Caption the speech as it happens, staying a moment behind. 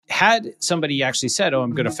Had somebody actually said, oh,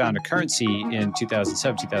 I'm going to found a currency in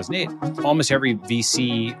 2007, 2008, almost every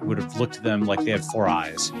VC would have looked at them like they had four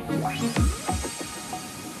eyes.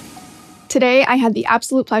 Today, I had the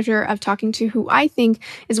absolute pleasure of talking to who I think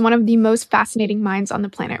is one of the most fascinating minds on the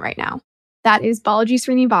planet right now. That is Balaji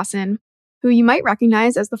Srinivasan, who you might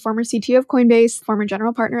recognize as the former CTO of Coinbase, former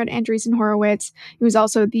general partner at Andreessen Horowitz. He was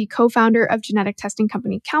also the co-founder of genetic testing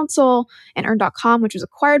company Counsel and Earn.com, which was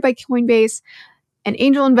acquired by Coinbase, an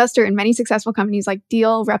angel investor in many successful companies like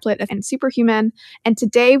Deal, Replit, and Superhuman. And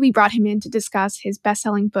today we brought him in to discuss his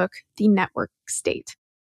best-selling book, The Network State.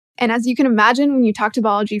 And as you can imagine, when you talk to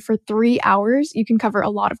Balaji for 3 hours, you can cover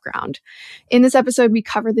a lot of ground. In this episode, we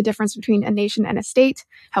cover the difference between a nation and a state,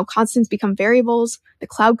 how constants become variables, the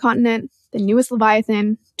cloud continent, the newest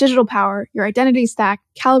Leviathan, digital power, your identity stack,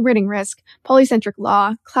 calibrating risk, polycentric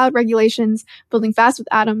law, cloud regulations, building fast with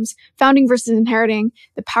atoms, founding versus inheriting,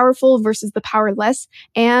 the powerful versus the powerless,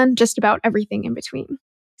 and just about everything in between.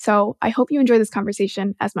 So I hope you enjoy this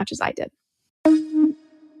conversation as much as I did.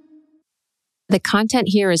 The content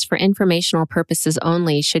here is for informational purposes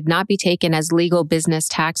only, should not be taken as legal, business,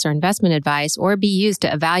 tax, or investment advice, or be used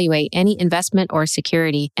to evaluate any investment or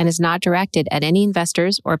security, and is not directed at any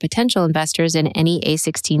investors or potential investors in any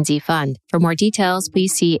A16Z fund. For more details,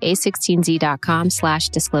 please see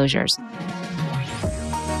a16z.com/disclosures.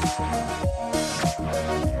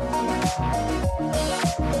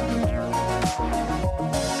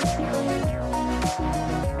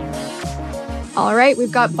 All right,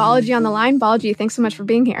 we've got Balaji on the line. Balaji, thanks so much for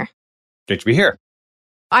being here. Great to be here.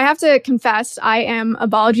 I have to confess, I am a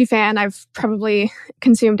Balaji fan. I've probably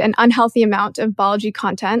consumed an unhealthy amount of Balaji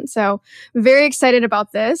content, so very excited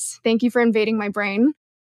about this. Thank you for invading my brain.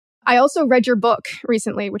 I also read your book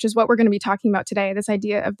recently, which is what we're going to be talking about today, this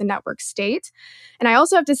idea of the network state. And I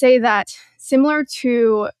also have to say that similar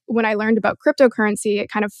to when I learned about cryptocurrency,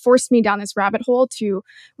 it kind of forced me down this rabbit hole to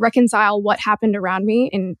reconcile what happened around me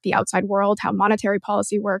in the outside world, how monetary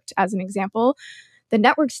policy worked, as an example. The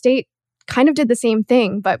network state kind of did the same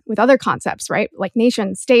thing, but with other concepts, right? Like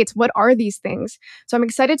nations, states, what are these things? So I'm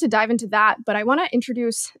excited to dive into that, but I want to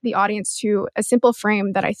introduce the audience to a simple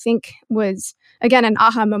frame that I think was, again, an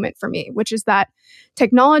aha moment for me, which is that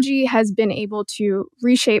technology has been able to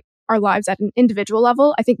reshape our lives at an individual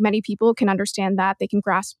level. I think many people can understand that, they can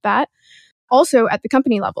grasp that. Also at the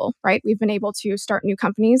company level, right? We've been able to start new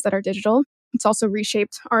companies that are digital. It's also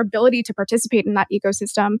reshaped our ability to participate in that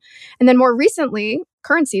ecosystem. And then more recently,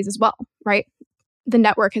 currencies as well, right? The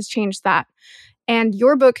network has changed that. And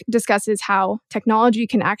your book discusses how technology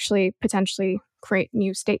can actually potentially create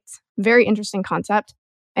new states. Very interesting concept.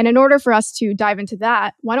 And in order for us to dive into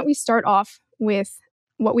that, why don't we start off with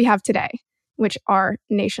what we have today, which are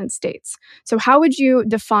nation states. So how would you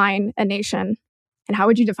define a nation and how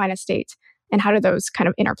would you define a state? And how do those kind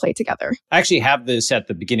of interplay together? I actually have this at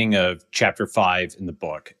the beginning of chapter 5 in the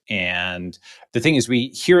book. And the thing is, we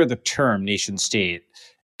hear the term nation state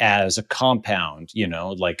as a compound,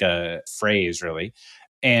 like a phrase, really.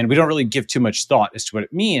 And we don't really give too much thought as to what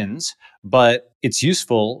it means. But it's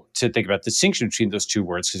useful to think about the distinction between those two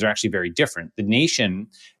words because they're actually very different. The nation,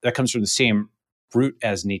 that comes from the same root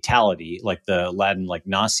as natality, like the Latin, like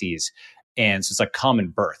nasis. And so it's like common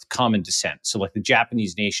birth, common descent. So like the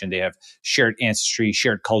Japanese nation, they have shared ancestry,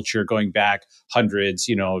 shared culture going back hundreds,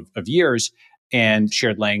 of years and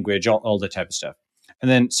shared language, all that type of stuff. And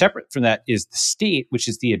then separate from that is the state, which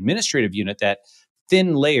is the administrative unit, that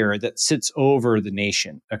thin layer that sits over the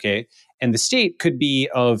nation. Okay. And the state could be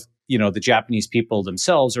of, the Japanese people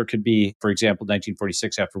themselves, or it could be, for example,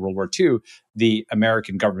 1946 after World War II, the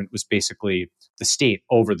American government was basically the state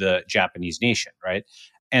over the Japanese nation, right?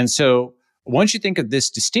 And so once you think of this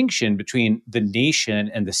distinction between the nation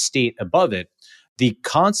and the state above it, the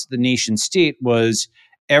concept of the nation state was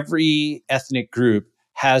every ethnic group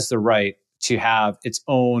has the right to have its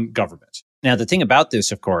own government. Now, the thing about this,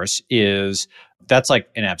 of course, is that's like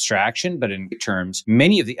an abstraction, but in terms,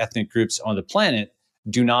 many of the ethnic groups on the planet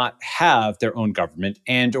do not have their own government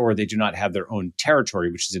or they do not have their own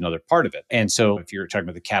territory, which is another part of it. And so if you're talking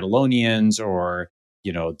about the Catalonians or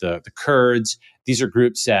the Kurds, these are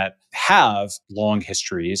groups that have long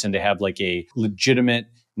histories and they have like a legitimate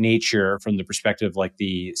nature from the perspective like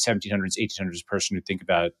the 1700s, 1800s person who think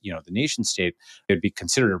about, the nation state. It would be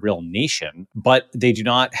considered a real nation, but they do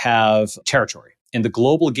not have territory. In the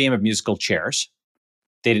global game of musical chairs,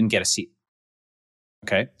 they didn't get a seat.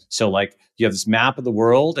 Okay. So like you have this map of the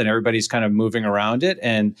world and everybody's kind of moving around it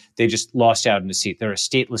and they just lost out in a seat. They're a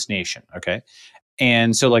stateless nation. Okay.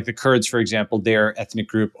 And so like the Kurds, for example, their ethnic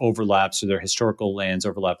group overlaps, so their historical lands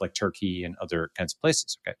overlap like Turkey and other kinds of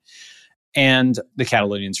places. Okay. And the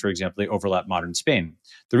Catalonians, for example, they overlap modern Spain.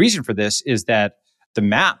 The reason for this is that the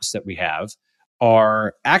maps that we have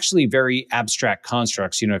are actually very abstract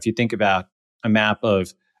constructs. If you think about a map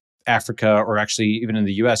of Africa, or actually even in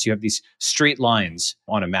the US, you have these straight lines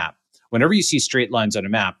on a map. Whenever you see straight lines on a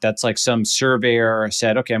map, that's like some surveyor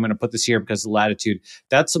said, okay, I'm going to put this here because of the latitude.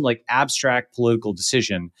 That's some like abstract political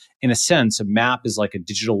decision. In a sense, a map is like a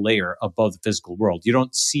digital layer above the physical world. You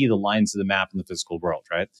don't see the lines of the map in the physical world,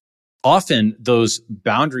 right? Often those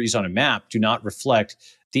boundaries on a map do not reflect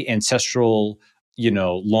the ancestral,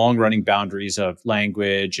 long-running boundaries of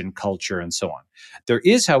language and culture and so on. There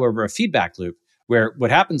is, however, a feedback loop where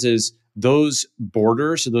what happens is those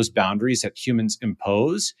borders or those boundaries that humans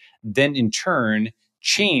impose then in turn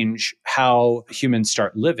change how humans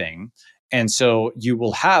start living. And so you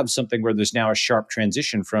will have something where there's now a sharp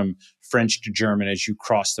transition from French to German as you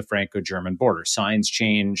cross the Franco-German border. Signs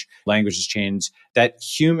change, languages change. That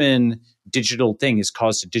human digital thing has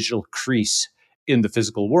caused a digital crease in the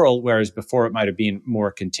physical world, whereas before it might have been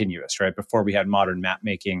more continuous, right? Before we had modern map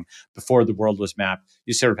making, before the world was mapped,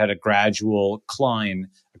 you sort of had a gradual climb,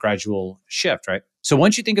 a gradual shift, right? So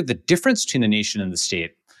once you think of the difference between the nation and the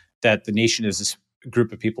state, that the nation is this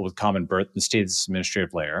group of people with common birth, and the state is this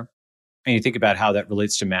administrative layer, and you think about how that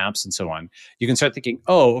relates to maps and so on, you can start thinking,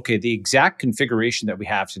 oh, okay, the exact configuration that we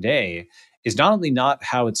have today is not only not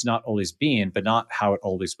how it's not always been, but not how it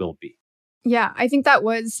always will be. Yeah, I think that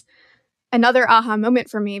was another aha moment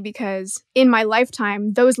for me, because in my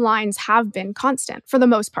lifetime, those lines have been constant for the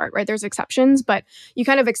most part, right? There's exceptions, but you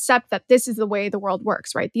kind of accept that this is the way the world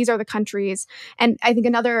works, right? These are the countries. And I think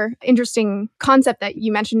another interesting concept that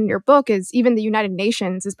you mentioned in your book is even the United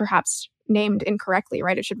Nations is perhaps named incorrectly,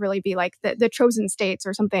 right? It should really be like the chosen states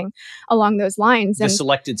or something along those lines. The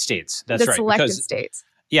selected states. That's right. The selected states.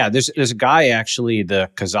 Yeah, there's a guy actually, the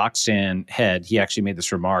Kazakhstan head, he actually made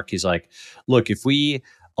this remark. He's like, look, if we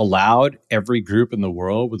allowed every group in the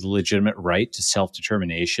world with a legitimate right to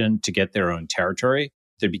self-determination to get their own territory,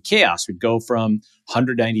 there'd be chaos. We'd go from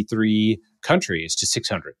 193 countries to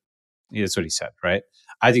 600. That's what he said, right?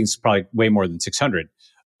 I think it's probably way more than 600.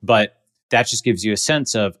 But that just gives you a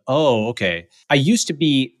sense of, oh, okay. I used to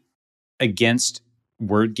be against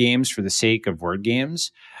word games for the sake of word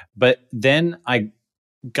games, but then I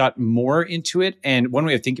got more into it. And one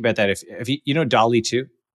way of thinking about that, if you know DALL-E 2?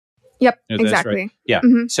 Yep, you know exactly. Right? Yeah.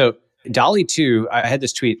 Mm-hmm. So DALL-E 2, I had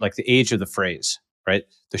this tweet, like the age of the phrase, right?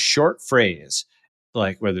 The short phrase,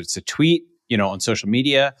 like whether it's a tweet, on social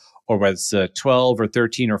media, or whether it's a 12 or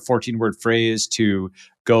 13 or 14 word phrase to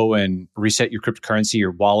go and reset your cryptocurrency,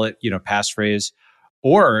 your wallet, passphrase,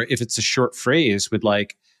 or if it's a short phrase with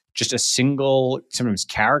like just a single, sometimes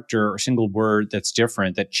character or single word that's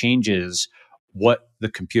different that changes what the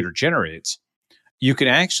computer generates, you can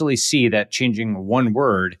actually see that changing one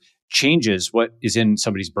word changes what is in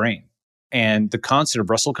somebody's brain. And the concept of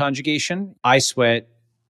Russell conjugation, I sweat,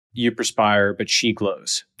 you perspire, but she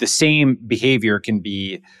glows. The same behavior can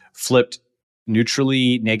be flipped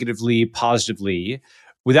neutrally, negatively, positively,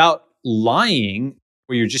 without lying.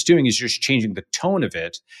 What you're just doing is you're just changing the tone of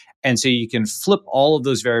it. And so you can flip all of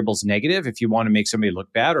those variables negative if you want to make somebody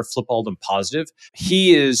look bad, or flip all of them positive.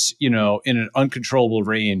 He is, in an uncontrollable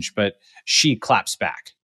range, but she claps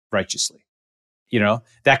back righteously.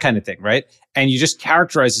 That kind of thing, right? And you just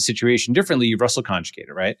characterize the situation differently. You Russell conjugate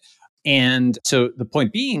it, right? And so the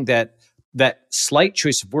point being that slight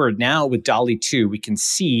choice of word, now with DALL-E 2, we can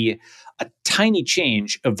see a tiny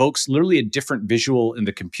change evokes literally a different visual in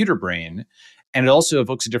the computer brain. And it also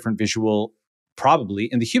evokes a different visual probably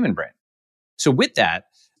in the human brain. So with that,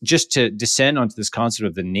 just to descend onto this concept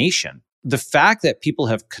of the nation, the fact that people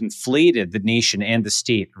have conflated the nation and the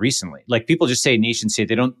state recently, like people just say nation state,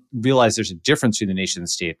 they don't realize there's a difference between the nation and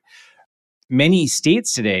the state. Many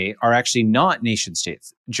states today are actually not nation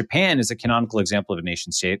states. Japan is a canonical example of a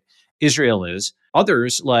nation state. Israel is.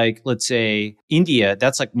 Others, like let's say India,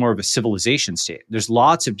 that's like more of a civilization state. There's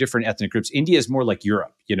lots of different ethnic groups. India is more like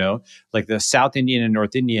Europe, like the South Indian and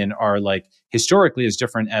North Indian are like historically as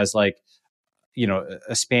different as like,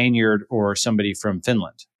 a Spaniard or somebody from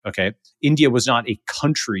Finland. Okay. India was not a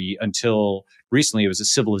country until recently. It was a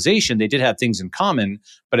civilization. They did have things in common,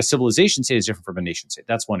 but a civilization state is different from a nation state.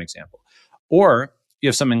 That's one example. Or you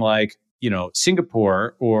have something like,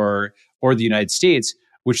 Singapore or the United States,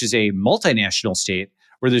 which is a multinational state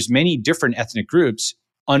where there's many different ethnic groups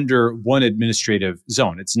under one administrative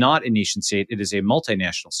zone. It's not a nation state. It is a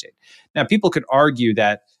multinational state. Now, people could argue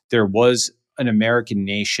that there was an American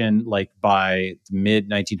nation, like by the mid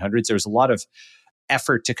 1900s. There was a lot of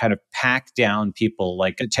effort to kind of pack down people.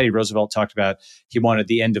 Like Teddy Roosevelt talked about, he wanted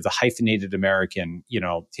the end of the hyphenated American. He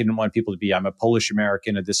didn't want people to be, I'm a Polish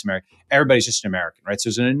American or this American. Everybody's just an American, right? So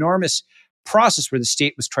there's an enormous process where the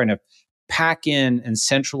state was trying to pack in and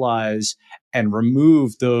centralize and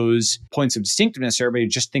remove those points of distinctiveness. Everybody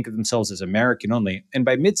just think of themselves as American only. And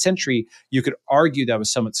by mid-century, you could argue that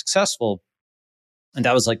was somewhat successful. And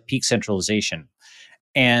that was like peak centralization.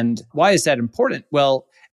 And why is that important? Well,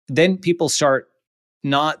 then people start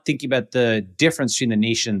not thinking about the difference between the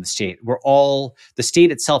nation and the state. The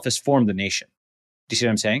state itself has formed the nation. Do you see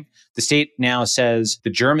what I'm saying? The state now says the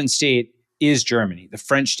German state is Germany. The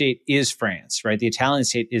French state is France, right? The Italian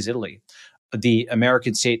state is Italy. The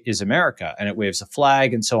American state is America, and it waves a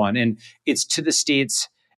flag and so on. And it's to the state's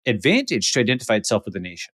advantage to identify itself with the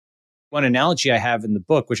nation. One analogy I have in the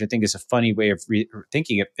book, which I think is a funny way of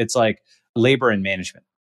thinking it, it's like labor and management.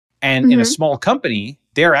 And in a small company,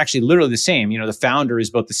 they're actually literally the same. The founder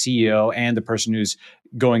is both the CEO and the person who's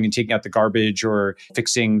going and taking out the garbage or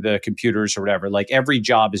fixing the computers or whatever. Like every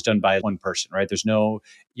job is done by one person, right? There's no,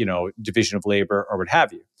 division of labor or what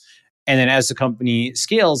have you. And then as the company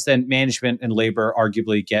scales, then management and labor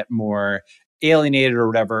arguably get more alienated or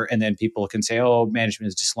whatever. And then people can say, oh, management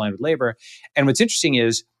is disaligned with labor. And what's interesting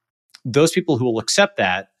is those people who will accept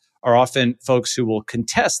that are often folks who will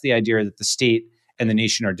contest the idea that the state and the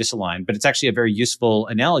nation are disaligned. But it's actually a very useful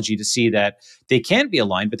analogy to see that they can be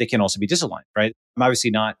aligned, but they can also be disaligned, right? I'm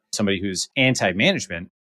obviously not somebody who's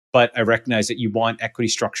anti-management, but I recognize that you want equity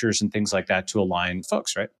structures and things like that to align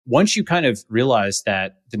folks, right? Once you kind of realize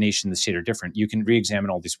that the nation and the state are different, you can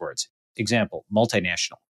re-examine all these words. Example,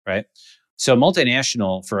 multinational, right? So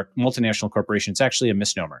multinational, for a multinational corporation, it's actually a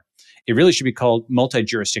misnomer. It really should be called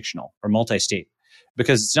multi-jurisdictional or multi-state,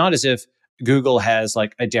 because it's not as if Google has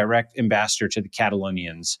like a direct ambassador to the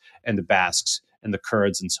Catalonians and the Basques and the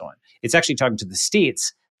Kurds and so on. It's actually talking to the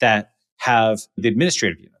states that have the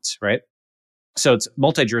administrative units, right? So it's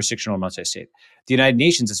multi-jurisdictional or multi-state. The United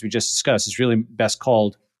Nations, as we just discussed, is really best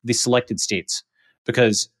called the selected states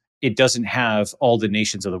because it doesn't have all the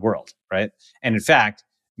nations of the world, right? And in fact,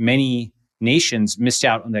 many nations missed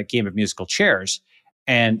out on that game of musical chairs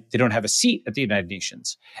and they don't have a seat at the United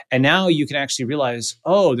Nations. And now you can actually realize,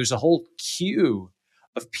 oh, there's a whole queue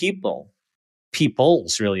of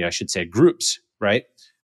peoples, really, I should say, groups, right?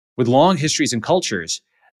 With long histories and cultures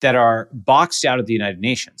that are boxed out of the United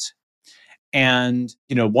Nations. And,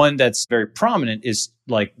 one that's very prominent is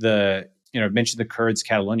like I mentioned the Kurds,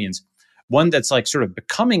 Catalonians. One that's like sort of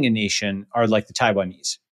becoming a nation are like the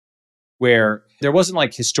Taiwanese, where there wasn't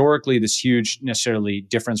like historically this huge necessarily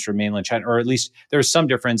difference from mainland China, or at least there was some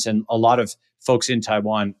difference. And a lot of folks in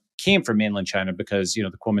Taiwan came from mainland China because,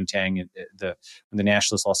 the Kuomintang, when the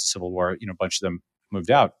nationalists lost the Civil War, a bunch of them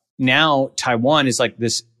moved out. Now, Taiwan is like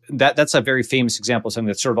this, that's a very famous example of something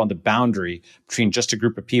that's sort of on the boundary between just a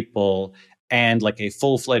group of people and like a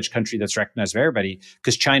full-fledged country that's recognized by everybody,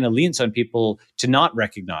 because China leans on people to not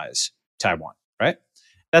recognize Taiwan, right?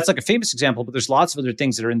 That's like a famous example, but there's lots of other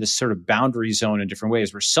things that are in this sort of boundary zone in different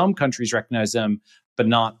ways where some countries recognize them, but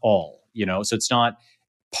not all, So it's not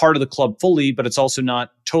part of the club fully, but it's also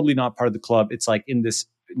totally not part of the club. It's like in this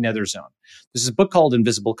nether zone. There's a book called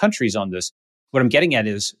Invisible Countries on this. What I'm getting at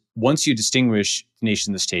is once you distinguish the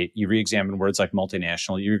nation and the state, you re-examine words like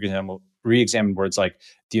multinational, you re-examine words like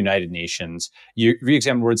the United Nations, you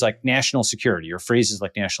re-examine words like national security or phrases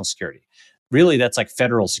like national security. Really, that's like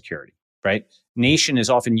federal security, right? Nation is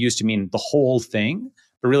often used to mean the whole thing,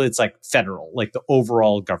 but really it's like federal, like the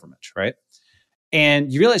overall government, right?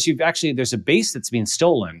 And you realize there's a base that's being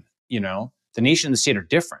stolen, the nation and the state are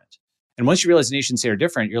different. And once you realize the nation and state are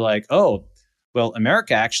different, you're like, oh, well,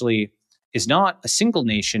 America actually is not a single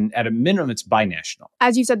nation. At a minimum, it's binational.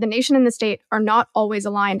 As you said, the nation and the state are not always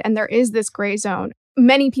aligned, and there is this gray zone.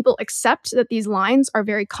 Many people accept that these lines are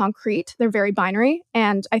very concrete, they're very binary,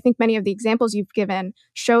 and I think many of the examples you've given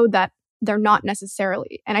show that they're not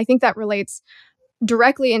necessarily. And I think that relates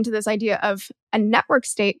directly into this idea of a network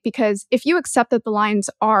state, because if you accept that the lines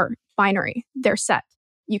are binary, they're set,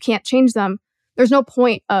 you can't change them, there's no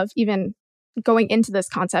point of even going into this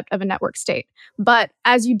concept of a network state. But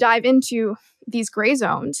as you dive into these gray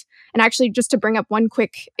zones, and actually just to bring up one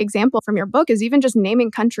quick example from your book is even just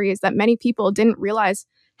naming countries that many people didn't realize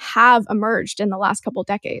have emerged in the last couple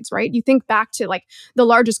decades, right? You think back to like the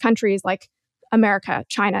largest countries like America,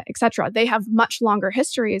 China, etc. They have much longer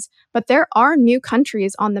histories, but there are new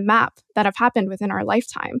countries on the map that have happened within our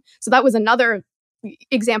lifetime. So that was another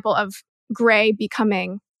example of gray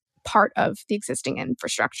becoming part of the existing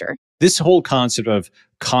infrastructure. This whole concept of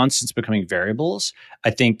constants becoming variables,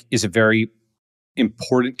 I think, is a very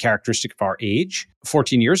important characteristic of our age.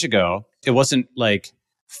 14 years ago, it wasn't like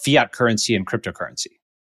fiat currency and cryptocurrency,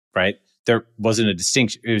 right? There wasn't a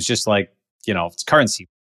distinction. It was just like, it's currency.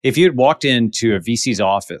 If you had walked into a VC's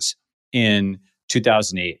office in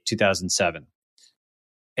 2008, 2007,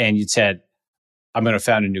 and you'd said, I'm going to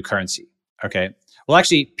found a new currency, okay? Well,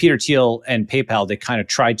 actually, Peter Thiel and PayPal, they kind of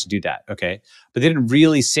tried to do that, okay? But they didn't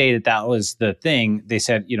really say that was the thing. They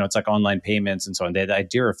said, it's like online payments and so on. They had the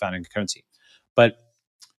idea of founding a currency. But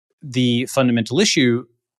the fundamental issue,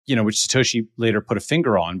 which Satoshi later put a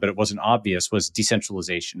finger on, but it wasn't obvious, was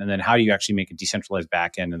decentralization. And then how do you actually make a decentralized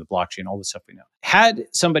backend in the blockchain, all this stuff we know. Had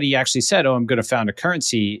somebody actually said, I'm going to found a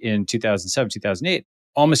currency in 2007, 2008,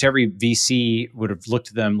 almost every VC would have looked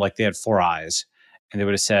at them like they had four eyes. And they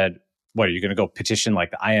would have said, what, are you going to go petition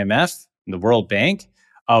like the IMF and the World Bank?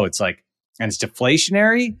 Oh, it's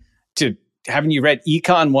deflationary? Haven't you read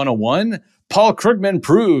Econ 101? Paul Krugman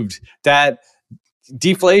proved that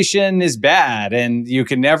deflation is bad and you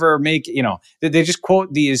can never make, they just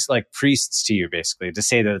quote these like priests to you basically to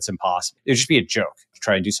say that it's impossible. It would just be a joke to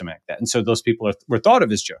try and do something like that. And so those people were thought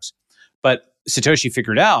of as jokes. But Satoshi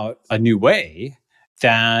figured out a new way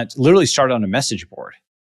that literally started on a message board.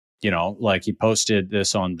 Like he posted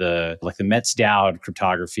this on the Mets Dowd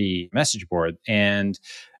cryptography message board. And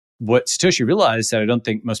what Satoshi realized that I don't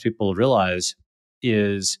think most people realize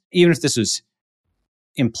is, even if this was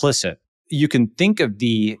implicit, you can think of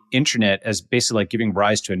the internet as basically like giving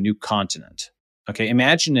rise to a new continent. Okay,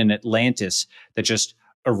 imagine an Atlantis that just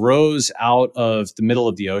arose out of the middle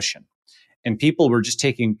of the ocean. And people were just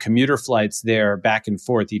taking commuter flights there back and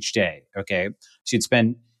forth each day. Okay, so you'd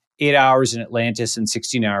spend 8 hours in Atlantis and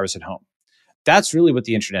 16 hours at home. That's really what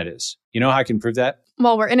the internet is. You know how I can prove that?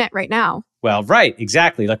 Well, we're in it right now. Well, right,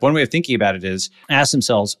 exactly. Like one way of thinking about it is ask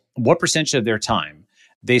themselves what percentage of their time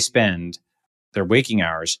they spend, their waking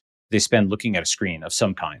hours, they spend looking at a screen of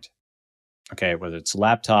some kind. Okay, whether it's a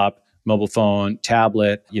laptop, mobile phone,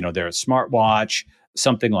 tablet, their smartwatch,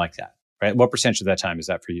 something like that, right? What percentage of that time is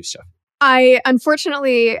that for you, Steph? I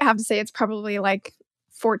unfortunately have to say it's probably like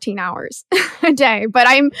 14 hours a day, but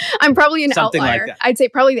I'm probably an something outlier. Like I'd say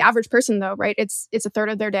probably the average person though, right? It's a third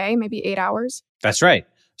of their day, maybe 8 hours. That's right.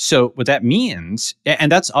 So what that means,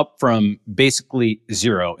 and that's up from basically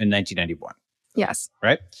zero in 1991. Yes.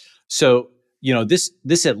 Right? So,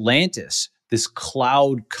 this Atlantis, this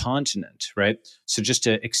cloud continent, right? So just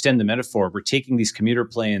to extend the metaphor, we're taking these commuter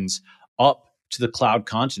planes up to the cloud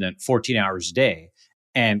continent 14 hours a day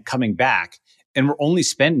and coming back, and we're only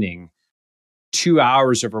spending 2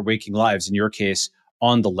 hours of our waking lives, in your case,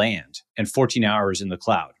 on the land and 14 hours in the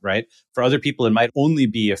cloud, right? For other people, it might only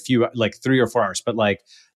be a few, like 3 or 4 hours, but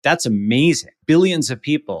that's amazing. Billions of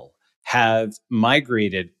people have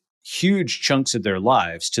migrated huge chunks of their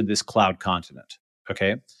lives to this cloud continent,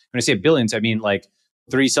 okay? When I say billions, I mean like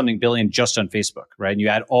 3-something billion just on Facebook, right? And you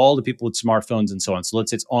add all the people with smartphones and so on. So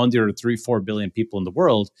let's say it's on the order of 3-4 billion people in the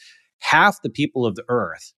world. Half the people of the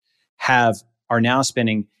earth are now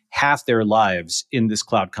spending half their lives in this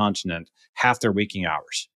cloud continent, half their waking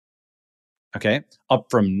hours, okay? Up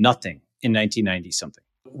from nothing in 1990 something.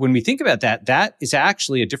 When we think about that, that is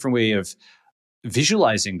actually a different way of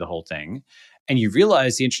visualizing the whole thing. And you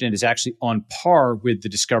realize the internet is actually on par with the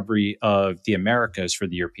discovery of the Americas for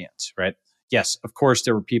the Europeans, right? Yes, of course,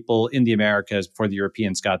 there were people in the Americas before the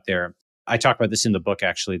Europeans got there. I talk about this in the book,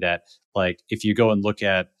 actually, that if you go and look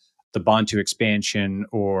at the Bantu expansion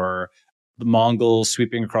or the Mongols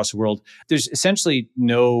sweeping across the world, there's essentially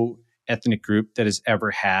no ethnic group that has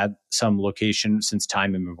ever had some location since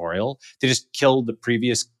time immemorial. They just killed the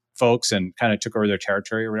previous folks and kind of took over their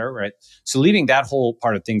territory or whatever, right? So leaving that whole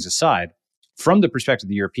part of things aside, from the perspective of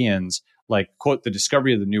the Europeans, quote, the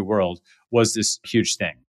discovery of the New World was this huge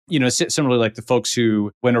thing. Similarly, like the folks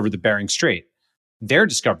who went over the Bering Strait, their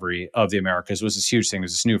discovery of the Americas was this huge thing. It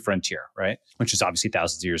was this new frontier, right? Which is obviously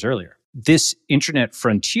thousands of years earlier. This internet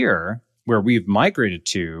frontier where we've migrated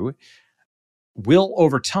to will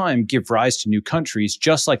over time give rise to new countries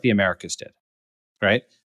just like the Americas did, right?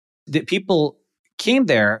 That people came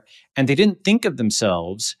there and they didn't think of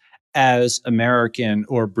themselves as American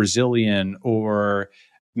or Brazilian or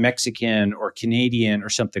Mexican or Canadian or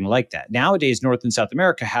something like that. Nowadays, North and South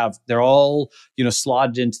America they're all,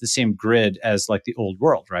 slotted into the same grid as like the old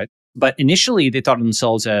world, right? But initially they thought of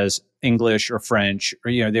themselves as English or French,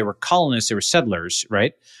 or, they were colonists, they were settlers,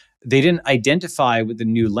 right? They didn't identify with the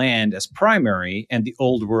new land as primary and the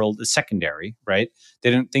old world as secondary, right?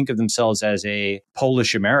 They didn't think of themselves as a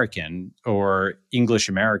Polish American or English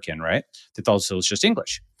American, right? They thought it was just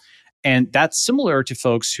English. And that's similar to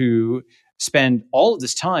folks who spend all of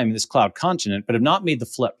this time in this cloud continent, but have not made the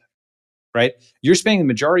flip. right? You're spending the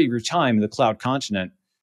majority of your time in the cloud continent,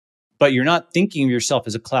 but you're not thinking of yourself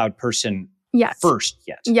as a cloud person first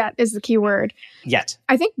yet. Yet is the key word. Yet.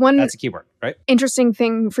 I think one That's the key word, right? interesting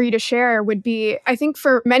thing for you to share would be, I think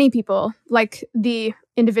for many people, like the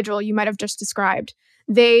individual you might have just described,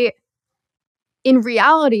 they in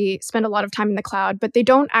reality spend a lot of time in the cloud, but they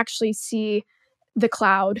don't actually see the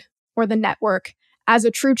cloud or the network as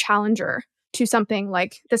a true challenger to something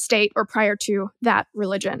like the state or prior to that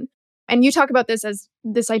religion. And you talk about this as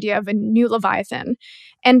this idea of a new Leviathan.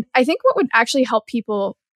 And I think what would actually help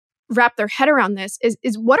people wrap their head around this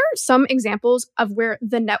is what are some examples of where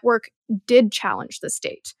the network did challenge the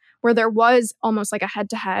state, where there was almost like a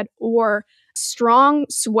head-to-head or strong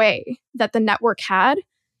sway that the network had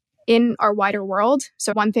in our wider world.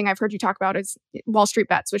 So one thing I've heard you talk about is Wall Street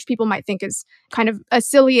bets, which people might think is kind of a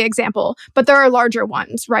silly example, but there are larger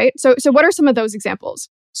ones, right? So what are some of those examples?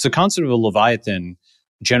 So concept of a Leviathan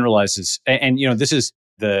generalizes, and this is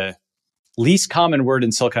the least common word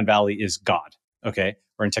in Silicon Valley is God, okay?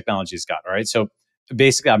 Or in technology is God, all right? So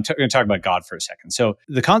basically, I'm going to talk about God for a second. So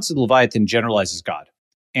the concept of Leviathan generalizes God.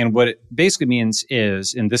 And what it basically means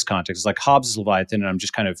is, in this context, like Hobbes' Leviathan, and I'm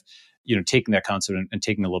just kind of taking that concept and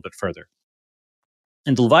taking it a little bit further.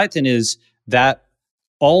 And the Leviathan is that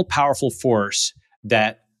all-powerful force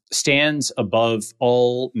that stands above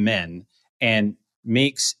all men and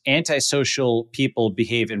makes antisocial people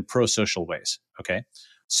behave in pro-social ways, okay?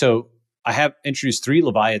 So I have introduced 3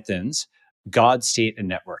 Leviathans: God, state, and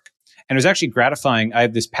network. And it was actually gratifying. I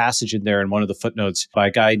have this passage in there in one of the footnotes by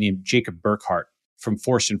a guy named Jacob Burckhardt from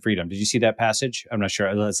Force and Freedom. Did you see that passage? I'm not sure.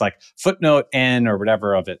 It's like footnote N or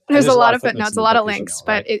whatever of it. There's a lot of footnotes, a lot of links,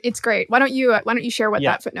 but it's great. Why don't you share what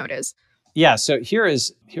that footnote is? Yeah. So here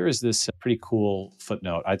is this pretty cool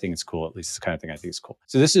footnote. I think it's cool. At least it's the kind of thing I think is cool.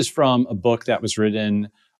 So this is from a book that was written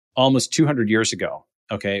almost 200 years ago.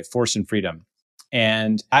 Okay, Force and Freedom.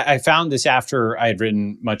 And I found this after I had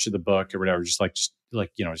written much of the book or whatever, just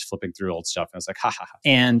flipping through old stuff. And I was like, ha ha ha.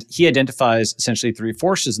 And he identifies essentially 3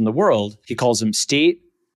 forces in the world. He calls them state,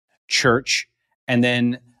 church, and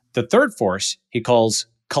then the third force he calls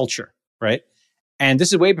culture, right? And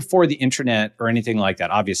this is way before the internet or anything like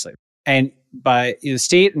that, obviously. And by the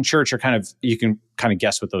state and church are you can kind of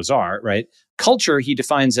guess what those are, right? Culture he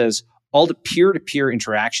defines as all the peer-to-peer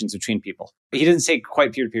interactions between people. He doesn't say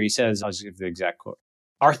quite peer-to-peer. He says, I'll just give the exact quote.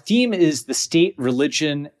 Our theme is the state,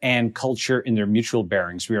 religion, and culture in their mutual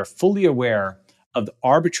bearings. We are fully aware of the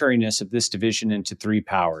arbitrariness of this division into 3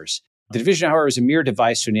 powers. The division, however, is a mere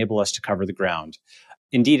device to enable us to cover the ground.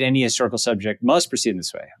 Indeed, any historical subject must proceed in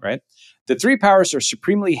this way, right? The 3 powers are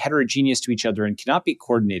supremely heterogeneous to each other and cannot be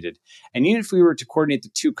coordinated. And even if we were to coordinate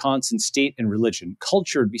the 2 constants, state and religion,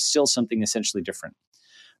 culture would be still something essentially different.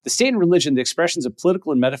 The state and religion, the expressions of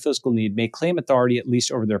political and metaphysical need, may claim authority at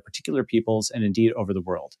least over their particular peoples and indeed over the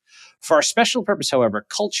world. For our special purpose, however,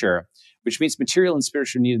 culture, which means material and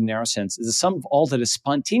spiritual need in the narrow sense, is the sum of all that has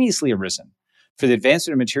spontaneously arisen for the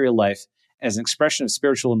advancement of material life as an expression of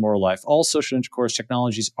spiritual and moral life. All social intercourse,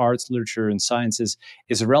 technologies, arts, literature, and sciences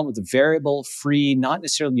is a realm of the variable, free, not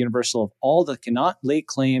necessarily universal, of all that cannot lay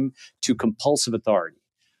claim to compulsive authority.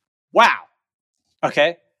 Wow.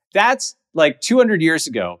 Okay. That's like 200 years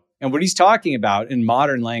ago. And what he's talking about in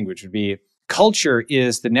modern language would be culture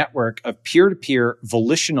is the network of peer-to-peer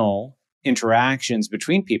volitional interactions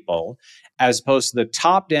between people, as opposed to the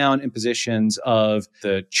top-down impositions of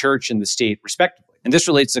the church and the state, respectively. And this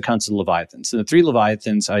relates to the concept of Leviathans. So the 3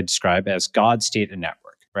 Leviathans I describe as God, state, and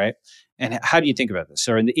network, right? And how do you think about this?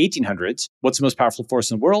 So in the 1800s, what's the most powerful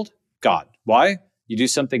force in the world? God. Why? You do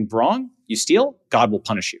something wrong, you steal, God will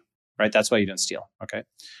punish you, right? That's why you don't steal, okay?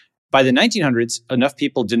 By the 1900s, enough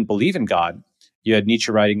people didn't believe in God. You had Nietzsche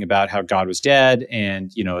writing about how God was dead and,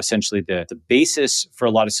 essentially the basis for a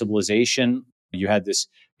lot of civilization. You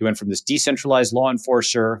went from this decentralized law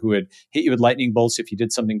enforcer who would hit you with lightning bolts if you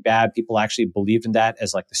did something bad. People actually believed in that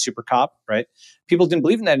as like the super cop, right? People didn't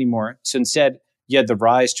believe in that anymore. So instead, you had the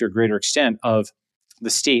rise to a greater extent of the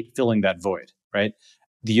state filling that void, right?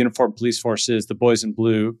 The uniformed police forces, the boys in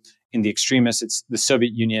blue. In the extremists, it's the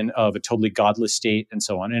Soviet Union of a totally godless state and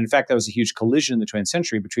so on. And in fact, that was a huge collision in the 20th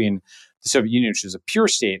century between the Soviet Union, which was a pure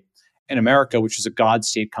state, and America, which was a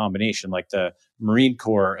God-state combination, like the Marine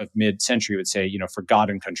Corps of mid-century would say, for God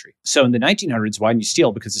and country. So in the 1900s, why didn't you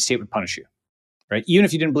steal? Because the state would punish you, right? Even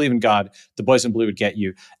if you didn't believe in God, the boys in blue would get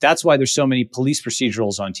you. That's why there's so many police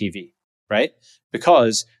procedurals on TV, right?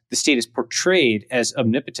 Because the state is portrayed as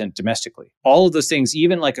omnipotent domestically. All of those things,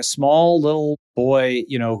 even like a small little boy,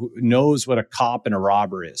 who knows what a cop and a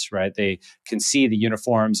robber is, right? They can see the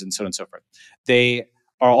uniforms and so on and so forth. They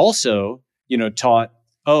are also, taught,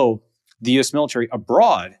 the U.S. military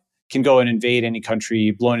abroad can go and invade any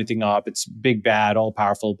country, blow anything up. It's big, bad, all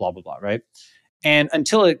powerful, blah, blah, blah, right? And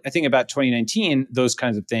until I think about 2019, those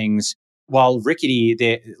kinds of things, while rickety,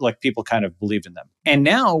 people kind of believed in them. And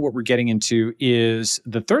now what we're getting into is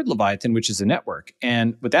the third Leviathan, which is a network.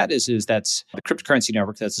 And what that is that's the cryptocurrency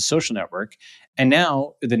network, that's a social network. And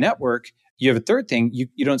now the network, you have a third thing,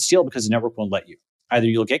 you don't steal because the network won't let you. Either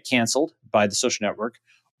you'll get canceled by the social network,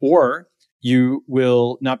 or you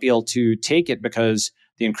will not be able to take it because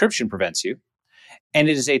the encryption prevents you. And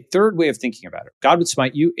it is a third way of thinking about it. God would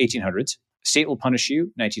smite you, 1800s. State will punish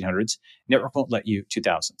you, 1900s. Network won't let you,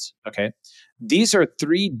 2000s. Okay. These are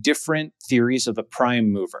three different theories of the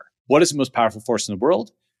prime mover. What is the most powerful force in the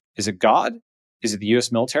world? Is it God? Is it the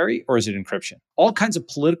US military? Or is it encryption? All kinds of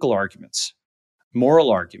political arguments, moral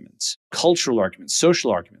arguments, cultural arguments, social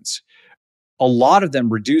arguments. A lot of them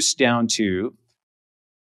reduce down to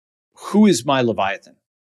who is my Leviathan?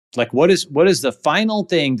 Like, what is the final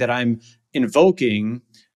thing that I'm invoking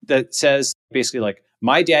that says basically like,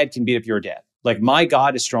 my dad can beat up your dad. Like, my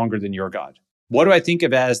God is stronger than your God. What do I think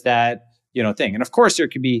of as that, thing? And of course, there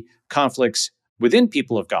could be conflicts within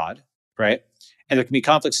people of God, right? And there can be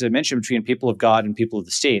conflicts, as I mentioned, between people of God and people of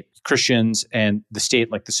the state. Christians and the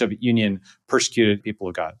state, like the Soviet Union, persecuted people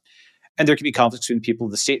of God. And there can be conflicts between people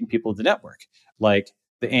of the state and people of the network, like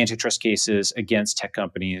the antitrust cases against tech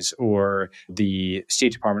companies or the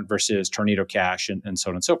State Department versus Tornado Cash and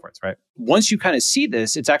so on and so forth, right? Once you kind of see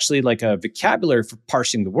this, it's actually like a vocabulary for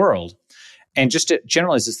parsing the world. And just to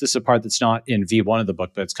generalize this is a part that's not in V1 of the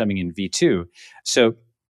book, but it's coming in V2. So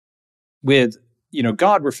with,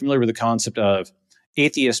 God, we're familiar with the concept of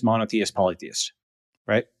atheist, monotheist, polytheist,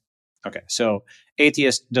 right? Okay, so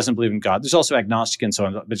atheist doesn't believe in God. There's also agnostic and so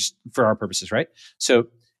on, but just for our purposes, right? So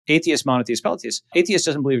atheist, monotheist, polytheist. Atheist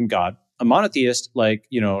doesn't believe in God. A monotheist, like,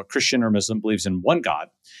 a Christian or Muslim, believes in one God.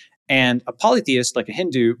 And a polytheist, like a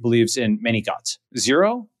Hindu, believes in many gods.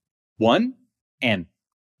 0, 1, N.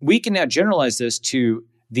 We can now generalize this to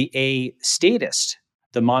the a-statist,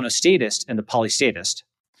 the monostatist, and the polystatist.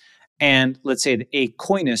 And let's say the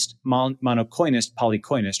a-coinist, monocoinist,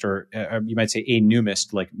 polycoinist, or you might say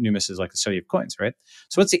a-numist, like numis is like the study of coins, right?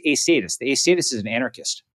 So what's the a-statist? The a-statist is an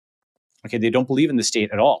anarchist. Okay, they don't believe in the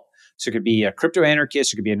state at all. So it could be a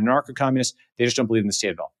crypto-anarchist, it could be an anarcho-communist. They just don't believe in the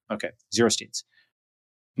state at all. Okay, 0 states.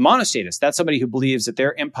 Monostatist, that's somebody who believes that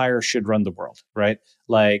their empire should run the world, right?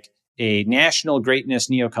 Like a national greatness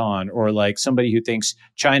neocon, or like somebody who thinks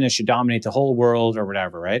China should dominate the whole world or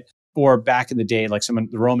whatever, right? Or back in the day, like the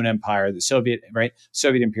Roman Empire, the Soviet, right?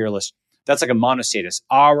 Soviet imperialist. That's like a monostatist.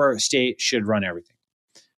 Our state should run everything.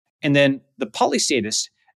 And then the polystatist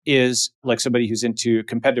is like somebody who's into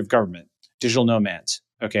competitive government, digital nomads,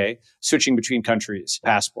 okay? Switching between countries,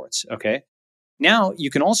 passports, okay? Now, you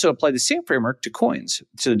can also apply the same framework to coins,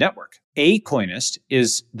 to the network. A coinist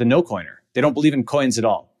is the no coiner. They don't believe in coins at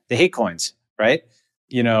all. They hate coins, right?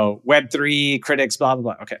 Web3 critics, blah, blah,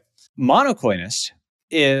 blah. Okay. Monocoinist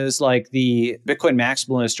is like the Bitcoin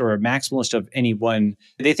maximalist or a maximalist of any one.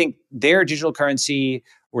 They think their digital currency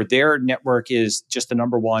or their network is just the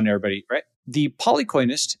number one, everybody, right? The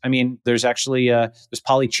polycoinist, there's actually, there's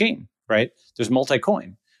polychain, right? There's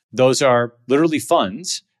multi-coin. Those are literally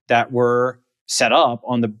funds that were set up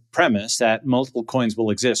on the premise that multiple coins will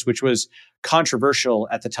exist, which was controversial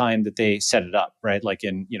at the time that they set it up, right? Like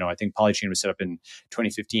in, I think Polychain was set up in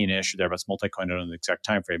 2015-ish or thereabouts. Multicoin, I don't know the exact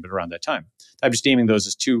time frame, but around that time. I'm just naming those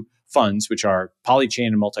as two funds, which are Polychain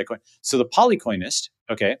and Multicoin. So the polycoinist,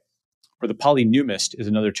 okay, or the polynumist is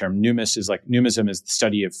another term. Numist is like, numism is the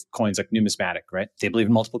study of coins, like numismatic, right? They believe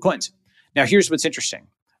in multiple coins. Now, here's what's interesting.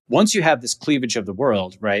 Once you have this cleavage of the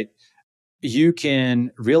world, right, you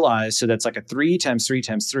can realize, so that's like a 3 times 3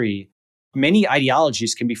 times 3. Many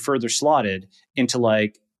ideologies can be further slotted into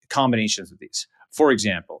like combinations of these. For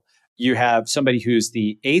example, you have somebody who's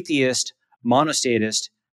the atheist, monostatist,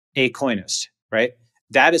 acoinist, right?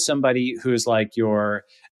 That is somebody who's like your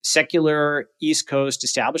secular East Coast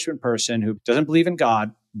establishment person who doesn't believe in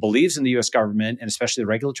God, believes in the US government and especially the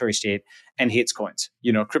regulatory state, and hates coins.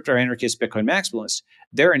 Crypto anarchist, Bitcoin maximalist,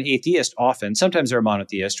 they're an atheist often. Sometimes they're a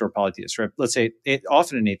monotheist or a polytheist, right? Let's say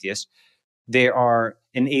often an atheist. They are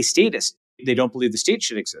an astatist. They don't believe the state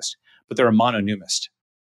should exist, but they're a mononumist.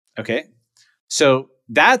 Okay? So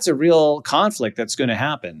that's a real conflict that's going to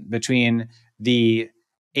happen between the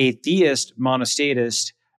atheist,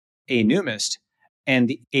 monostatist, anumist, and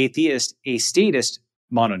the atheist, astatist,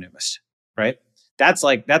 mononumist, right? That's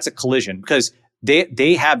a collision because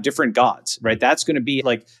they have different gods, right? That's going to be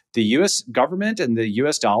like the US government and the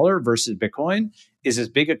US dollar versus Bitcoin is as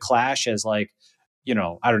big a clash as like,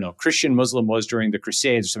 I don't know, Christian Muslim was during the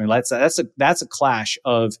Crusades or something. That's a clash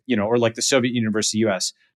of, or like the Soviet Union versus the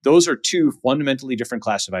US. Those are two fundamentally different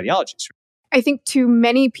class of ideologies. I think to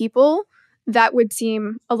many people, that would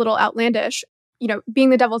seem a little outlandish. Being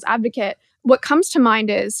the devil's advocate, what comes to mind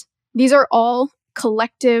is these are all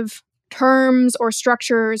collective terms or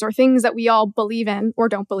structures or things that we all believe in or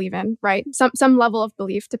don't believe in, right? Some level of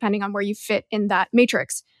belief, depending on where you fit in that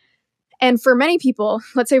matrix. And for many people,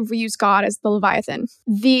 let's say we use God as the Leviathan,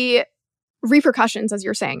 the repercussions, as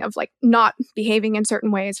you're saying, of like not behaving in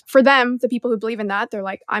certain ways, for them, the people who believe in that, they're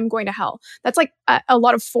like, I'm going to hell. That's like a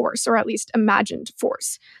lot of force, or at least imagined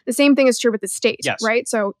force. The same thing is true with the state, Yes. right?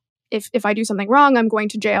 So if I do something wrong, I'm going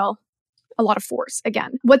to jail. A lot of force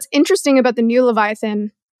again. What's interesting about the new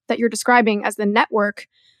Leviathan that you're describing as the network,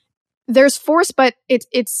 there's force, but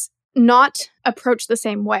it's not approached the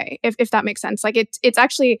same way, if that makes sense. Like it's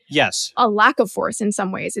actually yes, a lack of force in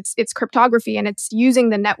some ways. It's cryptography, and it's using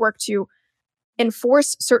the network to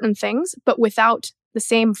enforce certain things, but without the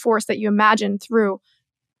same force that you imagine through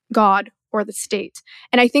God or the state.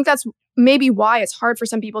 And I think that's maybe why it's hard for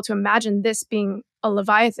some people to imagine this being a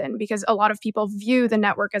Leviathan, because a lot of people view the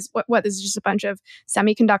network as what is just a bunch of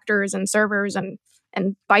semiconductors and servers and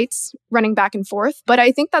bytes running back and forth. But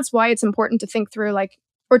I think that's why it's important to think through, like,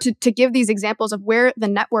 or to give these examples of where the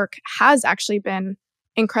network has actually been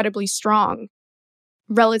incredibly strong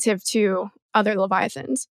relative to other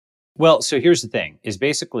Leviathans. Well, so here's the thing, is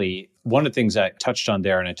basically one of the things I touched on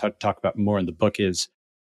there, and I talk about more in the book, is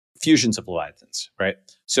fusions of Leviathans, right?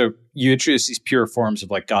 So you introduce these pure forms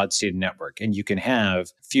of like God, state, and network, and you can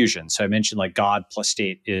have fusion. So I mentioned like God plus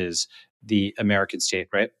state is the American state,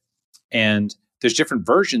 right? And there's different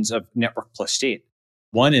versions of network plus state.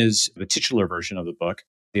 One is the titular version of the book,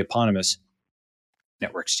 the eponymous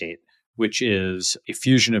network state, which is a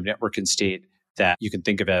fusion of network and state that you can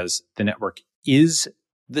think of as the network is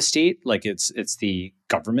the state, like it's the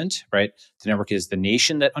government, right? The network is the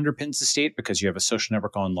nation that underpins the state, because you have a social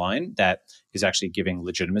network online that is actually giving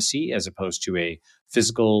legitimacy, as opposed to a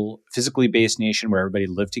physically based nation where everybody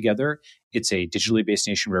live together. It's a digitally based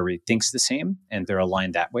nation where everybody thinks the same and they're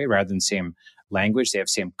aligned that way, rather than same language. They have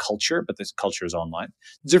same culture, but this culture is online.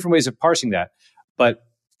 There's different ways of parsing that. But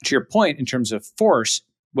to your point, in terms of force,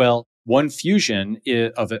 well, one fusion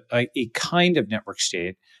of a kind of network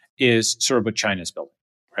state is sort of what China's building,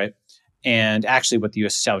 right? And actually what the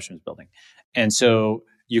US establishment is building. And so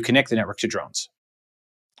you connect the network to drones,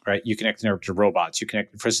 right? You connect the network to robots. You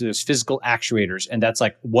connect, for instance, there's physical actuators, and that's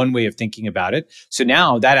like one way of thinking about it. So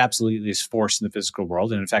now that absolutely is force in the physical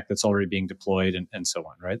world. And in fact, that's already being deployed and so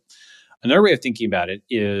on, right? Another way of thinking about it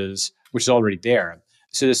is, which is already there.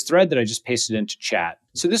 So this thread that I just pasted into chat.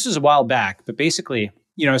 So this was a while back, but basically,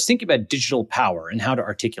 I was thinking about digital power and how to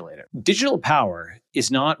articulate it. Digital power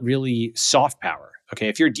is not really soft power. Okay,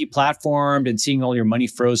 if you're deplatformed and seeing all your money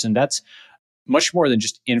frozen, that's much more than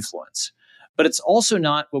just influence. But it's also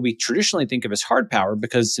not what we traditionally think of as hard power,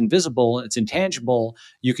 because it's invisible, it's intangible.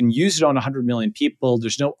 You can use it on 100 million people.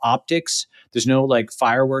 There's no optics. There's no like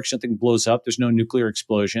fireworks, nothing blows up. There's no nuclear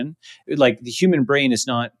explosion. Like the human brain is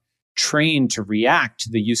not trained to react to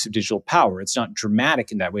the use of digital power. It's not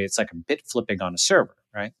dramatic in that way. It's like a bit flipping on a server,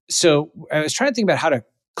 right? So I was trying to think about how to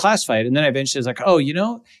classify it. And then I eventually was like,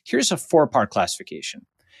 here's a 4-part classification: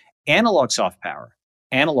 analog soft power,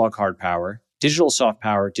 analog hard power, digital soft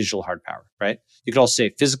power, digital hard power, right? You could also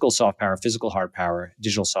say physical soft power, physical hard power,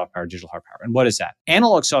 digital soft power, digital hard power. And what is that?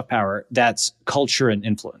 Analog soft power, that's culture and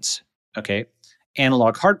influence, okay?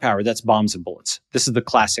 Analog hard power, that's bombs and bullets. This is the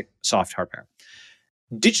classic soft hard power.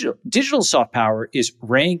 Digital soft power is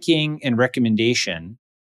ranking and recommendation.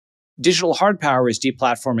 Digital hard power is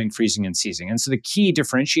deplatforming, freezing, and seizing. And so the key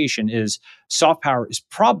differentiation is soft power is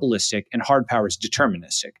probabilistic and hard power is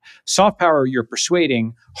deterministic. Soft power, you're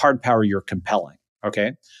persuading; hard power, you're compelling.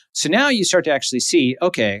 Okay. So now you start to actually see,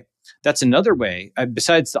 okay, that's another way,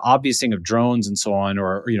 besides the obvious thing of drones and so on,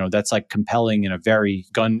 or, that's like compelling in a very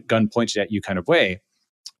gun pointed at you kind of way.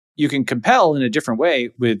 You can compel in a different way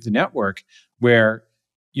with the network, where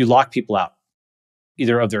you lock people out,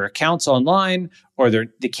 either of their accounts online, or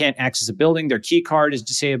they can't access a building, their key card is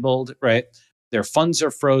disabled, right? Their funds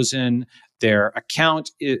are frozen, their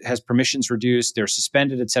account has permissions reduced, they're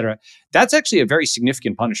suspended, et cetera. That's actually a very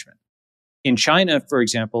significant punishment. In China, for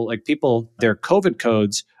example, like people, their COVID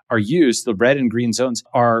codes are used, the red and green zones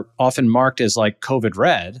are often marked as like COVID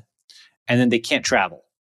red, and then they can't travel.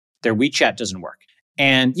 Their WeChat doesn't work.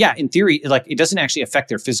 And yeah, in theory, like it doesn't actually affect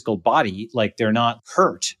their physical body, like they're not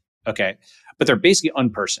hurt, okay? But they're basically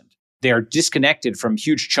unpersoned. They are disconnected from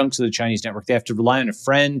huge chunks of the Chinese network. They have to rely on a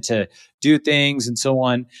friend to do things and so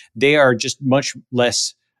on. They are just much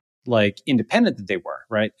less like independent than they were,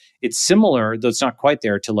 right? It's similar, though it's not quite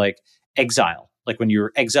there, to like exile. like when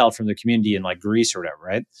you're exiled from the community in like Greece or whatever,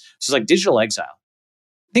 right? So it's like digital exile.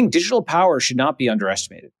 I think digital power should not be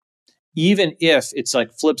underestimated. Even if it's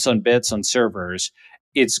like flips on bits on servers,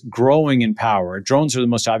 it's growing in power. Drones are the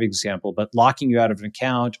most obvious example, but locking you out of an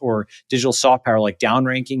account or digital soft power, like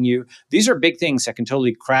downranking you. These are big things that can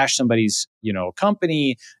totally crash somebody's,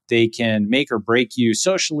 company. They can make or break you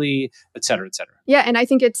socially, et cetera, et cetera. Yeah. And I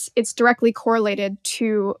think it's directly correlated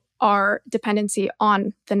to our dependency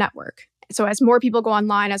on the network. So as more people go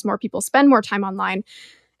online, as more people spend more time online,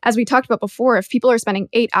 as we talked about before, if people are spending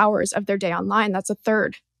 8 hours of their day online, that's a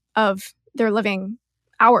third of their living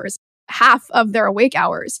hours, half of their awake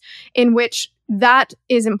hours, in which that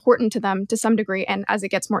is important to them to some degree. And as it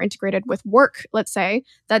gets more integrated with work, let's say,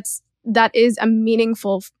 that is a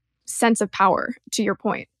meaningful sense of power, to your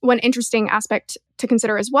point. One interesting aspect to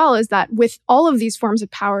consider as well is that with all of these forms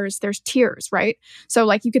of powers, there's tiers, right? So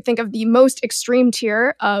like you could think of the most extreme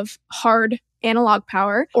tier of hard analog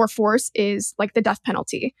power or force is like the death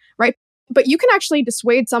penalty, right? But you can actually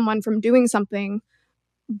dissuade someone from doing something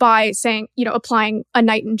by saying, applying a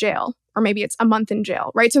night in jail, or maybe it's a month in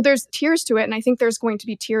jail, right? So there's tiers to it. And I think there's going to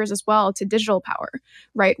be tiers as well to digital power,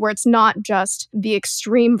 right? Where it's not just the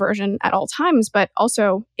extreme version at all times, but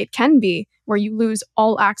also it can be where you lose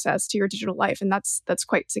all access to your digital life. And that's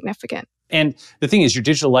quite significant. And the thing is, your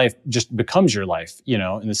digital life just becomes your life,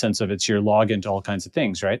 in the sense of it's your login to all kinds of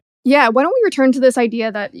things, right? Yeah. Why don't we return to this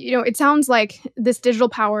idea that, it sounds like this digital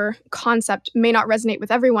power concept may not resonate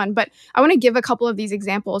with everyone, but I want to give a couple of these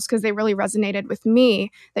examples because they really resonated with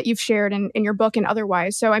me that you've shared in your book and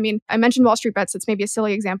otherwise. So, I mentioned Wall Street Bets. That's maybe a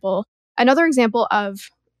silly example. Another example of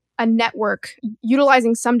a network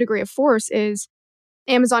utilizing some degree of force is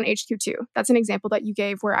Amazon HQ2. That's an example that you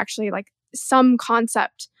gave where actually like some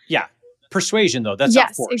concept. Yeah. Persuasion, though, that's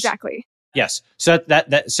not force. Yes, exactly. Yes. So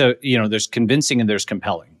so there's convincing and there's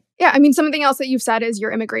compelling. Yeah, something else that you've said is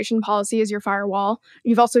your immigration policy is your firewall.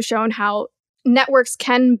 You've also shown how networks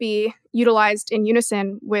can be utilized in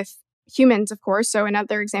unison with humans, of course. So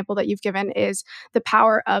another example that you've given is the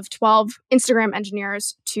power of 12 Instagram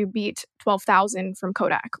engineers to beat 12,000 from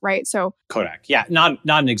Kodak, right? So Kodak, yeah, not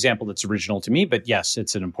an example that's original to me, but yes,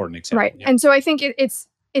 it's an important example. Right, yeah. And so I think it's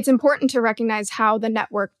important to recognize how the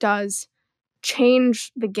network does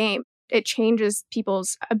change the game. It changes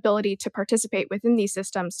people's ability to participate within these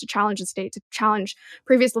systems, to challenge the state, to challenge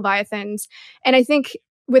previous leviathans. And I think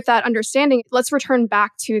with that understanding, let's return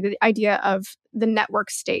back to the idea of the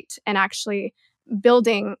network state and actually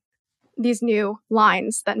building these new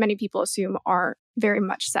lines that many people assume are very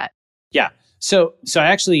much set. Yeah. So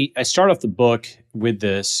I start off the book with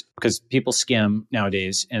this because people skim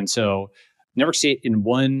nowadays. And so network state in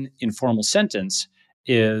one informal sentence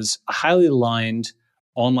is a highly aligned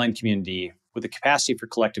online community with a capacity for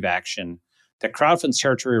collective action that crowdfunds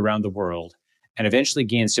territory around the world and eventually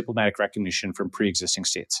gains diplomatic recognition from pre-existing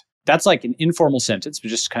states. That's like an informal sentence, but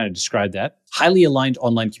just to kind of describe that. Highly aligned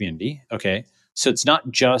online community, okay? So it's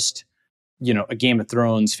not just, a Game of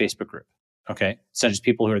Thrones Facebook group, okay? It's not just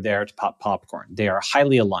people who are there to pop popcorn. They are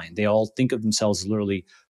highly aligned. They all think of themselves as literally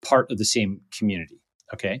part of the same community,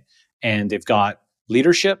 okay? And they've got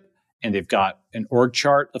leadership, and they've got an org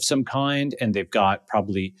chart of some kind, and they've got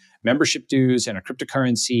probably membership dues and a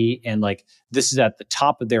cryptocurrency. And like, this is at the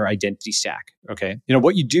top of their identity stack. Okay.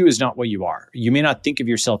 What you do is not what you are. You may not think of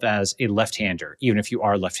yourself as a left-hander, even if you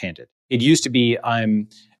are left-handed. It used to be, I'm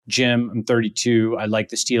Jim, I'm 32. I like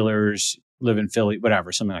the Steelers, live in Philly,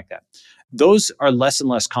 whatever, something like that. Those are less and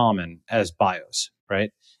less common as bios, right?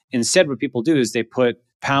 Instead, what people do is they put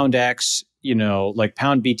pound X, like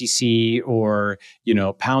pound BTC or,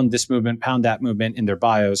 pound this movement, pound that movement in their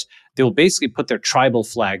bios. They will basically put their tribal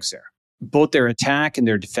flags there, both their attack and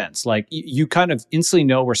their defense. Like you kind of instantly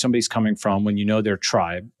know where somebody's coming from when you know their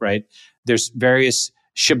tribe, right? There's various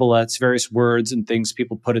shibboleths, various words and things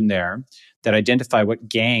people put in there that identify what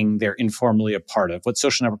gang they're informally a part of, what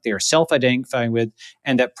social network they are self-identifying with,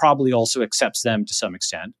 and that probably also accepts them to some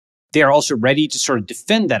extent. They are also ready to sort of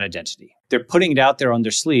defend that identity. They're putting it out there on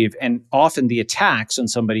their sleeve. And often the attacks on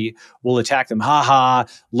somebody will attack them,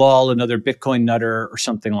 lol, another Bitcoin nutter or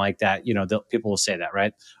something like that. People will say that,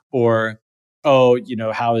 right? Or,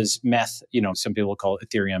 how is meth? Some people call it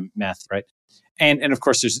Ethereum meth, right? And of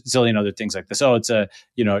course, there's a zillion other things like this.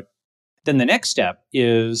 Then the next step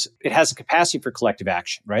is it has a capacity for collective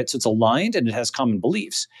action, right? So it's aligned and it has common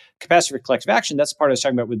beliefs. Capacity for collective action, that's the part I was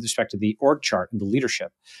talking about with respect to the org chart and the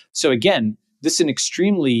leadership. So again, this is an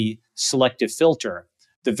extremely selective filter.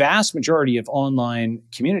 The vast majority of online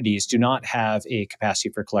communities do not have a capacity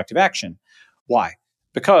for collective action. Why?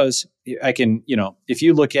 Because I can, if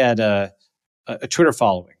you look at a Twitter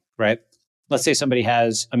following, right? let's say somebody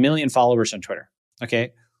has 1 million followers on Twitter.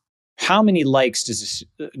 Okay. How many likes does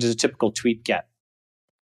a typical tweet get?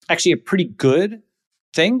 Actually, a pretty good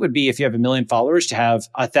thing would be if you have 1 million followers to have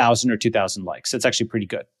 1,000 or 2,000 likes. That's actually pretty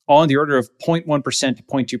good. All in the order of 0.1% to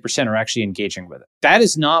 0.2% are actually engaging with it. That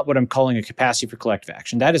is not what I'm calling a capacity for collective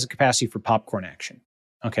action. That is a capacity for popcorn action.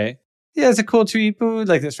 Okay. Yeah, it's a cool tweet, boo,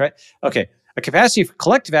 like this, right? Okay. A capacity for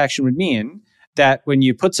collective action would mean that when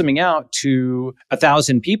you put something out to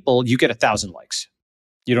 1,000 people, you get 1,000 likes.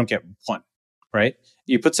 You don't get one, right?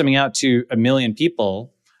 You put something out to 1 million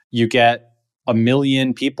people, you get 1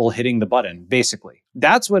 million people hitting the button, basically.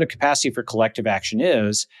 That's what a capacity for collective action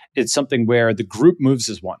is. It's something where the group moves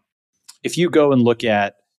as one. If you go and look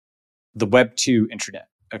at the Web 2 internet,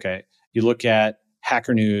 okay, you look at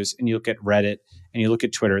Hacker News and you look at Reddit and you look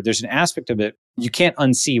at Twitter, there's an aspect of it you can't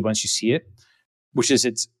unsee once you see it, which is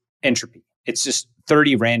its entropy. It's just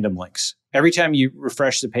 30 random links. Every time you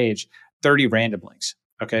refresh the page, 30 random links,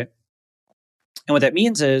 okay? And what that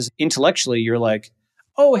means is intellectually, you're like,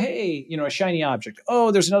 oh, hey, a shiny object.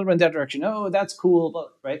 Oh, there's another one in that direction. Oh, that's cool,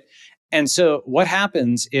 right? And so what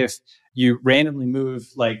happens if you randomly move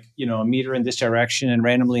a meter in this direction and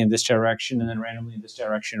randomly in this direction and then randomly in this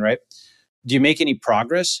direction, right? Do you make any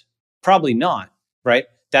progress? Probably not, right?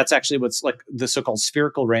 That's actually what's like the so-called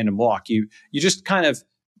spherical random walk. You just kind of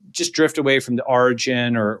just drift away from the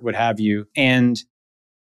origin or what have you. And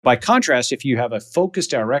by contrast, if you have a focused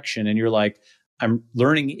direction and you're like, I'm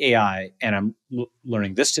learning AI and I'm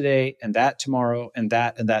learning this today and that tomorrow and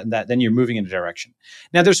that and that and that, then you're moving in a direction.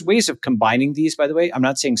 Now, there's ways of combining these, by the way. I'm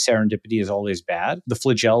not saying serendipity is always bad. The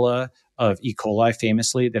flagella of E. coli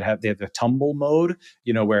famously they have the tumble mode,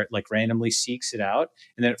 where it like randomly seeks it out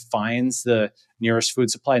and then it finds the nearest food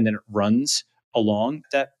supply and then it runs along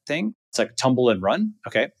that thing. It's like tumble and run.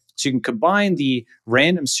 Okay. So you can combine the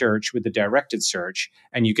random search with the directed search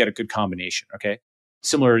and you get a good combination. Okay.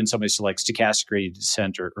 Similar in some ways to like stochastic gradient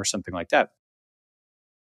descent or something like that.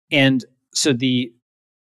 And so the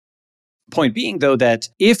point being, though, that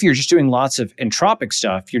if you're just doing lots of entropic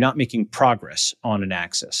stuff, you're not making progress on an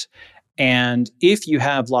axis. And if you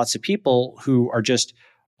have lots of people who are just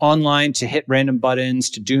online to hit random buttons,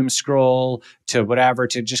 to doom scroll, to whatever,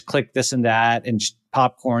 to just click this and that and just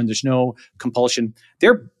popcorn, there's no compulsion.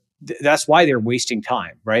 That's why they're wasting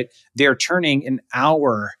time, right? They're turning an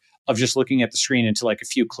hour of just looking at the screen into like a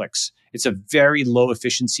few clicks. It's a very low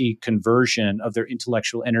efficiency conversion of their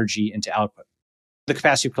intellectual energy into output. The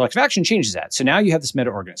capacity of collective action changes that. So now you have this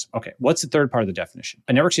meta-organism. Okay, what's the third part of the definition?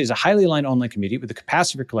 A network state is a highly aligned online community with the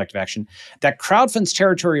capacity for collective action that crowdfunds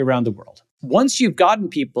territory around the world. Once you've gotten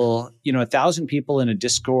people, 1,000 people in a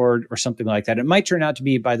Discord or something like that, it might turn out to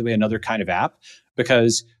be, by the way, another kind of app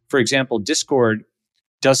because, for example, Discord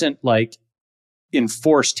doesn't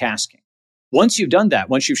enforce tasking. Once you've done that,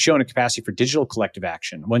 once you've shown a capacity for digital collective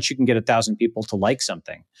action, once you can get 1,000 people to like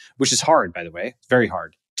something, which is hard, by the way, it's very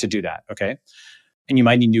hard to do that, okay? And you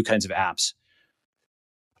might need new kinds of apps.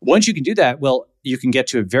 Once you can do that, well, you can get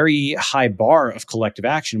to a very high bar of collective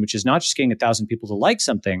action, which is not just getting 1,000 people to like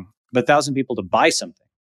something, but 1,000 people to buy something.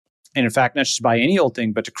 And in fact, not just to buy any old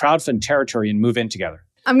thing, but to crowdfund territory and move in together.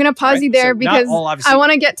 I'm going to pause you there because I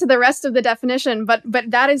want to get to the rest of the definition, but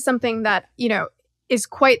that is something that, is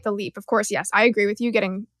quite the leap. Of course, yes, I agree with you.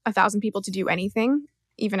 Getting 1,000 people to do anything,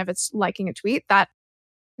 even if it's liking a tweet, that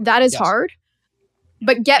is hard.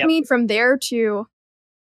 But get me from there to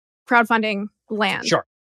crowdfunding land. Sure.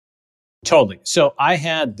 Totally. So I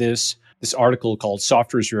had this article called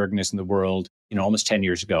Software is Reorganizing the World, almost 10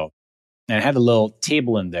 years ago. And I had a little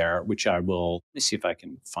table in there, which let me see if I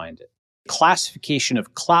can find it. Classification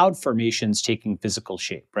of cloud formations taking physical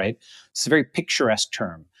shape, right? It's a very picturesque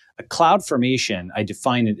term. A cloud formation, I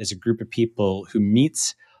define it as a group of people who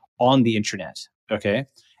meets on the internet, okay?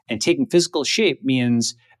 And taking physical shape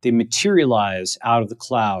means they materialize out of the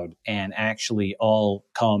cloud and actually all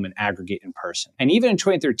come and aggregate in person. And even in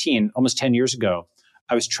 2013, almost 10 years ago,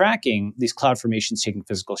 I was tracking these cloud formations taking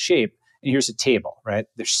physical shape. And here's a table, right?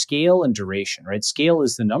 There's scale and duration, right? Scale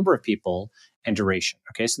is the number of people and duration,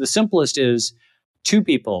 okay? So the simplest is 2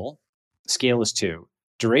 people, scale is 2,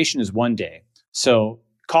 duration is 1 day. So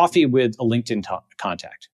coffee with a LinkedIn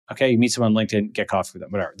contact, okay? You meet someone on LinkedIn, get coffee with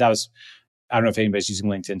them, whatever. I don't know if anybody's using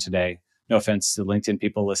LinkedIn today. No offense to LinkedIn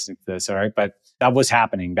people listening to this, all right? But that was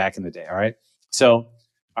happening back in the day, all right? So, all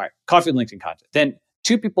right, coffee with LinkedIn content. Then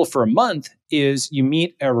 2 people for a month is you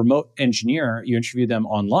meet a remote engineer, you interview them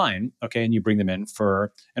online, okay? And you bring them in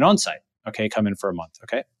for an on-site, okay? Come in for a month,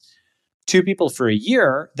 okay? 2 people for a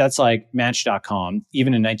year, that's like Match.com,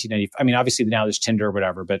 even in 1990. I mean, obviously now there's Tinder or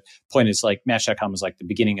whatever, but point is like Match.com was like the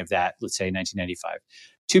beginning of that, let's say 1995.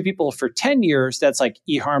 2 people for 10 years, that's like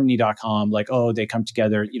eHarmony.com, like, oh, they come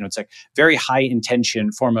together, it's like very high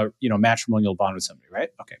intention, form a, matrimonial bond with somebody,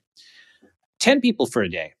 right? Okay. 10 people for a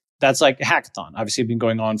day, that's like a hackathon, obviously been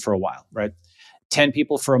going on for a while, right? 10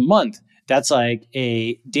 people for a month, that's like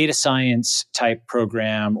a data science type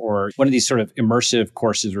program or one of these sort of immersive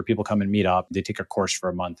courses where people come and meet up. They take a course for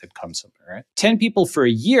a month and come somewhere, right? 10 people for a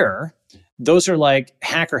year, those are like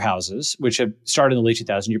hacker houses, which have started in the late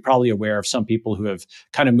 2000s. You're probably aware of some people who have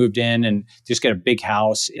kind of moved in and just get a big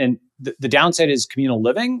house. And the downside is communal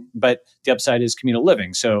living, but the upside is communal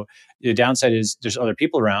living. So the downside is there's other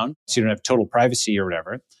people around, so you don't have total privacy or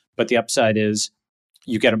whatever. But the upside is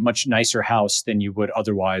you get a much nicer house than you would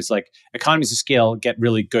otherwise. Like economies of scale get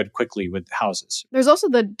really good quickly with houses. There's also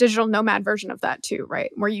the digital nomad version of that too, right?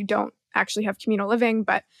 Where you don't actually have communal living,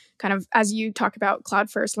 but kind of as you talk about cloud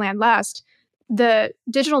first, land last, the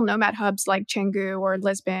digital nomad hubs like Canggu or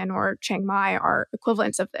Lisbon or Chiang Mai are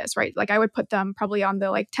equivalents of this, right? Like I would put them probably on the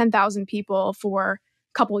like 10,000 people for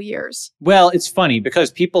a couple years. Well, it's funny because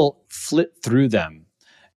people flit through them,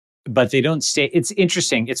 but they don't stay. It's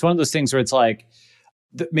interesting. It's one of those things where it's like,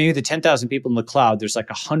 maybe the 10,000 people in the cloud, there's like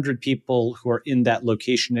 100 people who are in that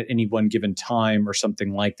location at any one given time or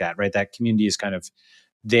something like that, right? That community is kind of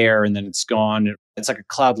there and then it's gone. It's like a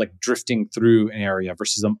cloud like drifting through an area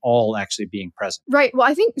versus them all actually being present. Right. Well,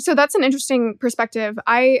 I think so. That's an interesting perspective.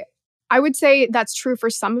 I would say that's true for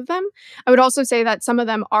some of them. I would also say that some of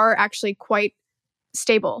them are actually quite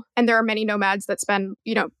stable. And there are many nomads that spend,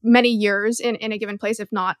 many years in a given place,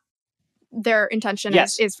 if not their intention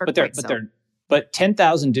is for quite so. But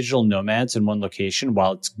 10,000 digital nomads in one location,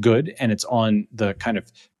 while it's good and it's on the kind of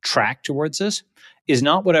track towards this, is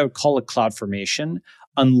not what I would call a cloud formation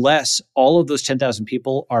unless all of those 10,000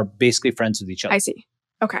 people are basically friends with each other. I see.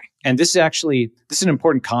 Okay. And this is an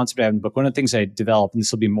important concept I have in the book. One of the things I developed, and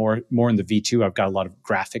this will be more in the V2, I've got a lot of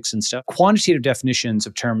graphics and stuff, quantitative definitions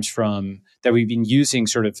of terms from that we've been using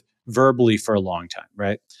sort of verbally for a long time,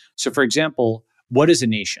 right? So for example, what is a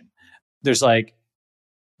nation? There's like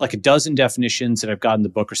a dozen definitions that I've got in the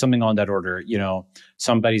book or something on that order.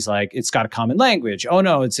 Somebody's like, it's got a common language. Oh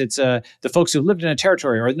no, it's the folks who lived in a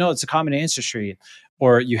territory, or no, it's a common ancestry.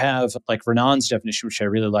 Or you have like Renan's definition, which I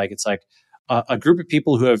really like. It's like a group of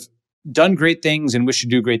people who have done great things and wish to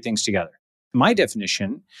do great things together. My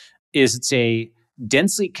definition is it's a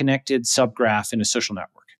densely connected subgraph in a social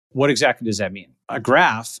network. What exactly does that mean? A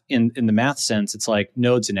graph in the math sense, it's like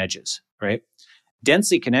nodes and edges, right?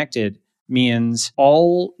 Densely connected means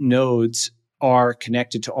all nodes are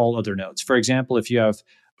connected to all other nodes. For example, if you have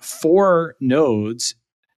 4 nodes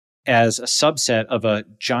as a subset of a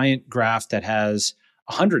giant graph that has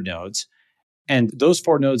 100 nodes, and those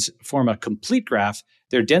 4 nodes form a complete graph,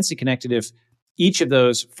 they're densely connected if each of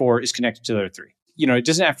those 4 is connected to the other 3. It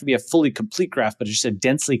doesn't have to be a fully complete graph, but it's just a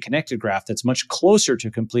densely connected graph that's much closer to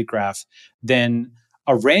a complete graph than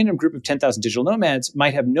a random group of 10,000 digital nomads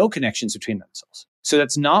might have no connections between themselves. So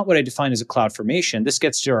that's not what I define as a cloud formation. This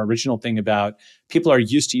gets to our original thing about people are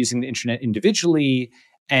used to using the internet individually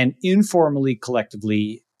and informally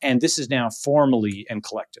collectively, and this is now formally and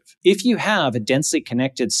collective. If you have a densely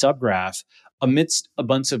connected subgraph amidst a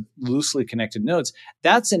bunch of loosely connected nodes,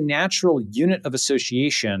 that's a natural unit of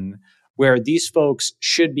association where these folks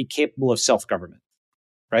should be capable of self-government,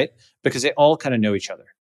 right? Because they all kind of know each other.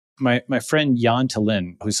 My friend Jan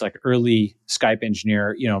Tallinn, who's like early Skype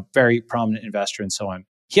engineer, very prominent investor and so on,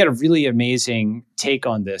 he had a really amazing take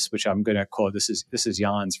on this, which I'm going to quote. This is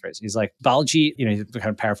Jan's phrase. He's like, Balaji, he's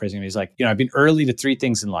kind of paraphrasing him. He's like, I've been early to 3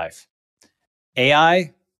 things in life: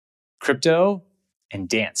 AI, crypto, and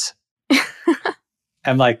dance.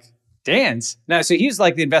 I'm like, dance? Now, so he's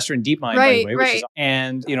like the investor in DeepMind, by the way. Right.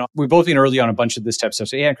 And, we've both been early on a bunch of this type of stuff.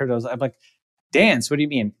 So AI, crypto, I'm like, dance? What do you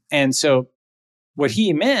mean? And so what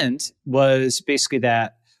he meant was basically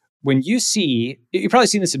that when you probably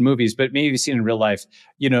seen this in movies, but maybe you've seen it in real life,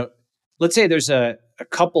 let's say there's a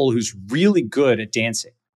couple who's really good at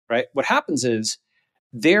dancing, right? What happens is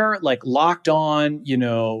they're like locked on,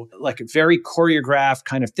 like a very choreographed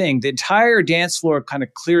kind of thing. The entire dance floor kind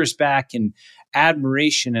of clears back in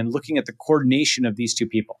admiration and looking at the coordination of these two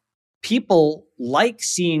people. People like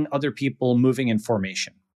seeing other people moving in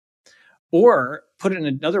formation. Or put it in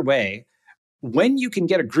another way, when you can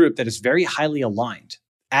get a group that is very highly aligned,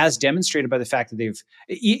 as demonstrated by the fact that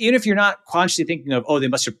even if you're not consciously thinking of, they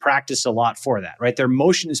must have practiced a lot for that, right? Their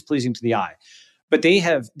motion is pleasing to the eye, but they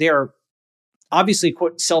are obviously,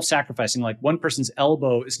 quote, self-sacrificing. Like one person's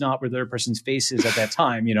elbow is not where the other person's face is at that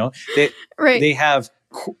time, They have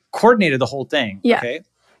coordinated the whole thing. Yeah. Okay.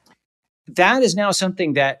 That is now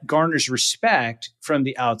something that garners respect from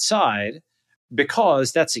the outside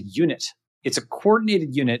because that's a unit. It's a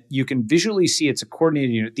coordinated unit. You can visually see it's a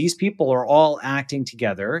coordinated unit. These people are all acting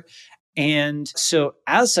together. And so,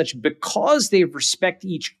 as such, because they respect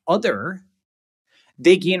each other,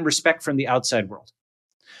 they gain respect from the outside world.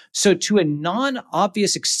 So, to a non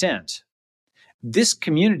obvious extent, this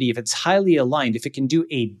community, if it's highly aligned, if it can do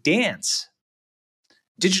a dance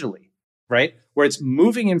digitally, right, where it's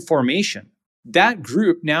moving in formation, that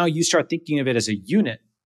group, now you start thinking of it as a unit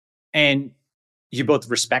and you both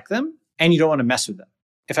respect them and you don't want to mess with them.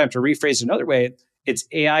 If I have to rephrase it another way, it's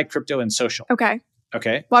AI, crypto, and social. Okay.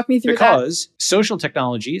 Okay. Walk me through because social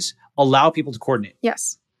technologies allow people to coordinate.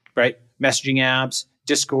 Yes. Right? Messaging apps,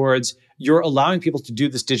 Discords, you're allowing people to do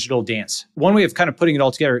this digital dance. One way of kind of putting it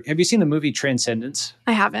all together, have you seen the movie Transcendence?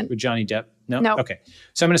 I haven't. With Johnny Depp? No. Okay.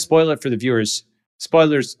 So I'm going to spoil it for the viewers.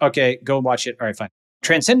 Spoilers. Okay, go watch it. All right, fine.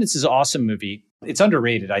 Transcendence is an awesome movie. It's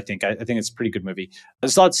underrated, I think. I think it's a pretty good movie.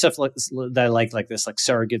 There's a lot of stuff that I like this, like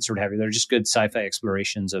Surrogates or what have you. They're just good sci-fi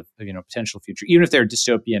explorations of potential future, even if they're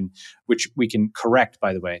dystopian, which we can correct,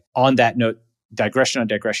 by the way. On that note, digression on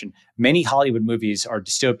digression, many Hollywood movies are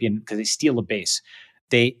dystopian because they steal a base.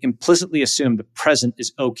 They implicitly assume the present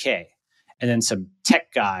is okay. And then some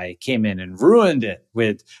tech guy came in and ruined it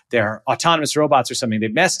with their autonomous robots or something. They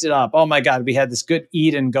messed it up. Oh my God, we had this good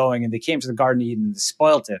Eden going and they came to the Garden of Eden and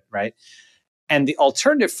spoiled it, right? And the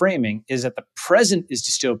alternative framing is that the present is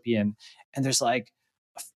dystopian and there's like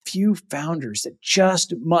a few founders that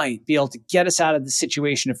just might be able to get us out of the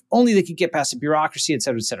situation if only they could get past the bureaucracy, et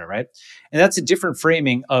cetera, right? And that's a different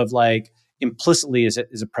framing of like implicitly is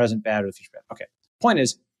a present bad or the future bad. Okay. Point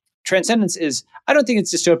is, Transcendence is, I don't think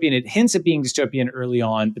it's dystopian. It hints at being dystopian early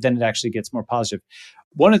on, but then it actually gets more positive.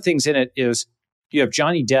 One of the things in it is you have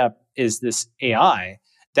Johnny Depp is this AI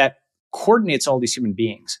that coordinates all these human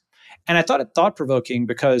beings. And I thought it thought-provoking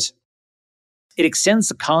because it extends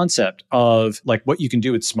the concept of like what you can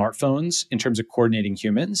do with smartphones in terms of coordinating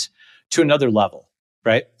humans to another level,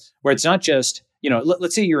 right? Where it's not just,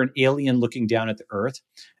 let's say you're an alien looking down at the earth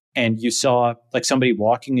and you saw like somebody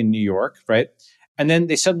walking in New York, right? And then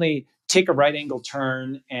they suddenly take a right angle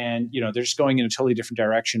turn and, they're just going in a totally different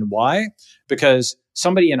direction. Why? Because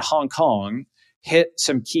somebody in Hong Kong hit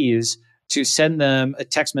some keys to send them a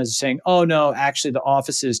text message saying, oh no, actually the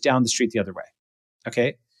office is down the street the other way.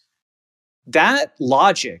 Okay. That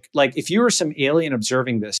logic, like if you were some alien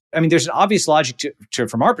observing this, I mean, there's an obvious logic to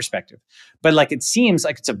from our perspective, but like it seems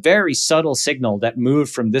like it's a very subtle signal that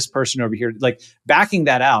moved from this person over here. Like backing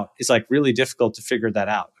that out is like really difficult to figure that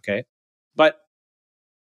out. Okay. But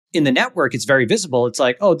in the network, it's very visible. It's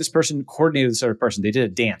like, oh, this person coordinated this other person. They did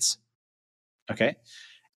a dance. Okay.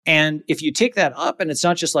 And if you take that up, and it's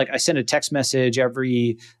not just like I send a text message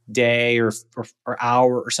every day or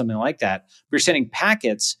hour or something like that, but you're sending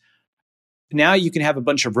packets. Now you can have a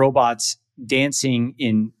bunch of robots dancing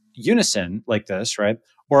in unison like this, right?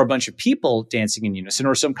 Or a bunch of people dancing in unison,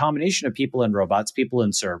 or some combination of people and robots, people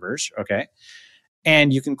and servers. Okay.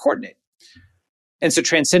 And you can coordinate. And so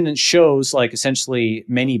Transcendence shows like essentially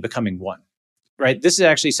many becoming one, right? This is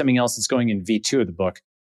actually something else that's going in V2 of the book.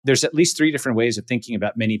 There's at least 3 different ways of thinking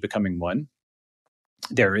about many becoming one.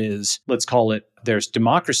 There is, let's call it, there's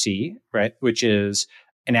democracy, right? Which is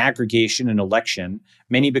an aggregation, an election.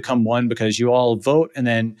 Many become one because you all vote and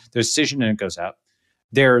then there's a decision and it goes out.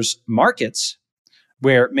 There's markets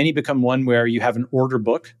where many become one, where you have an order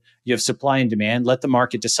book, you have supply and demand, let the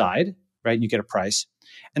market decide, right? And you get a price.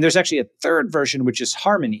 And there's actually a third version, which is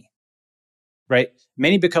harmony, right?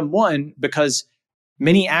 Many become one because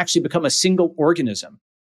many actually become a single organism.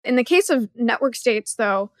 In the case of network states,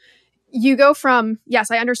 though, you go from,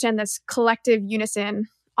 yes, I understand this collective unison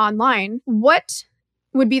online. What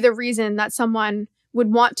would be the reason that someone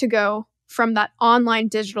would want to go from that online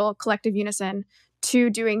digital collective unison to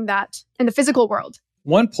doing that in the physical world?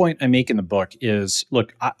 One point I make in the book is,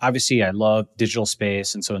 look, obviously I love digital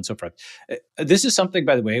space and so on and so forth. This is something,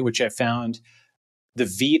 by the way, which I found the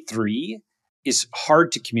V3 is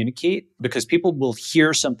hard to communicate because people will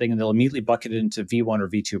hear something and they'll immediately bucket it into V1 or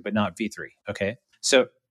V2, but not V3. Okay. So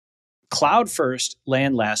cloud first,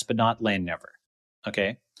 land last, but not land never.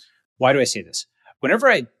 Okay. Why do I say this? Whenever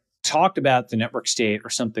I talked about the network state or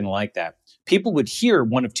something like that, people would hear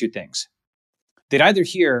one of two things. They'd either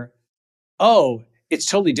hear, oh, it's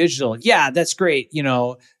totally digital. Yeah, that's great.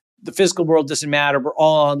 The physical world doesn't matter. We're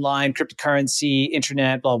all online, cryptocurrency,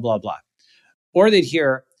 internet, blah, blah, blah. Or they'd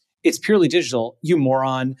hear, it's purely digital, you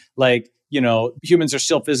moron. Like, humans are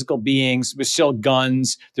still physical beings with still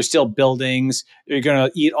guns. There's still buildings. You're going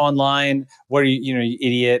to eat online. What are you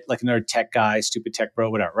idiot, like another tech guy, stupid tech bro,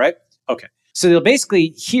 whatever, right? Okay. So they'll basically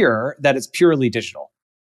hear that it's purely digital,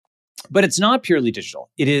 but it's not purely digital.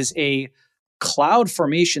 It is a cloud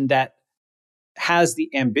formation that has the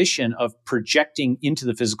ambition of projecting into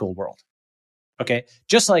the physical world. Okay.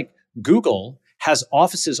 Just like Google has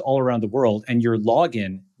offices all around the world and your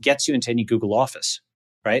login gets you into any Google office,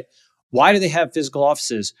 right? Why do they have physical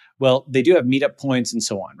offices? Well, they do have meetup points and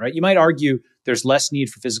so on, right? You might argue there's less need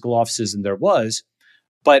for physical offices than there was,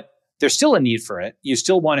 but there's still a need for it. You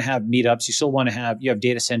still want to have meetups. You still want to have, you have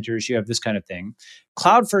data centers, you have this kind of thing.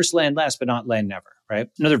 Cloud first, land last, but not land never, right?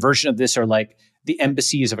 Another version of this are like the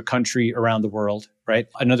embassies of a country around the world, right?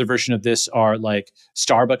 Another version of this are like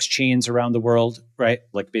Starbucks chains around the world, right?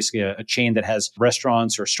 Like basically a chain that has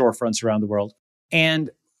restaurants or storefronts around the world. And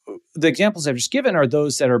the examples I've just given are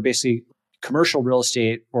those that are basically commercial real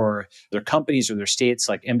estate or their companies or their states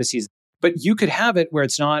like embassies. But you could have it where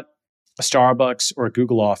it's not a Starbucks or a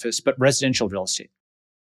Google office, but residential real estate.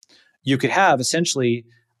 You could have essentially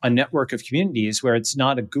a network of communities where it's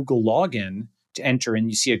not a Google login to enter and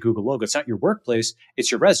you see a Google logo. It's not your workplace,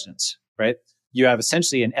 it's your residence, right? You have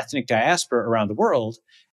essentially an ethnic diaspora around the world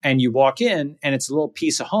and you walk in and it's a little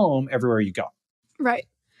piece of home everywhere you go. Right.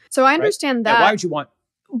 So I understand that. Now, why would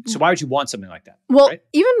you want something like that? Well, right?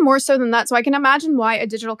 Even more so than that. So I can imagine why a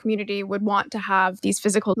digital community would want to have these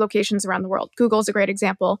physical locations around the world. Google's a great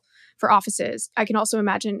example for offices. I can also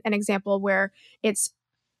imagine an example where it's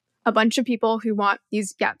a bunch of people who want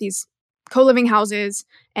these co-living houses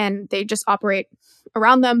and they just operate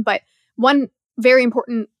around them. But one very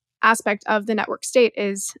important aspect of the network state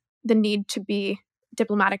is the need to be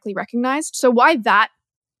diplomatically recognized. So why that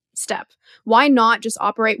step? Why not just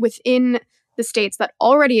operate within the states that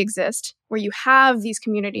already exist, where you have these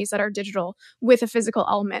communities that are digital with a physical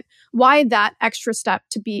element? Why that extra step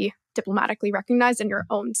to be diplomatically recognized in your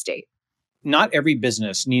own state? Not every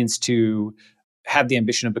business needs to have the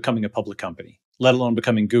ambition of becoming a public company, let alone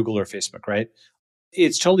becoming Google or Facebook, right?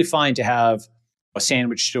 It's totally fine to have a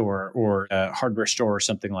sandwich store or a hardware store or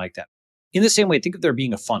something like that. In the same way, think of there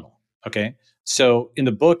being a funnel, okay? So in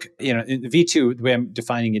the book, in the V2, the way I'm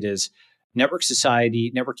defining it is network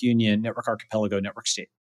society, network union, network archipelago, network state.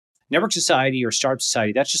 Network society or startup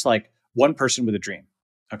society, that's just like one person with a dream,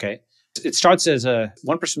 okay? It starts as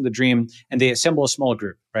one person with a dream and they assemble a small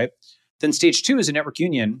group, right? Then stage 2 is a network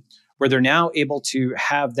union where they're now able to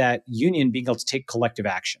have that union being able to take collective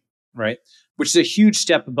action, right? Which is a huge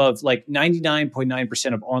step above, like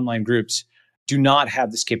 99.9% of online groups do not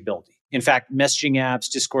have this capability. In fact, messaging apps,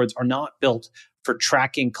 Discords are not built for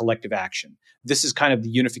tracking collective action. This is kind of the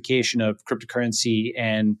unification of cryptocurrency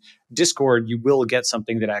and Discord. You will get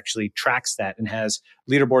something that actually tracks that and has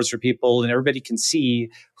leaderboards for people and everybody can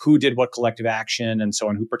see who did what collective action and so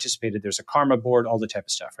on, who participated. There's a karma board, all the type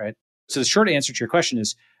of stuff, right? So the short answer to your question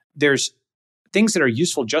is there's things that are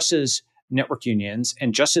useful just as network unions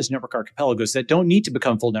and just as network archipelagos that don't need to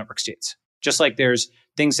become full network states. Just like there's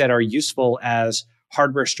things that are useful as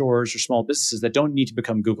hardware stores or small businesses that don't need to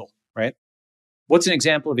become Google, right? What's an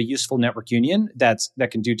example of a useful network union that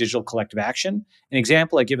can do digital collective action? An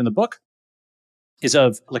example I give in the book is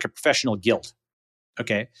of like a professional guild,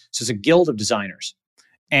 okay? So it's a guild of designers.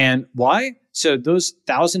 And why? So those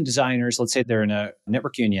 1,000 designers, let's say they're in a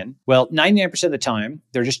network union. Well, 99% of the time,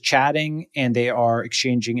 they're just chatting and they are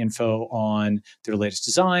exchanging info on their latest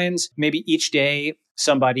designs. Maybe each day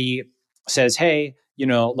somebody says, hey,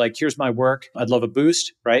 here's my work. I'd love a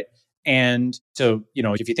boost, right? And so,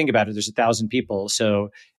 if you think about it, there's 1,000 people. So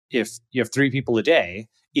if you have 3 people a day,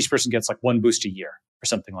 each person gets like 1 boost a year or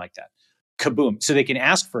something like that. Kaboom. So they can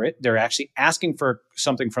ask for it. They're actually asking for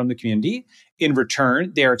something from the community. In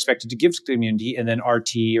return, they're expected to give to the community and then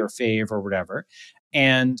RT or fave or whatever.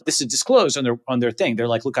 And this is disclosed on their thing. They're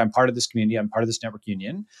like, look, I'm part of this community. I'm part of this network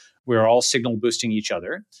union. We're all signal boosting each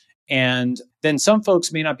other. And then some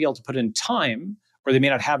folks may not be able to put in time or they may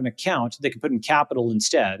not have an account. They can put in capital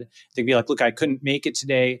instead. They can be like, look, I couldn't make it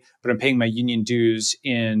today, but I'm paying my union dues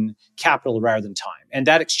in capital rather than time. And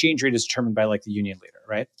that exchange rate is determined by like the union leader,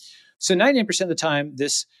 right? So 99% of the time,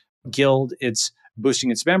 this guild, it's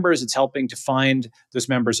boosting its members. It's helping to find those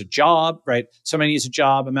members a job, right? Somebody needs a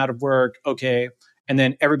job. I'm out of work. Okay. And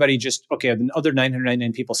then everybody the other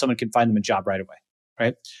 999 people, someone can find them a job right away,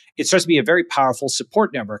 right? It starts to be a very powerful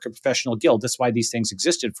support network, a professional guild. That's why these things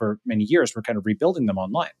existed for many years. We're kind of rebuilding them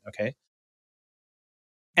online, okay?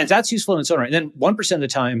 And that's useful in its own right. And then 1% of the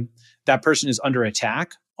time, that person is under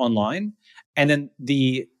attack online. And then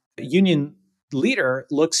the union leader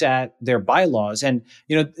looks at their bylaws and,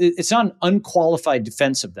 it's not an unqualified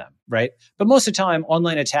defense of them, right? But most of the time,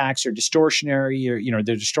 online attacks are distortionary or,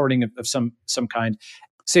 they're distorting of some kind.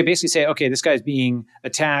 So they basically say, okay, this guy's being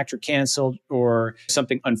attacked or canceled or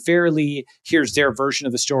something unfairly. Here's their version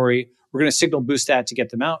of the story. We're going to signal boost that to get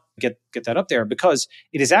them out, get that up there, because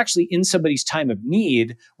it is actually in somebody's time of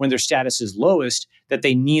need when their status is lowest that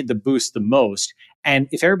they need the boost the most. And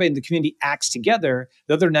if everybody in the community acts together,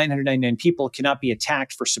 the other 999 people cannot be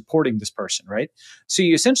attacked for supporting this person, right? So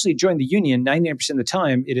you essentially join the union 99% of the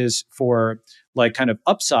time. It is for like kind of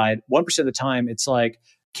upside. 1% of the time, it's like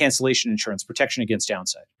cancellation insurance, protection against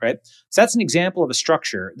downside, right? So that's an example of a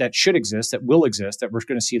structure that should exist, that will exist, that we're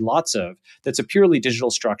going to see lots of, that's a purely digital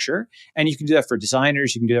structure. And you can do that for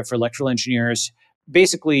designers, you can do that for electrical engineers.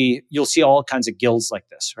 Basically, you'll see all kinds of guilds like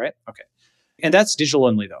this, right? Okay. And that's digital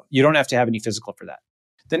only though. You don't have to have any physical for that.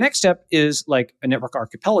 The next step is like a network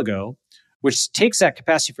archipelago, which takes that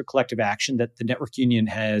capacity for collective action that the network union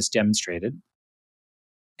has demonstrated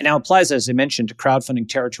and now applies, as I mentioned, to crowdfunding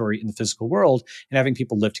territory in the physical world and having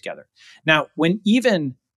people live together. Now, when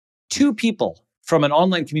even 2 people from an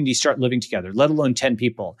online community start living together, let alone 10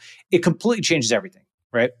 people, it completely changes everything,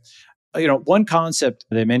 right? One concept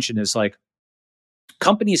that I mentioned is like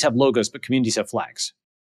companies have logos, but communities have flags.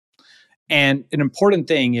 And an important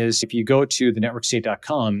thing is if you go to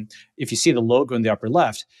thenetworkstate.com, if you see the logo in the upper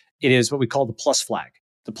left, it is what we call the plus flag.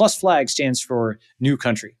 The plus flag stands for new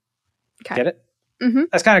country. Okay. Get it? Mm-hmm.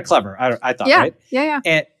 That's kind of clever, I thought, yeah. right? Yeah.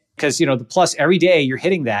 And because, the plus, every day you're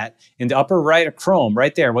hitting that in the upper right of Chrome,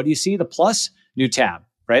 right there. What do you see? The plus, new tab,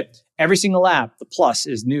 right? Every single app, the plus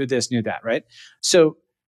is new this, new that, right? So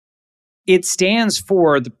it stands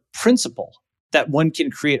for the principle that one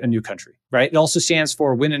can create a new country, right? It also stands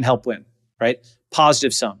for win and help win, right?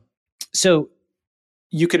 Positive sum. So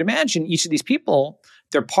you could imagine each of these people,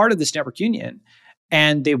 they're part of this network union,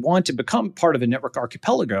 and they want to become part of a network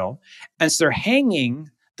archipelago. And so they're hanging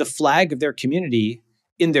the flag of their community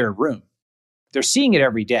in their room. They're seeing it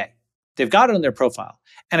every day. They've got it on their profile.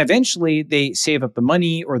 And eventually they save up the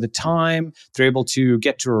money or the time. They're able to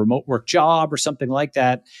get to a remote work job or something like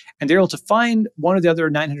that. And they're able to find one of the other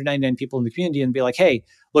 999 people in the community and be like, hey,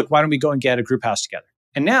 look, why don't we go and get a group house together?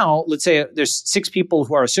 And now, let's say there's 6 people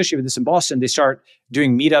who are associated with this in Boston. They start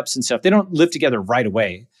doing meetups and stuff. They don't live together right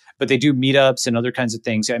away, but they do meetups and other kinds of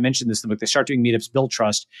things. I mentioned this in the book. They start doing meetups, build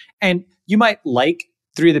trust. And you might like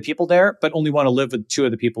 3 of the people there, but only want to live with 2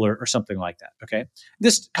 of the people or something like that, okay?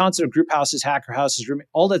 This concept of group houses, hacker houses,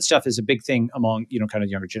 all that stuff is a big thing among, kind of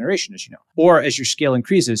younger generation, as you know. Or as your scale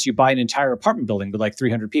increases, you buy an entire apartment building with like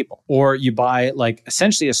 300 people. Or you buy like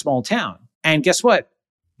essentially a small town. And guess what?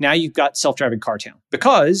 Now you've got self-driving car town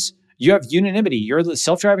because you have unanimity. You're the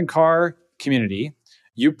self-driving car community.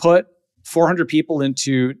 You put 400 people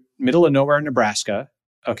into middle of nowhere in Nebraska,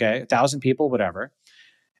 okay, 1,000 people, whatever.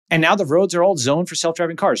 And now the roads are all zoned for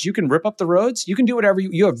self-driving cars. You can rip up the roads. You can do whatever.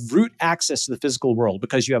 You have root access to the physical world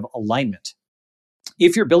because you have alignment.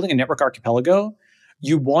 If you're building a network archipelago,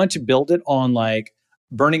 you want to build it on like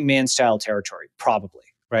Burning Man style territory, probably,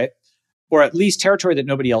 right? Or at least territory that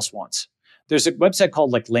nobody else wants. There's a website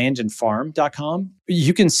called like landandfarm.com.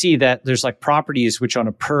 You can see that there's like properties which on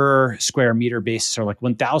a per square meter basis are like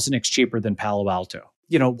 1,000x cheaper than Palo Alto.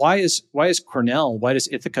 Why is Cornell, why does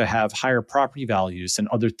Ithaca have higher property values than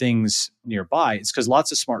other things nearby? It's because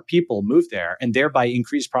lots of smart people move there and thereby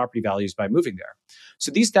increase property values by moving there.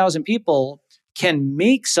 So these 1,000 people can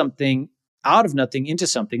make something out of nothing into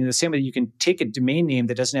something in the same way you can take a domain name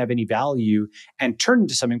that doesn't have any value and turn it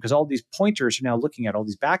into something because all these pointers are now looking at, all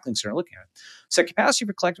these backlinks are looking at it. So capacity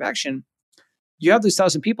for collective action, you have these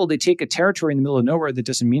 1,000 people, they take a territory in the middle of nowhere that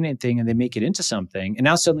doesn't mean anything and they make it into something. And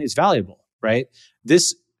now suddenly it's valuable, right?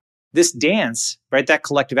 This dance, right, that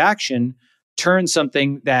collective action turns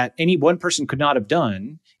something that any one person could not have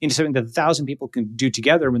done into something that 1,000 people can do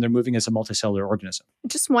together when they're moving as a multicellular organism.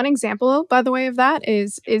 Just one example, by the way, of that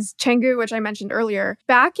is Canggu, which I mentioned earlier.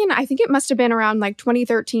 Back in, I think it must have been around like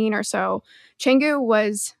 2013 or so, Canggu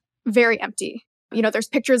was very empty. There's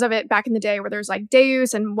pictures of it back in the day where there's like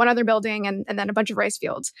Deus and one other building and then a bunch of rice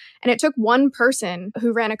fields. And it took one person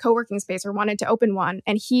who ran a co-working space or wanted to open one,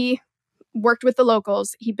 and he worked with the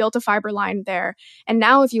locals. He built a fiber line there. And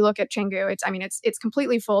now if you look at Canggu, it's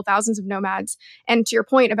completely full, thousands of nomads. And to your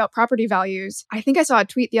point about property values, I think I saw a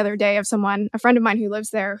tweet the other day of a friend of mine who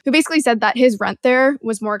lives there, who basically said that his rent there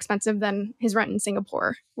was more expensive than his rent in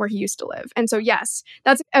Singapore, where he used to live. And so yes,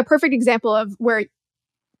 that's a perfect example of where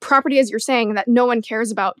property, as you're saying, that no one cares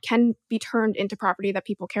about can be turned into property that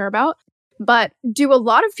people care about. But do a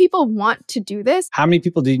lot of people want to do this? How many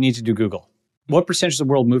people do you need to do Google? What percentage of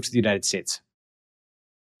the world moved to the United States?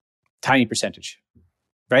 Tiny percentage,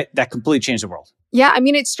 right? That completely changed the world. Yeah, I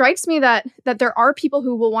mean, it strikes me that there are people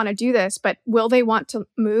who will want to do this, but will they want to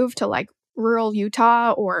move to like rural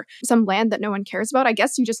Utah or some land that no one cares about? I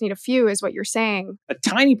guess you just need a few, is what you're saying. A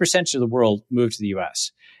tiny percentage of the world moved to the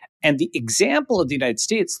US. And the example of the United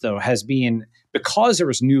States, though, has been because there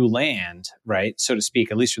was new land, right, so to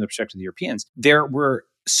speak, at least from the perspective of the Europeans, there were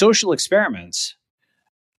social experiments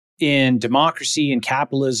in democracy and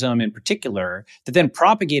capitalism in particular that then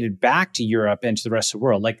propagated back to Europe and to the rest of the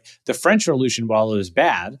world. Like the French Revolution, while it was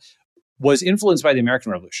bad, was influenced by the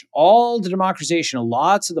American Revolution. All the democratization,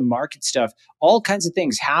 lots of the market stuff, all kinds of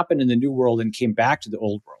things happened in the New World and came back to the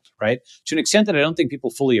Old World, right? To an extent that I don't think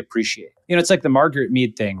people fully appreciate. It's like the Margaret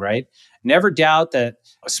Mead thing, right? Never doubt that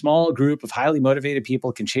a small group of highly motivated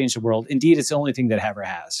people can change the world. Indeed, it's the only thing that ever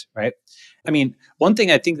has, right? I mean, one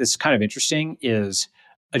thing I think that's kind of interesting is,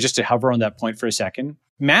 just to hover on that point for a second,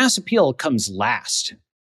 mass appeal comes last,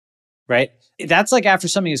 right? That's like after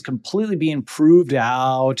something is completely being proved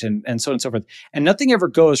out and so on and so forth. And nothing ever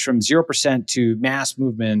goes from 0% to mass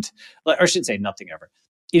movement, or I should say nothing ever.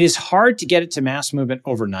 It is hard to get it to mass movement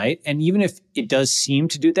overnight. And even if it does seem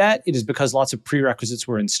to do that, it is because lots of prerequisites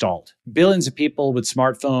were installed. Billions of people with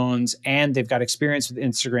smartphones, and they've got experience with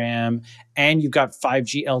Instagram, and you've got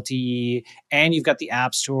 5G LTE, and you've got the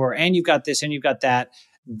App Store, and you've got this, and you've got that.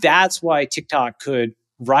 That's why TikTok could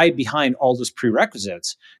ride behind all those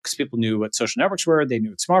prerequisites, because people knew what social networks were, they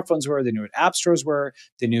knew what smartphones were, they knew what app stores were,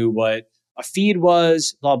 they knew what a feed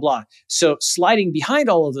was, blah, blah. So sliding behind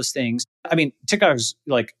all of those things, I mean, TikTok is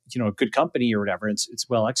like, a good company or whatever. It's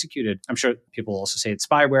well executed. I'm sure people also say it's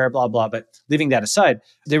spyware, blah, blah. But leaving that aside,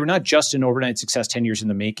 they were not just an overnight success 10 years in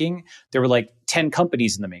the making. There were like 10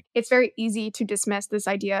 companies in the making. It's very easy to dismiss this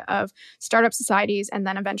idea of startup societies and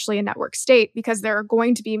then eventually a network state, because there are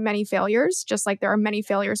going to be many failures, just like there are many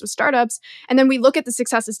failures with startups. And then we look at the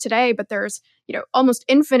successes today, but there's, almost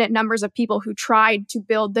infinite numbers of people who tried to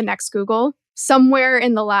build the next Google somewhere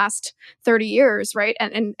in the last 30 years, right?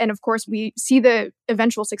 And of course, we see the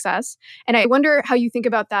eventual success. And I wonder how you think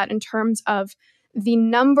about that in terms of the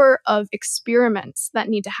number of experiments that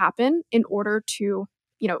need to happen in order to,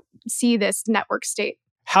 see this network state.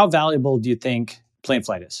 How valuable do you think plane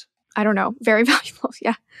flight is? I don't know. Very valuable.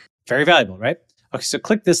 Yeah. Very valuable, right? Okay, so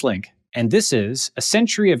click this link. And this is a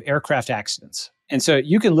century of aircraft accidents. And so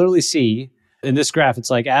you can literally see in this graph,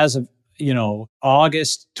 it's like as of,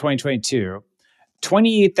 August 2022,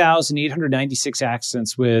 28,896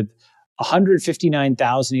 accidents with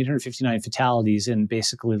 159,859 fatalities in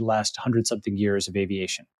basically the last 100-something years of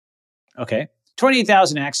aviation. Okay?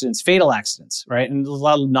 28,000 accidents, fatal accidents, right? And a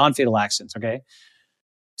lot of non-fatal accidents, okay?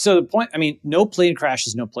 So the point, no plane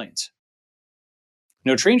crashes, no planes.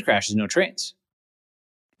 No train crashes, no trains,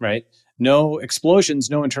 right? No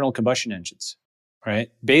explosions, no internal combustion engines, right?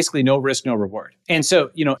 Basically no risk, no reward. And so,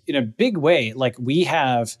 in a big way, like we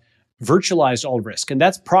have virtualized all risk, and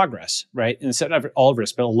that's progress, right? And instead of all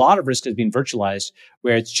risk, but a lot of risk has been virtualized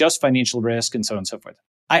where it's just financial risk and so on and so forth.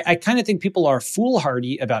 I kind of think people are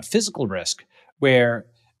foolhardy about physical risk, where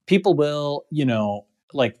people will,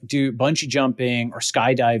 like do bungee jumping or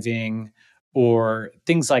skydiving or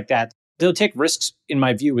things like that. They'll take risks, in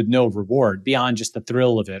my view, with no reward beyond just the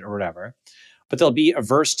thrill of it or whatever. But they'll be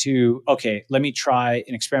averse to, okay, let me try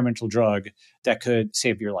an experimental drug that could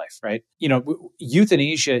save your life, right?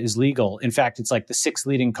 Euthanasia is legal. In fact, it's like the 6th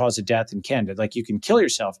leading cause of death in Canada. Like you can kill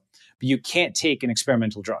yourself, but you can't take an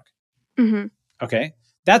experimental drug. Mm-hmm. Okay?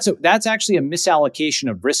 That's actually a misallocation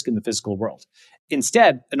of risk in the physical world.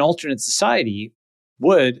 Instead, an alternate society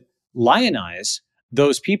would lionize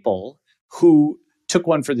those people who took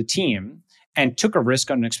one for the team and took a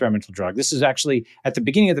risk on an experimental drug. This is actually at the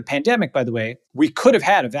beginning of the pandemic, by the way, we could have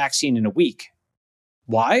had a vaccine in a week.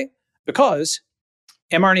 Why? Because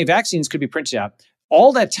mRNA vaccines could be printed out.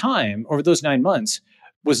 All that time over those 9 months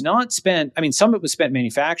was not spent, some of it was spent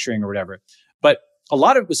manufacturing or whatever, but a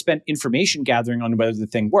lot of it was spent information gathering on whether the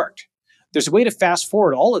thing worked. There's a way to fast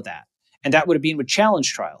forward all of that, and that would have been with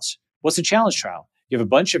challenge trials. What's a challenge trial? You have a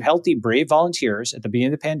bunch of healthy, brave volunteers at the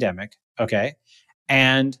beginning of the pandemic, okay?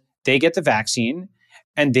 And they get the vaccine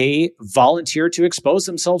and they volunteer to expose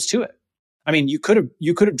themselves to it. You could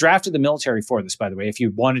have drafted the military for this, by the way, if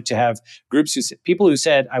you wanted to have groups people who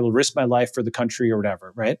said, I will risk my life for the country or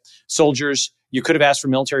whatever, right? Soldiers, you could have asked for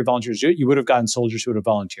military volunteers to do it. You would have gotten soldiers who would have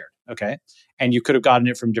volunteered, okay? And you could have gotten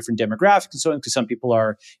it from different demographics and so on, because some people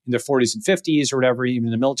are in their 40s and 50s or whatever, even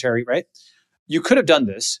in the military, right? You could have done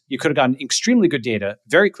this. You could have gotten extremely good data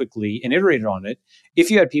very quickly and iterated on it if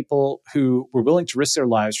you had people who were willing to risk their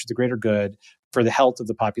lives for the greater good, for the health of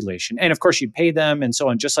the population. And of course, you pay them and so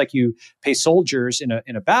on, just like you pay soldiers in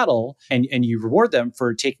a battle and you reward them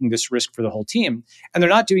for taking this risk for the whole team. And they're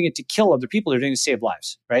not doing it to kill other people. They're doing it to save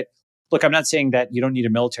lives, right? Look, I'm not saying that you don't need a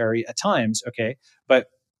military at times, okay? But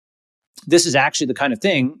this is actually the kind of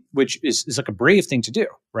thing which is like a brave thing to do,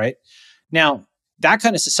 right? Now, that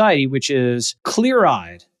kind of society, which is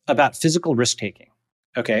clear-eyed about physical risk-taking,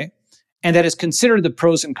 okay? And that is considered the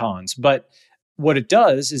pros and cons. But what it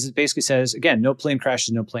does is it basically says, again, no plane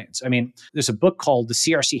crashes, no planes. I mean, there's a book called the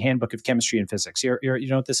CRC Handbook of Chemistry and Physics. You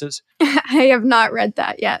know what this is? I have not read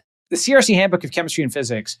that yet. The CRC Handbook of Chemistry and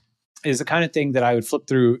Physics is the kind of thing that I would flip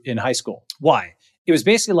through in high school. Why? It was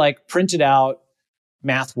basically like printed out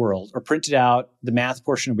Math World or printed out the math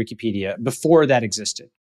portion of Wikipedia before that existed.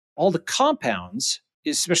 All the compounds,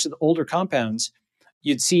 especially the older compounds,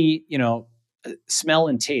 you'd see, smell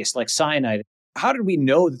and taste like cyanide. How did we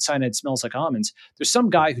know that cyanide smells like almonds? There's some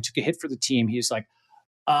guy who took a hit for the team. He's like,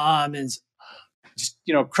 almonds, just,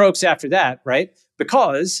 croaks after that, right?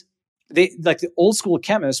 Because they, like the old school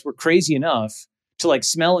chemists were crazy enough to like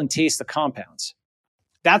smell and taste the compounds.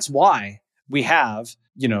 That's why we have,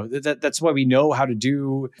 that's why we know how to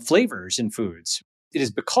do flavors in foods. It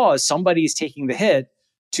is because somebody is taking the hit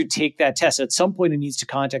to take that test. At some point, it needs to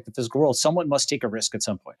contact the physical world. Someone must take a risk at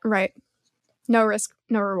some point. Right. No risk,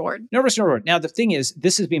 no reward. No risk, no reward. Now, the thing is,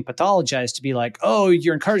 this is being pathologized to be like, oh,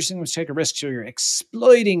 you're encouraging them to take a risk, so you're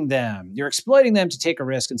exploiting them. You're exploiting them to take a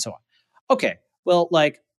risk and so on. Okay, well,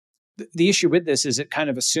 like the issue with this is it kind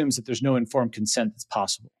of assumes that there's no informed consent that's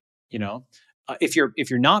possible. If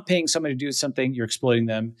you're not paying somebody to do something, you're exploiting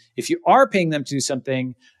them. If you are paying them to do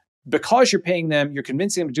something, because you're paying them, you're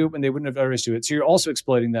convincing them to do it when they wouldn't have otherwise do it. So you're also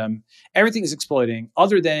exploiting them. Everything is exploiting,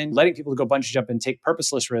 other than letting people go bungee jump and take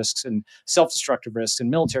purposeless risks and self-destructive risks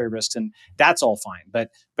and military risks, and that's all fine.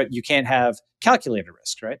 But you can't have calculated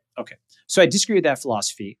risks, right? Okay. So I disagree with that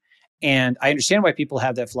philosophy. And I understand why people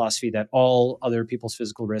have that philosophy that all other people's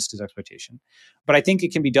physical risk is exploitation. But I think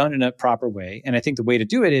it can be done in a proper way. And I think the way to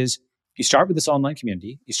do it is you start with this online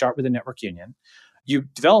community, you start with a network union, you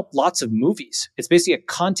develop lots of movies. It's basically a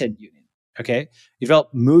content union, okay? You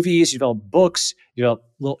develop movies, you develop books, you develop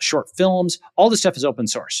little short films. All this stuff is open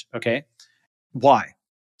source, okay? Why?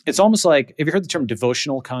 It's almost like, have you heard the term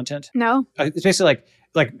devotional content? No. It's basically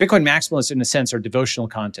like Bitcoin maximalists, in a sense, are devotional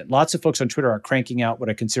content. Lots of folks on Twitter are cranking out what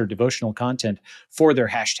I consider devotional content for their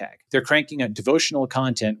hashtag. They're cranking out devotional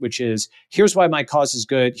content, which is, here's why my cause is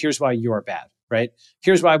good, here's why you're bad, right?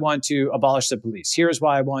 Here's why I want to abolish the police. Here's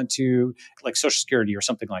why I want to, like, Social Security or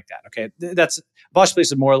something like that, okay? That's, abolish the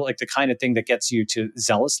police is more like the kind of thing that gets you to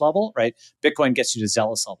zealous level, right? Bitcoin gets you to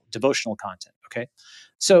zealous level, devotional content, okay?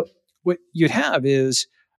 So what you'd have is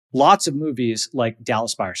lots of movies like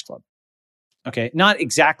Dallas Buyers Club. Okay, not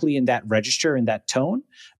exactly in that register, in that tone,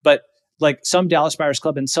 but like some Dallas Buyers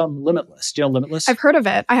Club and some Limitless. Do you know Limitless? I've heard of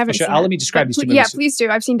it. I haven't seen it. Let me describe these two movies. Yeah, please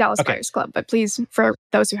do. I've seen Dallas Buyers Club, but please, for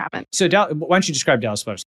those who haven't. So why don't you describe Dallas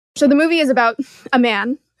Buyers Club? So the movie is about a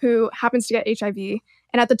man who happens to get HIV.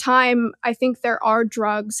 And at the time, I think there are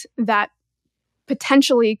drugs that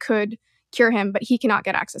potentially could cure him, but he cannot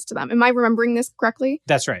get access to them. Am I remembering this correctly?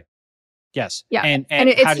 That's right. Yes. Yeah. And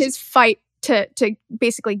it's his fight to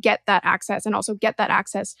basically get that access and also get that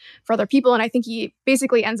access for other people. And I think he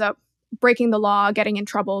basically ends up breaking the law, getting in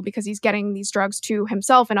trouble because he's getting these drugs to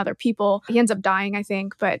himself and other people. He ends up dying, I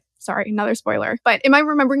think, but sorry, another spoiler. But am I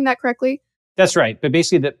remembering that correctly? That's right. But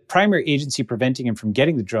basically the primary agency preventing him from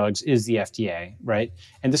getting the drugs is the FDA, right?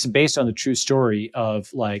 And this is based on the true story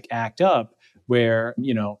of like ACT UP, where,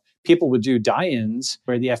 people would do die-ins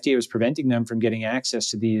where the FDA was preventing them from getting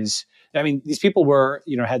access to these. I mean, these people were,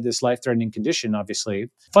 had this life-threatening condition,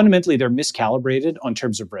 obviously. Fundamentally, they're miscalibrated on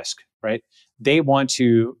terms of risk, right? They want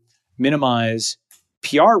to minimize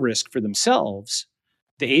PR risk for themselves,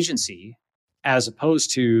 the agency, as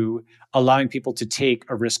opposed to allowing people to take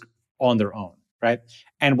a risk on their own, right?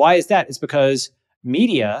 And why is that? It's because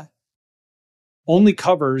media only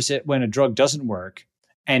covers it when a drug doesn't work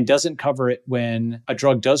and doesn't cover it when a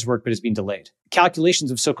drug does work but is being delayed.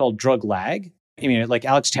 Calculations of so-called drug lag, I mean, like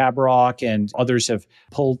Alex Tabarrok and others have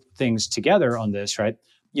pulled things together on this, right?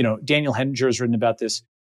 Daniel Henninger has written about this.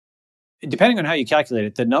 Depending on how you calculate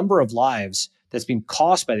it, the number of lives that's been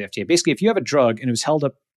cost by the FDA, basically, if you have a drug and it was held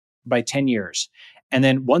up by 10 years, and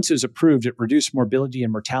then once it was approved, it reduced morbidity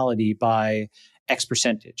and mortality by X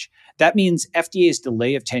percentage. That means FDA's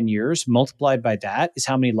delay of 10 years multiplied by that is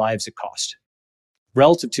how many lives it cost,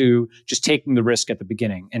 relative to just taking the risk at the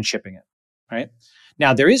beginning and shipping it, right?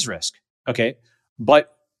 Now, there is risk, okay?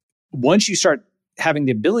 But once you start having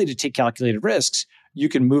the ability to take calculated risks, you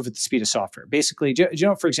can move at the speed of software. Basically, do you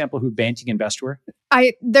know, for example, who Banting and Best were?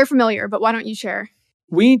 They're familiar, but why don't you share?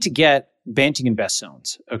 We need to get Banting and Best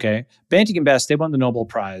zones, okay? Banting and Best, they won the Nobel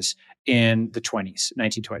Prize in the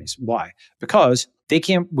 1920s. Why? Because they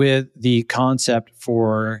came up with the concept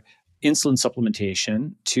for insulin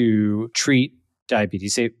supplementation to treat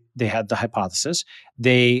diabetes. They had the hypothesis.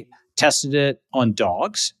 They tested it on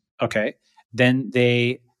dogs, okay? Then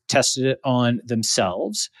they tested it on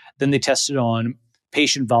themselves. Then they tested it on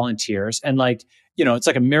patient volunteers. And it's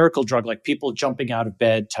like a miracle drug, like people jumping out of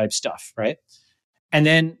bed type stuff, right? And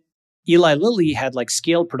then Eli Lilly had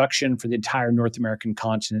scaled production for the entire North American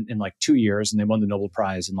continent in 2 years, and they won the Nobel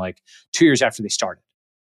Prize in 2 years after they started.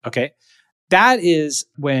 Okay. That is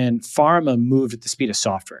when pharma moved at the speed of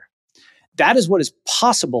software. That is what is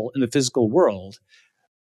possible in the physical world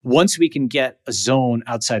once we can get a zone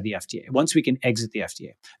outside the FDA, once we can exit the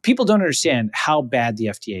FDA. People don't understand how bad the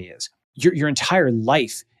FDA is. Your entire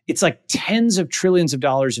life, it's like tens of trillions of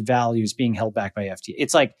dollars of value is being held back by FDA.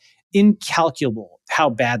 It's incalculable how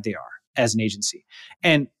bad they are as an agency.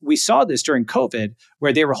 And we saw this during COVID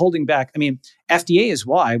where they were holding back. I mean, FDA is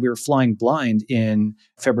why we were flying blind in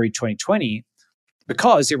February 2020,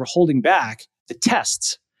 because they were holding back the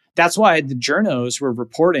tests. That's why the journos were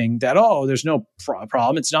reporting that, there's no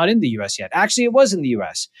problem. It's not in the US yet. Actually, it was in the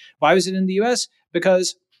US. Why was it in the US?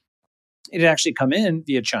 Because it had actually come in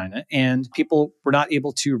via China, and people were not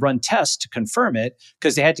able to run tests to confirm it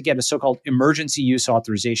because they had to get a so-called emergency use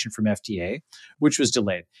authorization from FDA, which was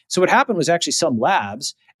delayed. So what happened was actually some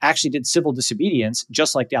labs actually did civil disobedience,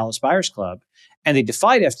 just like Dallas Buyers Club, and they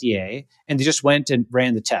defied FDA, and they just went and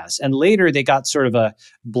ran the tests. And later they got sort of a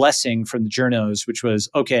blessing from the journos, which was,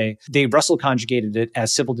 okay, they Russell conjugated it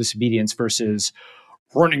as civil disobedience versus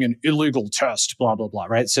running an illegal test, blah, blah, blah,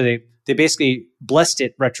 right? So they basically blessed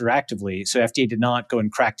it retroactively. So FDA did not go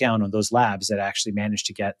and crack down on those labs that actually managed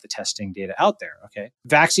to get the testing data out there, okay?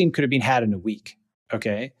 Vaccine could have been had in a week,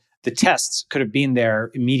 okay? The tests could have been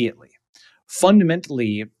there immediately.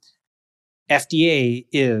 Fundamentally,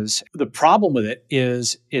 the problem with it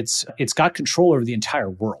is it's got control over the entire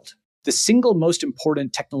world. The single most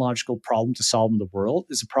important technological problem to solve in the world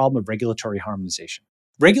is the problem of regulatory harmonization.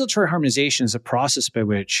 Regulatory harmonization is a process by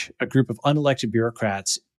which a group of unelected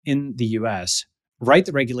bureaucrats in the US write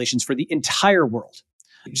the regulations for the entire world.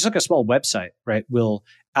 Just like a small website, right, will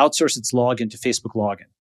outsource its login to Facebook login,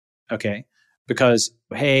 okay? Because,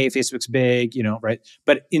 hey, Facebook's big, right?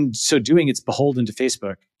 But in so doing, it's beholden to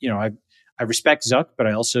Facebook. I respect Zuck, but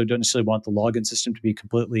I also don't necessarily want the login system to be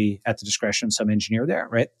completely at the discretion of some engineer there,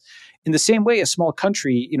 right? In the same way, a small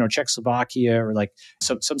country, Czechoslovakia or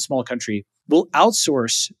some small country will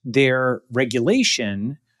outsource their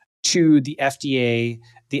regulation to the FDA,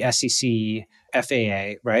 the SEC,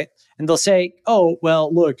 FAA, right? And they'll say,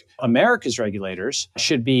 look, America's regulators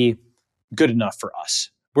should be good enough for us.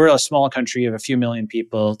 We're a small country of a few million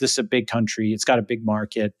people. This is a big country. It's got a big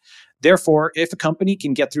market. Therefore, if a company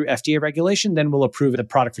can get through FDA regulation, then we'll approve the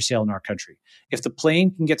product for sale in our country. If the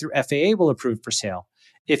plane can get through FAA, we'll approve for sale.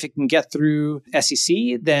 If it can get through SEC,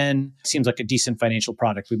 then it seems like a decent financial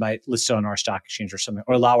product. We might list it on our stock exchange or something,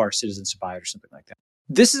 or allow our citizens to buy it or something like that.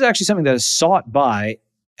 This is actually something that is sought by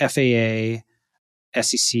FAA,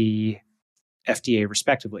 SEC, FDA,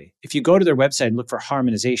 respectively. If you go to their website and look for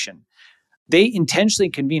harmonization, they intentionally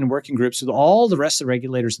convene working groups with all the rest of the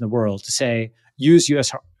regulators in the world to say, use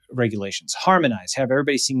US regulations, harmonize, have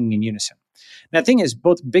everybody singing in unison. Now, the thing is,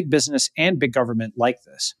 both big business and big government like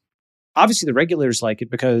this. Obviously, the regulators like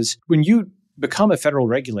it because when you become a federal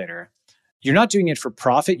regulator, you're not doing it for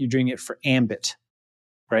profit, you're doing it for ambit,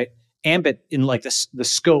 right? Ambit in the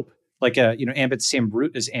scope, ambit's same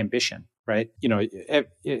root as ambition, right?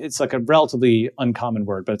 It's like a relatively uncommon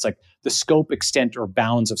word, but it's like the scope, extent, or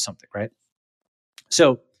bounds of something, right?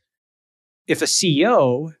 So if a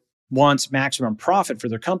CEO wants maximum profit for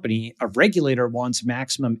their company, a regulator wants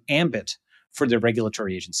maximum ambit for their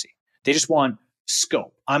regulatory agency. They just want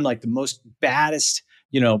scope. I'm like the most baddest,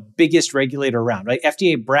 biggest regulator around, right?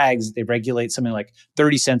 FDA brags that they regulate something like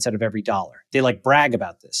 30 cents out of every dollar. They brag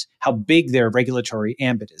about this, how big their regulatory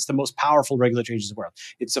ambit is, the most powerful regulatory agency in the world.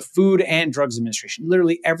 It's the Food and Drugs Administration.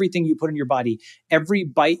 Literally everything you put in your body, every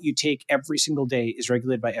bite you take every single day is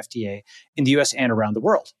regulated by FDA in the US and around the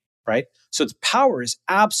world, right? So its power is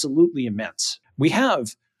absolutely immense. We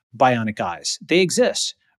have bionic eyes. They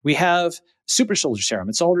exist. We have super soldier serum.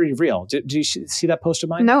 It's already real. Did you see that post of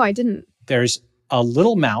mine? No, I didn't. There's a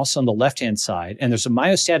little mouse on the left-hand side, and there's a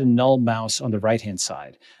myostatin null mouse on the right-hand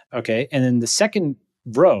side, okay? And then the second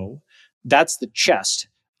row, that's the chest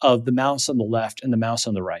of the mouse on the left and the mouse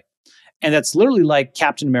on the right. And that's literally like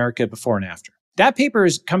Captain America before and after. That paper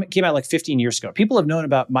came out like 15 years ago. People have known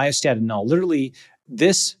about myostatin null. Literally,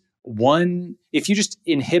 this one, if you just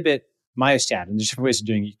inhibit myostatin, there's different ways of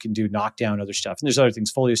doing it. You can do knockdown, other stuff. And there's other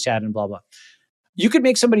things, foliostatin, blah, blah. You could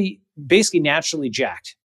make somebody basically naturally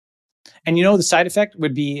jacked. And the side effect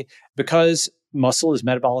would be, because muscle is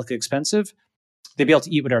metabolically expensive, they'd be able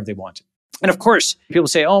to eat whatever they wanted. And of course, people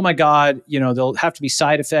say, oh my God, there'll have to be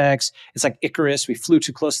side effects. It's like Icarus. We flew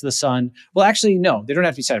too close to the sun. Well, actually, no, they don't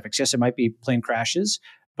have to be side effects. Yes, it might be plane crashes,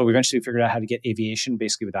 but we eventually figured out how to get aviation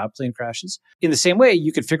basically without plane crashes. In the same way,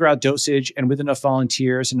 you could figure out dosage, and with enough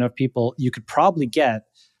volunteers, enough people, you could probably get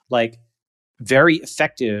like very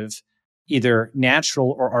effective, either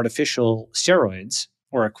natural or artificial steroids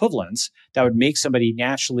or equivalents that would make somebody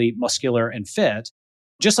naturally muscular and fit.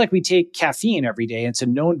 Just like we take caffeine every day, it's a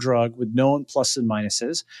known drug with known pluses and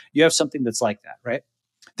minuses. You have something that's like that, right?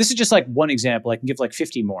 This is just like one example. I can give like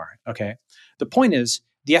 50 more, okay? The point is,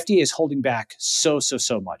 the FDA is holding back so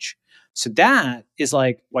much. So that is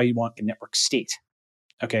like why you want a network state,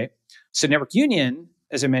 okay? So network union,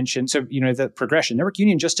 as I mentioned, so the progression, network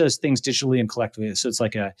union just does things digitally and collectively. So it's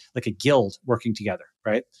like a guild working together,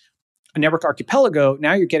 right? A network archipelago,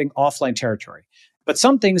 now you're getting offline territory. But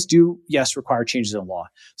some things do, yes, require changes in law.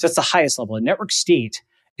 So that's the highest level. A network state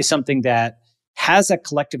is something that has that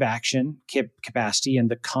collective action capacity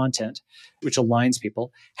and the content, which aligns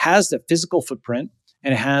people, has the physical footprint,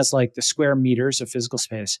 and it has like the square meters of physical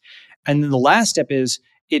space. And then the last step is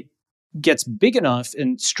it gets big enough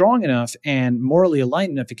and strong enough and morally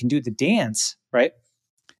aligned enough, it can do the dance, right?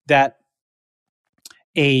 That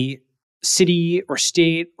a city or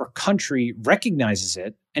state or country recognizes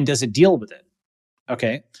it and does a deal with it.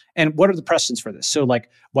 Okay. And what are the precedents for this? So like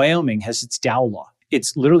Wyoming has its DAO law.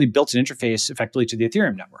 It's literally built an interface effectively to the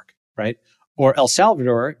Ethereum network, right? Or El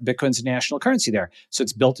Salvador, Bitcoin's a national currency there. So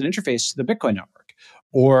it's built an interface to the Bitcoin network.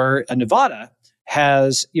 Or Nevada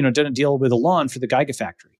has, done a deal with Elon for the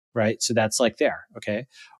Gigafactory, right? So that's like there, okay?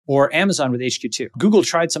 Or Amazon with HQ2. Google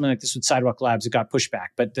tried something like this with Sidewalk Labs. It got pushback,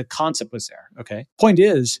 but the concept was there, okay? Point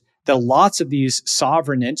is that lots of these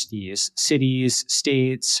sovereign entities, cities,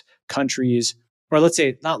 states, countries, or let's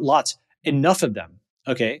say not lots, enough of them,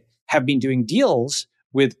 okay, have been doing deals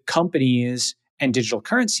with companies and digital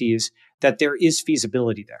currencies that there is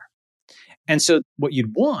feasibility there. And so what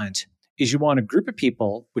you'd want is you want a group of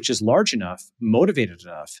people which is large enough, motivated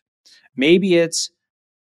enough. Maybe it's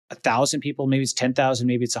 1,000 people, maybe it's 10,000,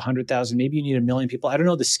 maybe it's 100,000, maybe you need 1 million people. I don't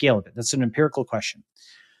know the scale of it. That's an empirical question.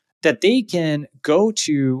 That they can go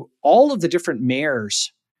to all of the different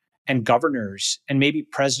mayors and governors and maybe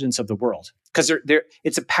presidents of the world. Because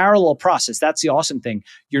it's a parallel process. That's the awesome thing.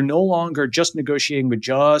 You're no longer just negotiating with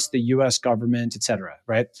just the US government, et cetera,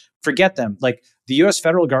 right? Forget them. Like the US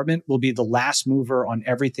federal government will be the last mover on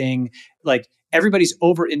everything. Like everybody's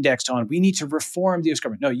over-indexed on, we need to reform the US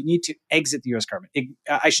government. No, you need to exit the US government.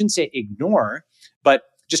 I shouldn't say ignore, but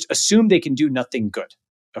just assume they can do nothing good,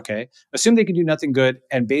 okay? Assume they can do nothing good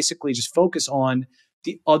and basically just focus on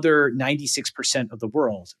the other 96% of the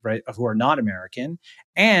world, right, of who are not American,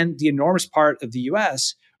 and the enormous part of the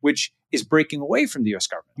US, which is breaking away from the US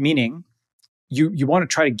government. Meaning, you want to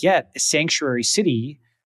try to get a sanctuary city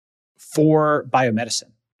for biomedicine,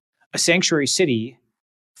 a sanctuary city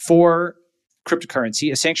for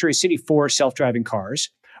cryptocurrency, a sanctuary city for self-driving cars,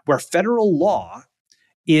 where federal law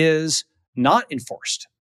is not enforced,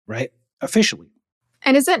 right, officially.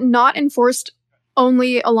 And is it not enforced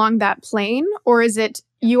only along that plane, or is it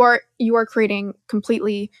you are creating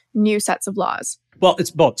completely new sets of laws? Well,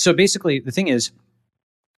 it's both. So basically, the thing is,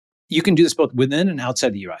 you can do this both within and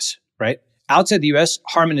outside the US, right? Outside the US,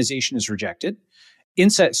 harmonization is rejected.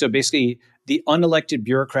 Inside, so basically, the unelected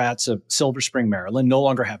bureaucrats of Silver Spring, Maryland, no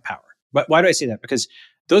longer have power. But why do I say that? Because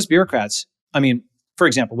those bureaucrats, for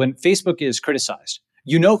example, when Facebook is criticized,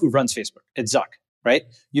 you know who runs Facebook. It's Zuck, right?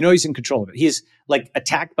 You know he's in control of it. He's like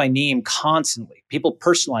attacked by name constantly. People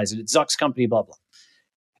personalize it. It's Zuck's company, blah, blah.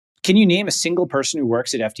 Can you name a single person who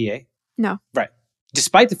works at FDA? No. Right.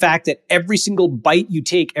 Despite the fact that every single bite you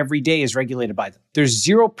take every day is regulated by them. There's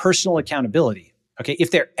zero personal accountability. Okay.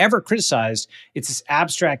 If they're ever criticized, it's this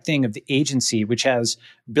abstract thing of the agency, which has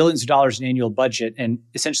billions of dollars in annual budget and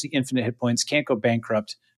essentially infinite hit points, can't go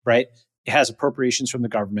bankrupt, right? It has appropriations from the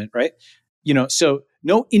government, right? So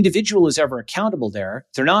no individual is ever accountable there.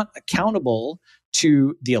 They're not accountable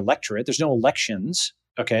to the electorate. There's no elections,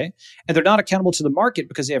 okay? And they're not accountable to the market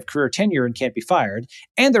because they have career tenure and can't be fired.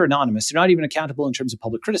 And they're anonymous. They're not even accountable in terms of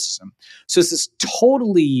public criticism. So it's this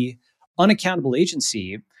totally unaccountable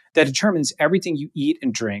agency that determines everything you eat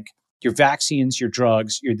and drink, your vaccines, your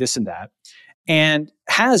drugs, your this and that, and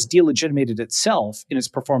has delegitimated itself in its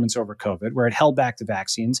performance over COVID, where it held back the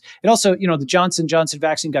vaccines. It also, the Johnson & Johnson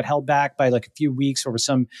vaccine got held back by like a few weeks over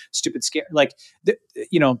some stupid scare. Like,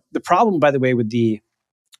 the problem, by the way, with the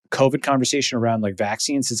COVID conversation around like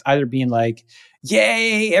vaccines is either being like,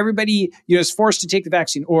 yay, everybody, is forced to take the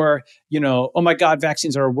vaccine, or, oh my God,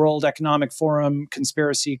 vaccines are a World Economic Forum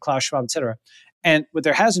conspiracy, Klaus Schwab, et cetera. And what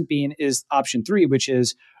there hasn't been is option 3, which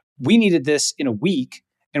is we needed this in a week,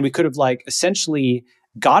 and we could have like essentially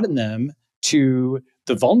gotten them to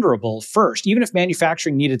the vulnerable first, even if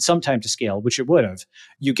manufacturing needed some time to scale, which it would have.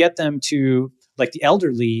 You get them to like the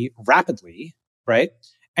elderly rapidly, right?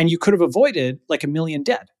 And you could have avoided like 1 million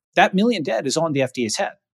dead. That 1 million dead is on the FDA's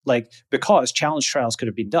head, like because challenge trials could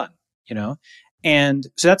have been done, And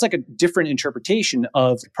so that's like a different interpretation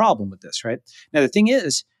of the problem with this, right? Now, the thing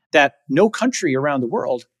is that no country around the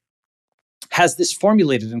world has this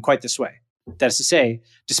formulated in quite this way. That is to say,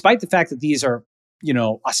 despite the fact that these are,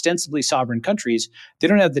 ostensibly sovereign countries, they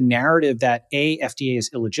don't have the narrative that A, FDA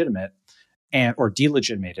is illegitimate or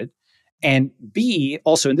delegitimated, and B,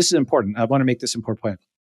 also, and this is important, I want to make this important point.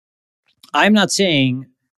 I'm not saying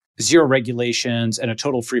zero regulations and a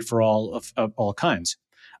total free-for-all of all kinds.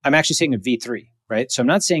 I'm actually saying a V3, right? So I'm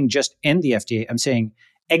not saying just end the FDA. I'm saying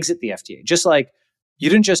exit the FDA. Just like you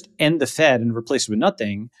didn't just end the Fed and replace it with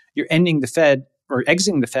nothing. You're ending the Fed or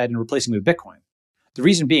exiting the Fed and replacing it with Bitcoin. The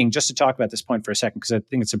reason being, just to talk about this point for a second, because I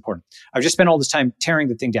think it's important. I've just spent all this time tearing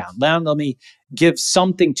the thing down. Now let me give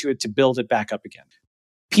something to it to build it back up again.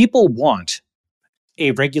 People want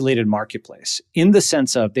a regulated marketplace in the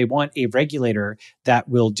sense of they want a regulator that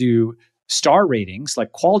will do star ratings,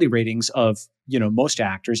 like quality ratings of, most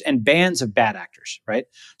actors and bans of bad actors, right?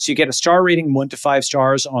 So you get a star rating 1 to 5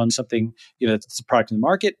 stars on something, that's a product in the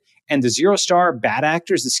market, and the 0-star bad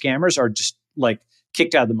actors, the scammers, are just like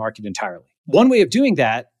kicked out of the market entirely. One way of doing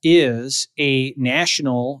that is a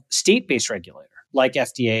national state-based regulator like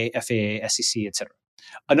FDA, FAA, SEC, et cetera.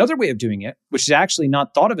 Another way of doing it, which is actually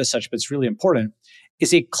not thought of as such, but it's really important,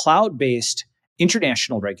 is a cloud-based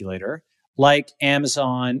international regulator like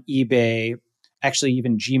Amazon, eBay, actually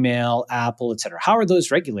even Gmail, Apple, et cetera. How are those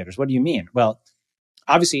regulators? What do you mean? Well,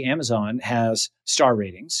 obviously Amazon has star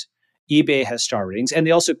ratings, eBay has star ratings, and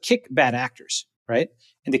they also kick bad actors, right?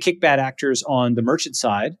 And they kick bad actors on the merchant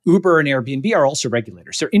side. Uber and Airbnb are also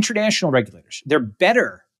regulators. They're international regulators. They're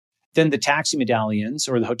better than the taxi medallions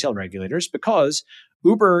or the hotel regulators because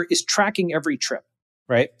Uber is tracking every trip,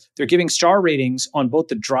 right? They're giving star ratings on both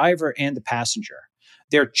the driver and the passenger.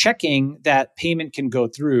 They're checking that payment can go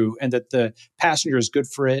through and that the passenger is good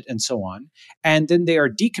for it and so on. And then they are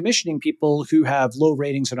decommissioning people who have low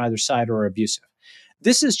ratings on either side or are abusive.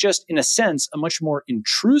 This is just, in a sense, a much more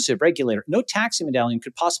intrusive regulator. No taxi medallion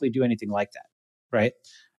could possibly do anything like that, right?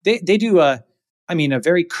 They do a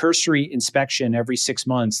very cursory inspection every 6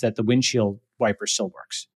 months that the windshield wiper still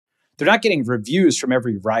works. They're not getting reviews from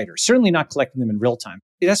every rider, certainly not collecting them in real time.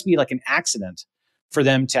 It has to be like an accident for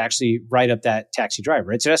them to actually write up that taxi driver,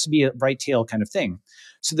 right? So it has to be a right tail kind of thing.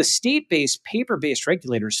 So the state-based, paper-based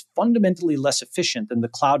regulator is fundamentally less efficient than the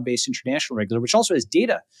cloud-based international regulator, which also has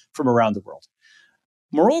data from around the world.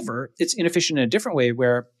 Moreover, it's inefficient in a different way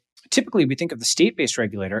where typically we think of the state-based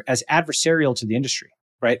regulator as adversarial to the industry,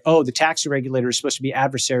 right? Oh, the taxi regulator is supposed to be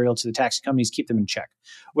adversarial to the taxi companies, keep them in check.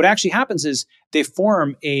 What actually happens is they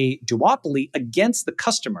form a duopoly against the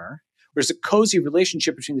customer, where there's a cozy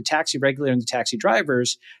relationship between the taxi regulator and the taxi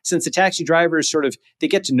drivers, since the taxi drivers they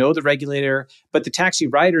get to know the regulator, but the taxi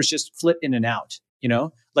riders just flit in and out,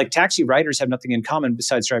 Like taxi riders have nothing in common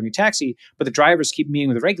besides driving a taxi, but the drivers keep meeting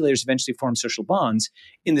with the regulators, eventually form social bonds.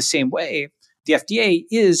 In the same way, the FDA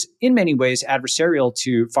is in many ways adversarial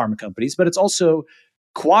to pharma companies, but it's also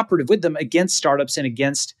cooperative with them against startups and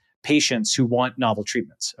against patients who want novel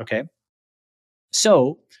treatments, okay?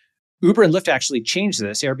 So Uber and Lyft actually changed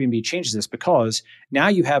this, Airbnb changes this, because now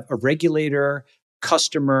you have a regulator,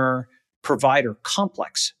 customer, provider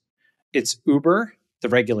complex. It's Uber, the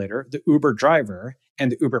regulator, the Uber driver,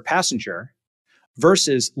 and the Uber passenger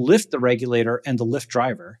versus Lyft, the regulator, and the Lyft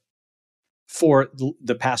driver for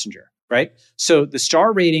the passenger, right? So the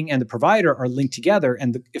star rating and the provider are linked together,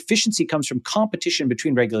 and the efficiency comes from competition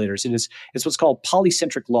between regulators. It's what's called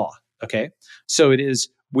polycentric law, okay? So it is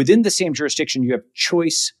within the same jurisdiction, you have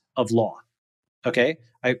choice of law, okay?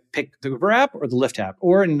 I pick the Uber app or the Lyft app,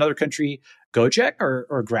 or in another country, Gojek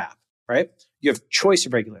or Grab, right? You have choice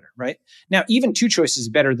of regulator, right? Now, even 2 choices is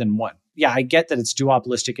better than 1. Yeah, I get that it's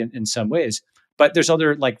duopolistic in some ways, but there's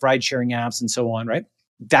other like ride-sharing apps and so on, right?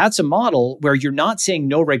 That's a model where you're not saying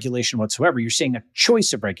no regulation whatsoever. You're saying a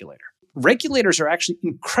choice of regulator. Regulators are actually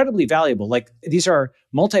incredibly valuable. Like these are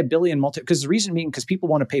multi-billion, because the reason being, because people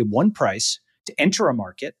want to pay one price to enter a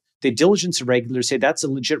market. They diligence a regulator, say that's a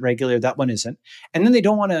legit regulator, that one isn't. And then they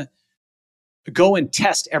don't want to go and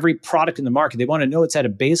test every product in the market. They want to know it's at a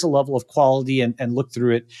basal level of quality and look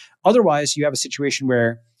through it. Otherwise, you have a situation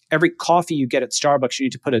where every coffee you get at Starbucks, you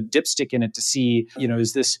need to put a dipstick in it to see,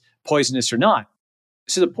 is this poisonous or not?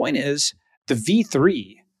 So the point is, the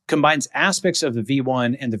V3 combines aspects of the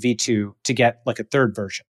V1 and the V2 to get like a third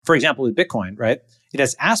version. For example, with Bitcoin, right? It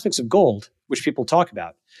has aspects of gold, which people talk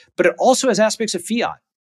about, but it also has aspects of fiat.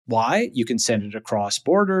 Why? You can send it across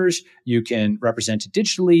borders, you can represent it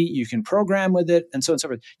digitally, you can program with it, and so on and so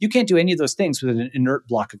forth. You can't do any of those things with an inert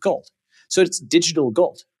block of gold. So it's digital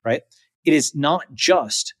gold, right? It is not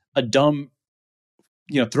just a dumb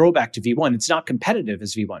throwback to V1. It's not competitive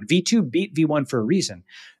as V1. V2 beat V1 for a reason.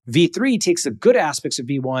 V3 takes the good aspects of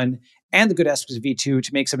V1 and the good aspects of V2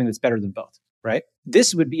 to make something that's better than both, right?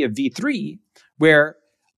 This would be a V3 where,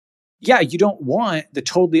 you don't want the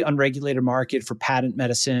totally unregulated market for patent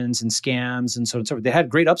medicines and scams and so on and so forth. They had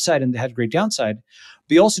great upside and they had great downside.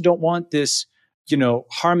 But you also don't want this,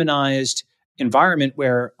 harmonized environment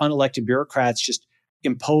where unelected bureaucrats just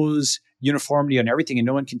impose uniformity on everything and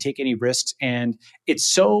no one can take any risks. And it's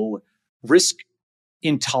so risk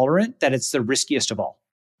intolerant that it's the riskiest of all,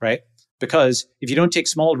 right? Because if you don't take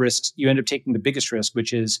small risks, you end up taking the biggest risk,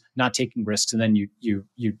 which is not taking risks. And then you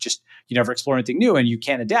never explore anything new and you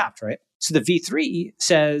can't adapt, right? So the V3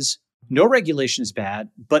 says no regulation is bad,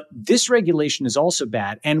 but this regulation is also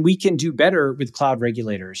bad. And we can do better with cloud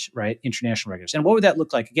regulators, right? International regulators. And what would that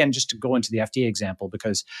look like? Again, just to go into the FDA example,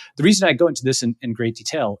 because the reason I go into this in great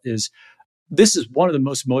detail is this is one of the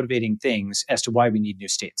most motivating things as to why we need new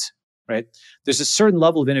states. Right? There's a certain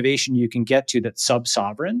level of innovation you can get to that's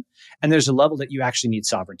sub-sovereign, and there's a level that you actually need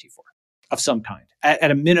sovereignty for, of some kind.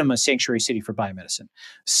 At a minimum, a sanctuary city for biomedicine.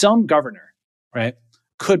 Some governor, right,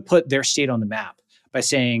 could put their state on the map by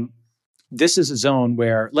saying, this is a zone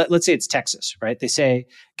where, let's say it's Texas, right? They say,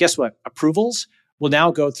 guess what? Approvals will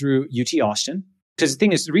now go through UT Austin. Because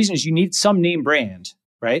the reason is you need some name brand,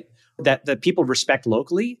 right, that people respect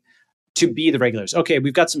locally to be the regulators. Okay,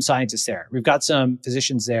 we've got some scientists there. We've got some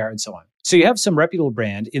physicians there and so on. So you have some reputable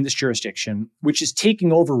brand in this jurisdiction, which is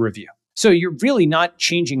taking over review. So you're really not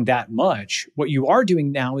changing that much. What you are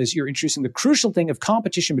doing now is you're introducing the crucial thing of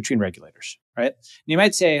competition between regulators, right? And you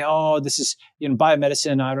might say, oh, this is,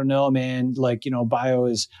 biomedicine. I don't know, man. Bio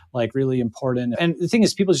is really important. And the thing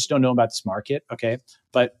is, people just don't know about this market, okay?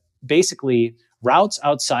 But basically, routes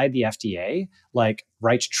outside the FDA, like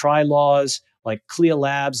right to try laws, like CLIA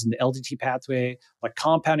labs and the LDT pathway, like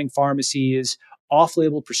compounding pharmacies,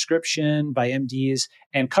 off-label prescription by MDs,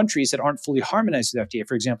 and countries that aren't fully harmonized with FDA.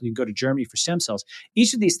 For example, you can go to Germany for stem cells.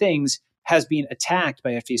 Each of these things has been attacked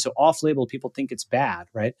by FDA. So off-label, people think it's bad,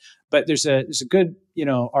 right? But there's a good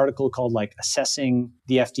article called Assessing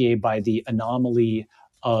the FDA by the Anomaly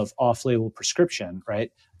of Off-Label Prescription,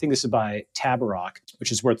 right? I think this is by Tabarrok,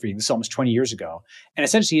 which is worth reading. This is almost 20 years ago. And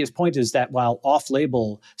essentially his point is that while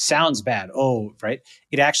off-label sounds bad, right?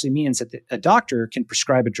 It actually means that a doctor can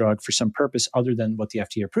prescribe a drug for some purpose other than what the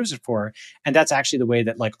FDA approves it for. And that's actually the way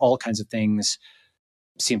that all kinds of things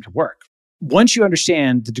seem to work. Once you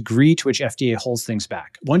understand the degree to which FDA holds things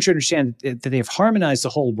back, once you understand that they've harmonized the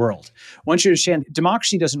whole world, once you understand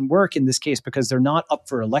democracy doesn't work in this case because they're not up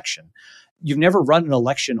for election. You've never run an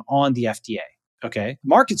election on the FDA, okay?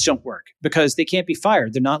 Markets don't work because they can't be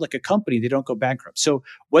fired. They're not like a company. They don't go bankrupt. So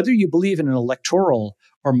whether you believe in an electoral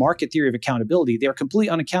or market theory of accountability, they are completely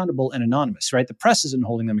unaccountable and anonymous, right? The press isn't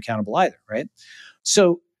holding them accountable either, right?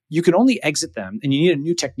 So you can only exit them, and you need a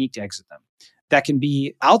new technique to exit them. That can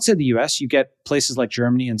be outside the US. You get places like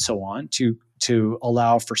Germany and so on to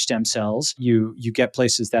allow for stem cells. You get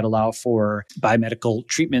places that allow for biomedical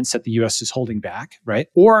treatments that the US is holding back, right?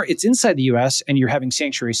 Or it's inside the US and you're having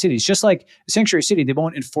sanctuary cities. Just like a sanctuary city, they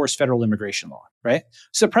won't enforce federal immigration law, right?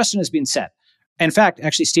 So precedent has been set. In fact,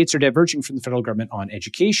 actually states are diverging from the federal government on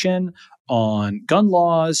education, on gun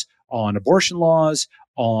laws, on abortion laws,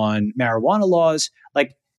 on marijuana laws.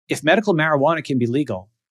 If medical marijuana can be legal,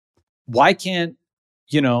 why can't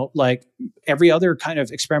every other kind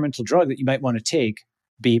of experimental drug that you might want to take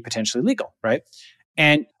be potentially legal, right?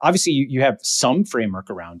 And obviously you have some framework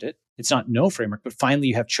around it. It's not no framework, but finally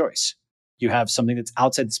you have choice. You have something that's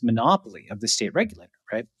outside this monopoly of the state regulator,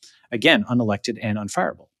 right? Again, unelected and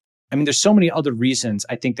unfireable. I mean, there's so many other reasons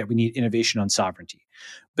I think that we need innovation on sovereignty.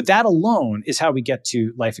 But that alone is how we get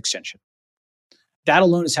to life extension. That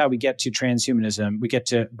alone is how we get to transhumanism. We get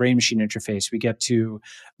to brain-machine interface. We get to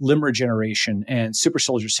limb regeneration and super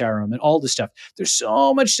soldier serum and all this stuff. There's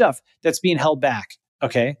so much stuff that's being held back,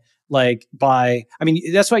 okay?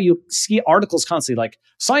 That's why you see articles constantly like,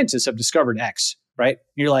 scientists have discovered X, right?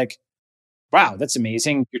 And you're like, wow, that's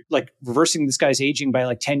amazing. You're like reversing this guy's aging by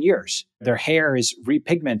like 10 years. Their hair is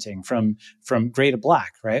repigmenting from gray to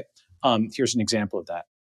black, right? Here's an example of that.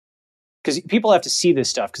 Because people have to see this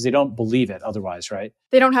stuff because they don't believe it otherwise, right?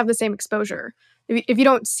 They don't have the same exposure. If you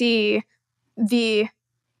don't see the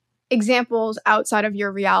examples outside of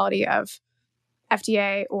your reality of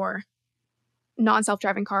FDA or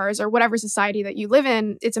non-self-driving cars or whatever society that you live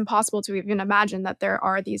in, it's impossible to even imagine that there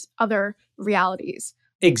are these other realities.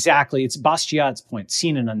 Exactly. It's Basquiat's point,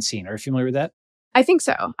 seen and unseen. Are you familiar with that? I think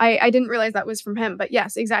so. I didn't realize that was from him, but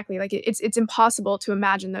yes, exactly. Like it's impossible to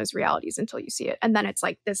imagine those realities until you see it. And then it's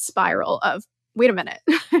like this spiral of, wait a minute.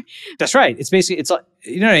 That's right. It's basically, it's like,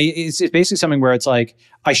 it's basically something where it's like,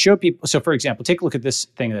 I show people. So for example, take a look at this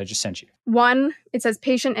thing that I just sent you. One, it says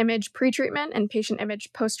patient image pre-treatment and patient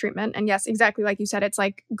image post-treatment. And yes, exactly like you said, it's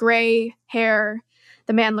like gray hair.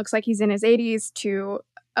 The man looks like he's in his 80s to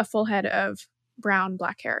a full head of brown,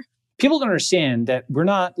 black hair. People don't understand that we're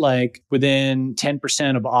not like within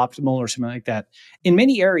 10% of optimal or something like that. In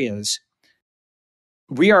many areas,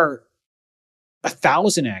 we are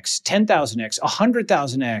 1,000x, 10,000x,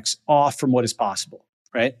 100,000x off from what is possible,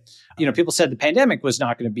 right? People said the pandemic was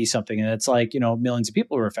not going to be something, and it's like, millions of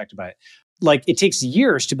people were affected by it. Like, it takes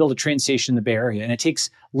years to build a train station in the Bay Area, and it takes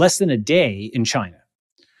less than a day in China.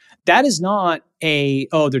 That is not they're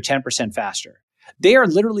 10% faster. They are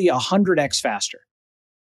literally 100x faster.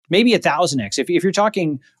 Maybe 1,000x. If you're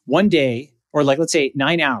talking one day, or like, let's say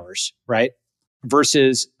 9 hours, right?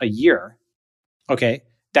 Versus a year, okay,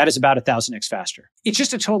 that is about 1,000x faster. It's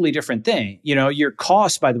just a totally different thing. Your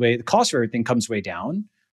cost, by the way, the cost of everything comes way down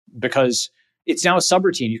because it's now a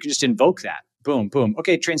subroutine. You can just invoke that. Boom, boom.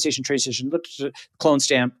 Okay, train station, clone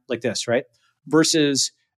stamp, like this, right?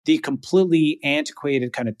 Versus the completely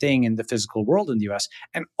antiquated kind of thing in the physical world in the US.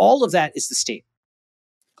 And all of that is the state.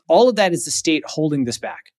 All of that is the state holding this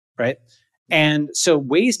back, right? And so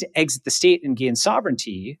ways to exit the state and gain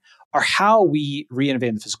sovereignty are how we re-innovate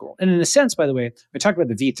in the physical world. And in a sense, by the way, we talked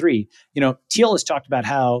about the V3, Thiel has talked about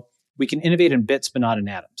how we can innovate in bits, but not in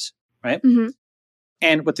atoms, right? Mm-hmm.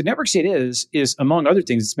 And what the network state is among other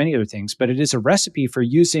things, it's many other things, but it is a recipe for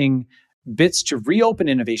using bits to reopen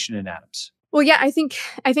innovation in atoms. Well, yeah, I think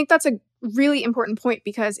that's a really important point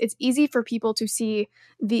because it's easy for people to see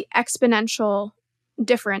the exponential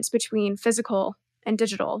difference between physical and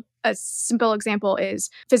digital. A simple example is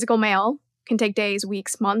physical mail can take days,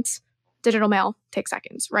 weeks, months. Digital mail takes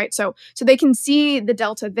seconds, right? So they can see the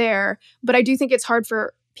delta there, but I do think it's hard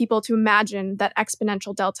for people to imagine that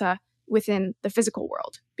exponential delta within the physical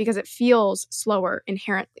world because it feels slower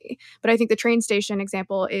inherently. But I think the train station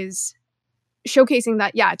example is showcasing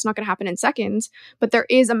that, yeah, it's not going to happen in seconds, but there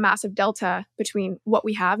is a massive delta between what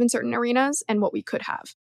we have in certain arenas and what we could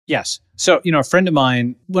have. Yes. So, a friend of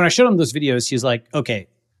mine, when I showed him those videos, he's like, okay,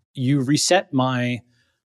 you reset my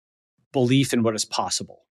belief in what is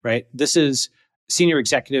possible, right? This is senior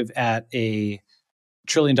executive at a $1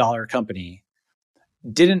 trillion company,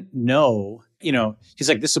 didn't know, he's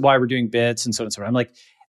like, this is why we're doing bits and so on and so on. I'm like,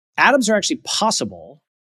 atoms are actually possible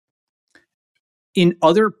in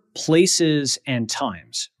other places and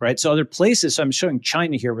times, right? So other places, so I'm showing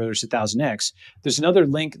China here where there's 1,000x. There's another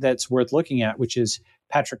link that's worth looking at, which is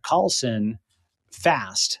Patrick Collison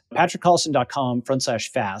FAST,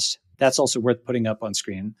 patrickcollison.com/fast. That's also worth putting up on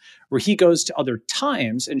screen, where he goes to other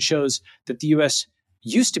times and shows that the US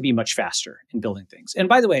used to be much faster in building things. And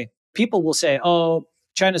by the way, people will say, oh,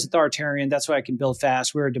 China's authoritarian, that's why I can build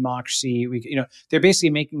fast. We're a democracy. They're basically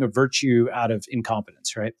making a virtue out of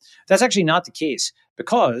incompetence, right? That's actually not the case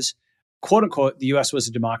because, quote unquote, the US was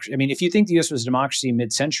a democracy. I mean, if you think the US was a democracy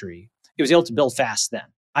mid-century, it was able to build fast then.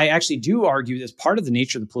 I actually do argue that's part of the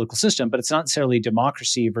nature of the political system, but it's not necessarily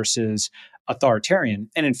democracy versus authoritarian.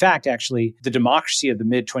 And in fact, actually, the democracy of the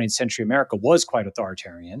mid-20th century America was quite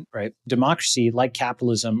authoritarian, right? Democracy, like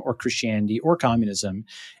capitalism or Christianity or communism,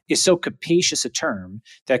 is so capacious a term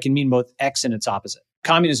that can mean both X and its opposite.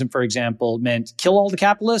 Communism, for example, meant kill all the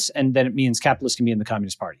capitalists, and then it means capitalists can be in the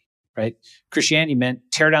Communist Party, right? Christianity meant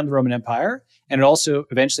tear down the Roman Empire, and it also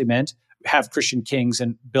eventually meant have Christian kings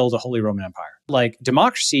and build a Holy Roman Empire. Like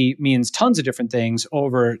democracy means tons of different things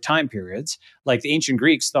over time periods. Like the ancient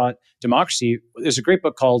Greeks thought democracy, there's a great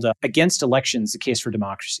book called Against Elections, The Case for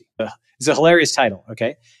Democracy. It's a hilarious title,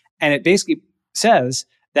 okay? And it basically says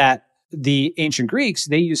that the ancient Greeks,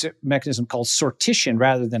 they use a mechanism called sortition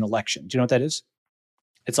rather than election. Do you know what that is?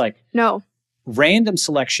 It's like no random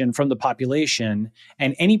selection from the population,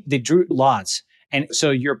 and they drew lots. And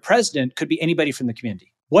so your president could be anybody from the community.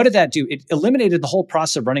 What did that do? It eliminated the whole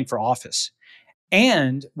process of running for office.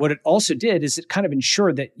 And what it also did is it kind of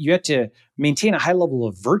ensured that you had to maintain a high level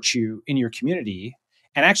of virtue in your community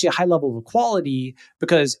and actually a high level of equality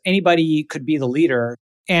because anybody could be the leader.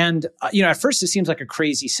 And, at first it seems like a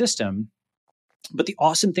crazy system. But the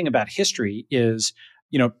awesome thing about history is,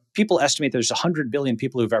 people estimate there's 100 billion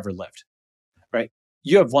people who've ever lived, right?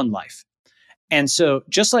 You have one life. And so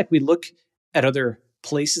just like we look at other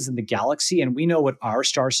places in the galaxy and we know what our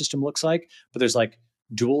star system looks like, but there's like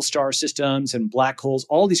dual star systems and black holes,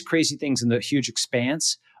 all these crazy things in the huge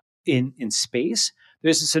expanse in space.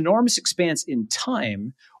 There's this enormous expanse in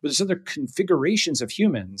time where there's other configurations of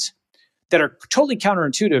humans that are totally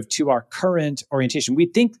counterintuitive to our current orientation.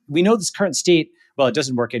 We know this current state, well, it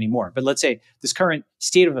doesn't work anymore, but let's say this current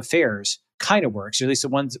state of affairs kind of works, or at least the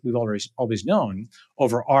ones that we've always known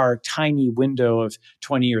over our tiny window of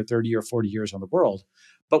 20 or 30 or 40 years on the world.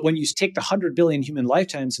 But when you take the 100 billion human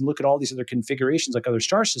lifetimes and look at all these other configurations like other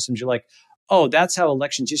star systems, you're like, oh, that's how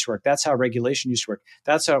elections used to work. That's how regulation used to work.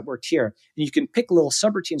 That's how it worked here. And you can pick little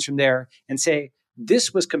subroutines from there and say,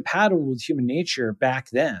 this was compatible with human nature back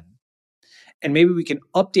then. And maybe we can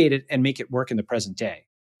update it and make it work in the present day.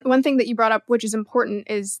 One thing that you brought up, which is important,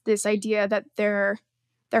 is this idea that there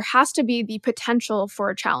has to be the potential for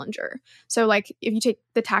a challenger. So like if you take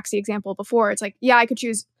the taxi example before, it's like, yeah, I could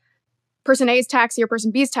choose person A's taxi or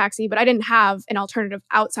person B's taxi, but I didn't have an alternative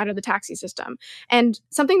outside of the taxi system. And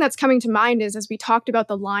something that's coming to mind is, as we talked about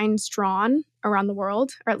the lines drawn around the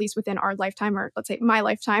world, or at least within our lifetime, or let's say my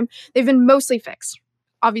lifetime, they've been mostly fixed.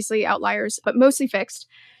 Obviously outliers, but mostly fixed.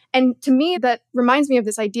 And to me, that reminds me of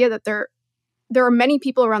this idea that there are many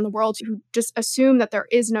people around the world who just assume that there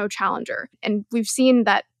is no challenger. And we've seen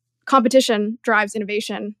that competition drives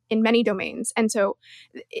innovation in many domains. And so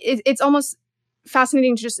it's almost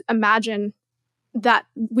fascinating to just imagine that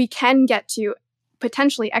we can get to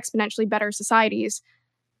potentially exponentially better societies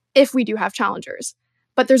if we do have challengers.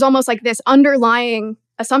 But there's almost like this underlying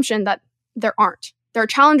assumption that there aren't. There are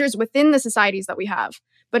challengers within the societies that we have,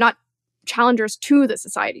 but not challengers to the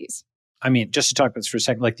societies. I mean, just to talk about this for a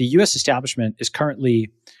second, like the US establishment is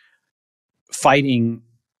currently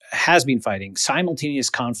has been fighting simultaneous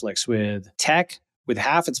conflicts with tech, with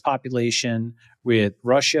half its population, with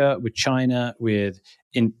Russia, with China,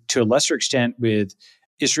 to a lesser extent, with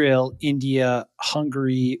Israel, India,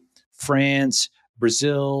 Hungary, France,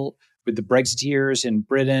 Brazil, with the Brexiteers in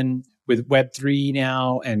Britain, with Web3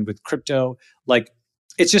 now, and with crypto. Like,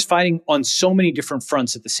 it's just fighting on so many different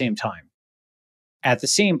fronts at the same time. At the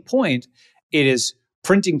same point, it is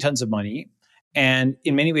printing tons of money. And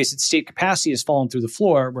in many ways, its state capacity has fallen through the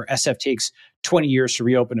floor, where SF takes 20 years to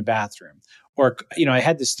reopen a bathroom. Or, I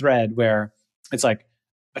had this thread where it's like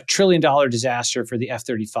 $1 trillion disaster for the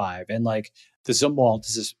F-35. And like the Zumwalt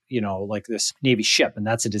is this, like this Navy ship, and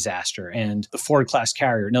that's a disaster. And the Ford class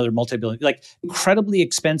carrier, another multi-billion, like incredibly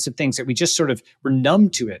expensive things that we just sort of were numb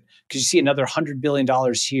to it. Because you see another $100 billion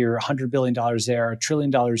here, $100 billion there, $1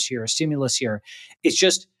 trillion here, a stimulus here. It's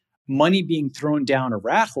just money being thrown down a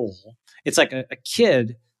rat hole. It's like a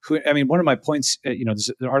kid who, one of my points,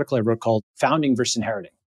 there's an article I wrote called Founding versus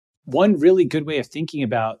Inheriting. One really good way of thinking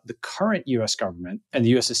about the current US government and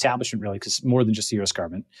the US establishment, really, because it's more than just the US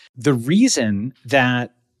government, the reason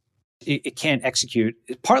that it can't execute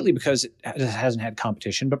is partly because it hasn't had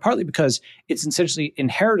competition, but partly because it's essentially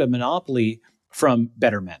inherited a monopoly from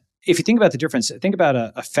better men. If you think about the difference, think about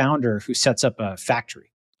a founder who sets up a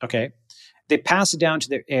factory, okay? They pass it down to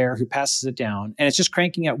their heir who passes it down, and it's just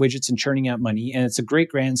cranking out widgets and churning out money, and it's a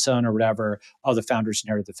great-grandson or whatever of the founders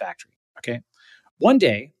inherited the factory, okay? One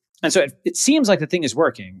day, and so it seems like the thing is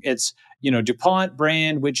working. It's, DuPont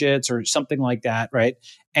brand widgets or something like that, right?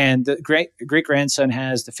 And the great-grandson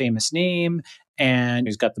has the famous name, and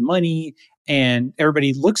he's got the money, and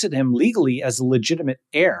everybody looks at him legally as a legitimate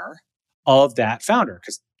heir of that founder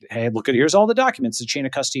because, hey, here's all the documents, the chain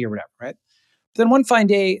of custody or whatever, right? But then one fine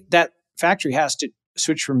day, that factory has to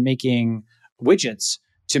switch from making widgets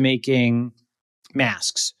to making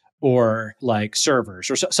masks or like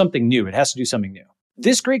servers or something new. It has to do something new.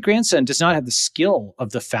 This great-grandson does not have the skill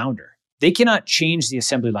of the founder. They cannot change the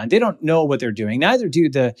assembly line. They don't know what they're doing. Neither do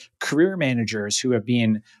the career managers who have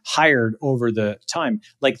been hired over the time.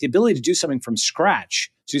 Like the ability to do something from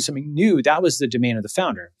scratch, to do something new, that was the domain of the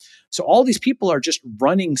founder. So all these people are just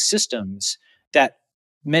running systems that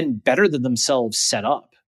men better than themselves set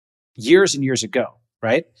up years and years ago,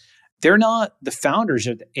 right? They're not the founders,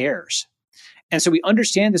 they're the heirs. And so we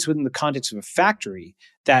understand this within the context of a factory,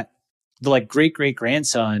 that the like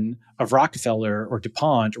great-great-grandson of Rockefeller or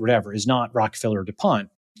DuPont or whatever is not Rockefeller or DuPont.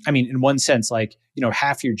 In one sense, like,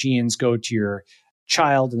 half your genes go to your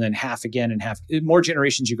child and then half again and half, more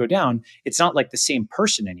generations you go down, it's not like the same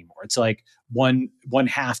person anymore. It's like one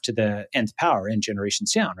half to the nth power, n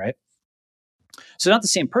generations down, right? So not the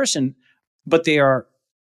same person, but they are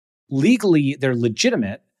legally they're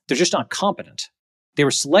legitimate, they're just not competent. They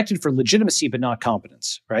were selected for legitimacy, but not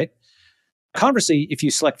competence, right? Conversely, if you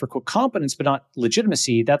select for quote competence, but not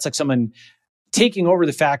legitimacy, that's like someone taking over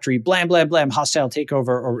the factory, blam, blam, blam, hostile takeover,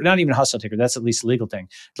 or not even hostile takeover, that's at least a legal thing,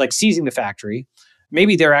 like seizing the factory.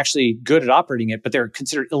 Maybe they're actually good at operating it, but they're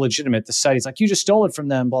considered illegitimate. The society's like, you just stole it from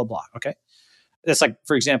them, blah, blah, okay? That's like,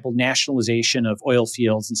 for example, nationalization of oil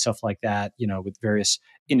fields and stuff like that, with various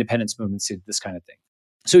independence movements, this kind of thing.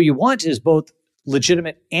 So you want is both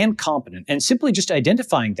legitimate and competent, and simply just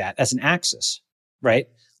identifying that as an axis, right?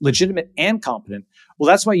 Legitimate and competent. Well,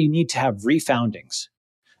 that's why you need to have refoundings,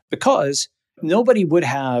 because nobody would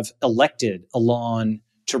have elected Elon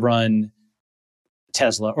to run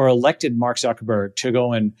Tesla or elected Mark Zuckerberg to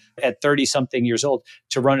go in at 30 something years old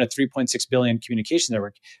to run a 3.6 billion communication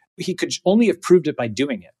network. He could only have proved it by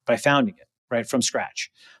doing it, by founding it, right, from scratch.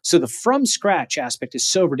 So the from scratch aspect is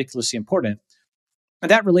so ridiculously important. And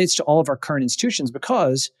that relates to all of our current institutions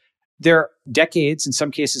because they're decades, in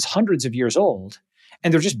some cases, hundreds of years old,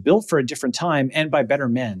 and they're just built for a different time and by better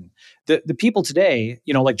men. The people today,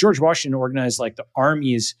 like George Washington organized like the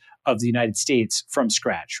armies of the United States from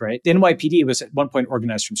scratch, right? The NYPD was at one point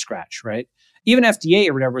organized from scratch, right? Even FDA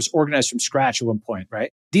or whatever was organized from scratch at one point,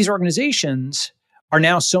 right? These organizations are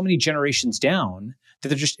now so many generations down that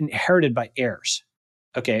they're just inherited by heirs,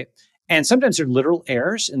 okay? And sometimes they're literal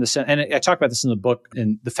heirs in the sense, and I talk about this in the book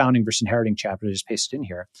in the founding versus inheriting chapter, I just pasted in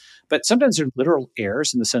here. But sometimes they're literal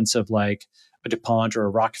heirs in the sense of like a DuPont or a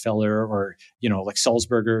Rockefeller or, like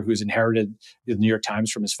Sulzberger, who's inherited the New York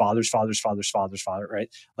Times from his father's father's father's father's father, right?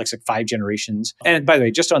 Like it's like 5 generations. And by the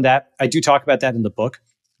way, just on that, I do talk about that in the book.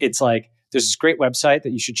 It's like, there's this great website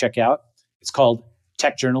that you should check out. It's called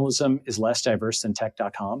Tech Journalism is Less Diverse Than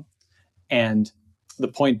Tech.com. And the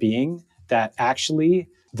point being that actually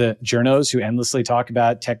the journos who endlessly talk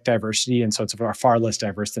about tech diversity and so it's far less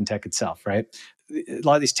diverse than tech itself, right? A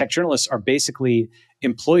lot of these tech journalists are basically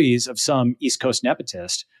employees of some East Coast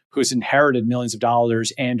nepotist who's inherited millions of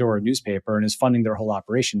dollars and or a newspaper and is funding their whole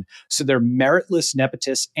operation. So they're meritless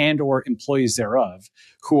nepotists and or employees thereof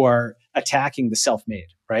who are attacking the self-made,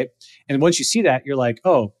 right? And once you see that, you're like,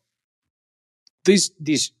 oh, these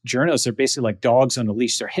journalists are basically like dogs on a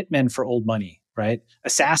leash. They're hitmen for old money, right?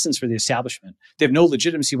 Assassins for the establishment. They have no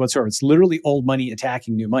legitimacy whatsoever. It's literally old money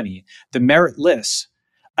attacking new money. The meritless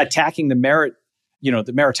attacking the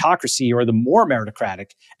the meritocracy or the more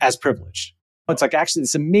meritocratic as privileged. It's like actually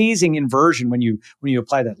this amazing inversion when you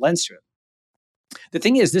apply that lens to it. The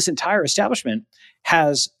thing is, this entire establishment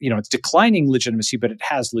has, it's declining legitimacy, but it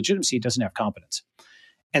has legitimacy. It doesn't have competence.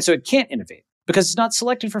 And so it can't innovate because it's not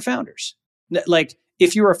selected for founders. Like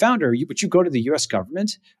if you were a founder, would you go to the US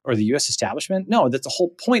government or the US establishment? No, that's the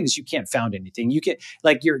whole point is you can't found anything. You can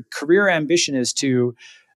like your career ambition is to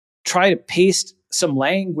try to paste some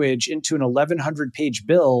language into an 1,100 page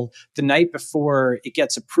bill the night before it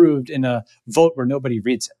gets approved in a vote where nobody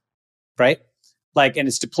reads it, right? Like, and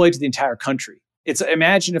it's deployed to the entire country.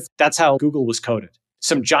 Imagine if that's how Google was coded.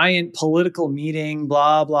 Some giant political meeting,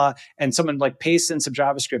 blah, blah, and someone like pastes in some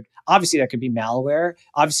JavaScript. Obviously, that could be malware.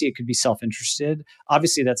 Obviously, it could be self-interested.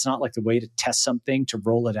 Obviously, that's not like the way to test something, to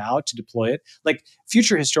roll it out, to deploy it. Like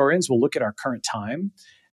future historians will look at our current time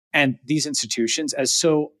and these institutions as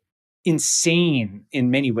so insane in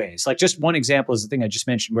many ways. Like just one example is the thing I just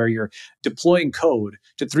mentioned where you're deploying code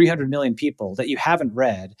to 300 million people that you haven't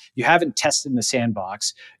read, you haven't tested in the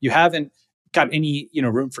sandbox, you haven't got any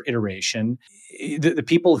room for iteration. The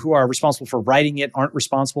people who are responsible for writing it aren't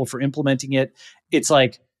responsible for implementing it. It's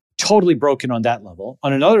like totally broken on that level.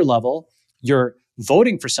 On another level, you're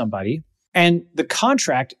voting for somebody and the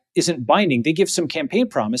contract isn't binding. They give some campaign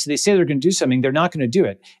promise. They say they're going to do something. They're not going to do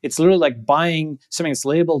it. It's literally like buying something that's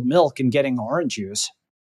labeled milk and getting orange juice.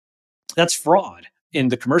 That's fraud. In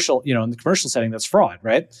the commercial, in the commercial setting, that's fraud,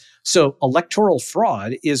 right? So electoral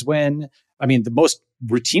fraud is when, the most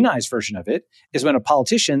routinized version of it is when a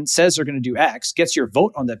politician says they're going to do X, gets your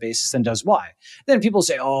vote on that basis, and does Y. Then people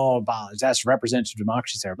say, oh, that's representative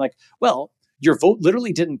democracy there. I'm like, well, your vote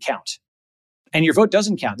literally didn't count. And your vote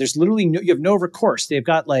doesn't count. There's literally you have no recourse. They've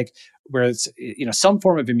got like where it's some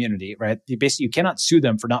form of immunity, right? You cannot sue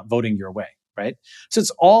them for not voting your way, right? So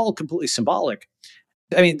it's all completely symbolic.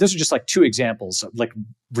 Those are just like 2 examples, like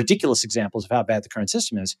ridiculous examples of how bad the current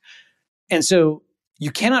system is. And so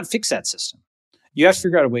you cannot fix that system. You have to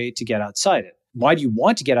figure out a way to get outside it. Why do you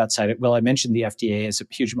want to get outside it? Well, I mentioned the FDA as a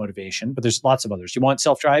huge motivation, but there's lots of others. Do you want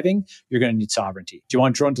self-driving? You're going to need sovereignty. Do you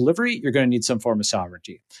want drone delivery? You're going to need some form of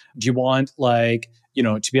sovereignty. Do you want like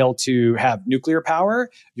To be able to have nuclear power,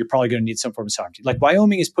 you're probably going to need some form of sovereignty. Like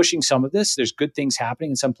Wyoming is pushing some of this. There's good things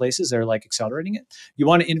happening in some places. They're like accelerating it. You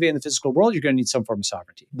want to innovate in the physical world, you're going to need some form of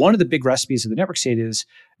sovereignty. One of the big recipes of the network state is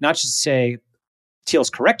not just to say,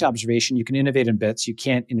 Thiel's correct observation, you can innovate in bits, you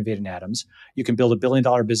can't innovate in atoms. You can build $1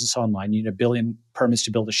 billion business online. You need 1 billion permits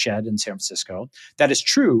to build a shed in San Francisco. That is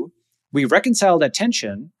true. We reconcile that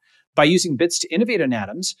tension by using bits to innovate in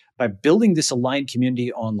atoms, by building this aligned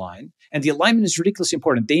community online. And the alignment is ridiculously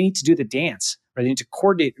important. They need to do the dance, right? They need to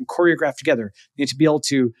coordinate and choreograph together. They need to be able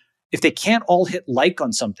to, if they can't all hit like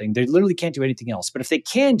on something, they literally can't do anything else. But if they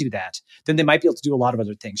can do that, then they might be able to do a lot of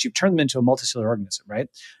other things. You've turned them into a multicellular organism, right?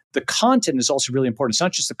 The content is also really important. It's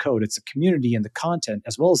not just the code, it's the community and the content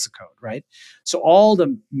as well as the code, right? So all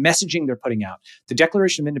the messaging they're putting out, the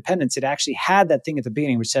Declaration of Independence, it actually had that thing at the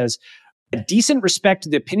beginning which says, a decent respect to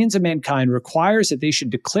the opinions of mankind requires that they should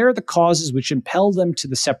declare the causes which impel them to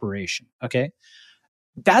the separation, okay?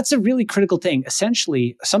 That's a really critical thing.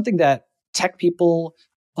 Essentially, something that tech people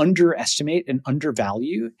underestimate and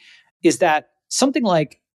undervalue is that something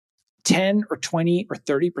like 10 or 20 or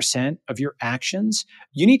 30% of your actions,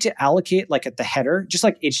 you need to allocate, like at the header, just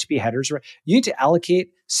like HTTP headers, right? You need to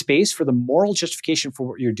allocate space for the moral justification for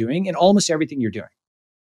what you're doing in almost everything you're doing.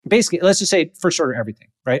 Basically, let's just say first order everything,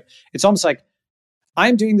 right? It's almost like,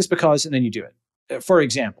 I'm doing this because, and then you do it. For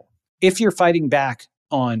example, if you're fighting back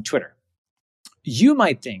on Twitter, you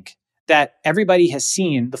might think that everybody has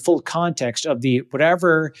seen the full context of the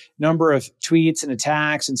whatever number of tweets and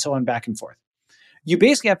attacks and so on back and forth. You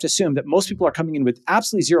basically have to assume that most people are coming in with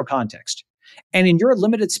absolutely zero context. And in your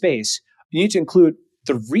limited space, you need to include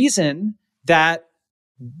the reason that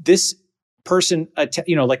this person,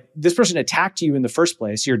 this person attacked you in the first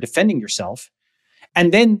place. You're defending yourself.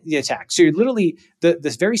 And then the attack. So you're literally,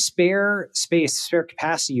 this very spare space, spare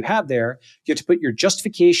capacity you have there, you have to put your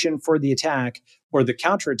justification for the attack or the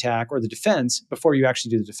counterattack or the defense before you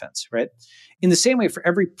actually do the defense, right? In the same way, for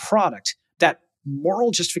every product, that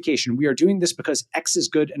moral justification, we are doing this because X is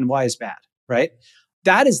good and Y is bad, right?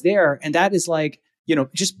 That is there. And that is like,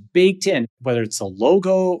 just baked in, whether it's the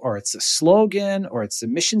logo or it's the slogan or it's the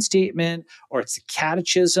mission statement or it's the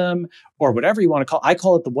catechism or whatever you want to call it. I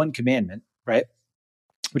call it the one commandment, right?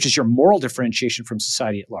 Which is your moral differentiation from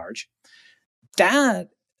society at large.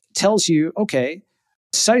 That tells you, okay,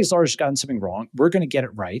 society at large has gotten something wrong. We're going to get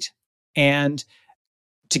it right. And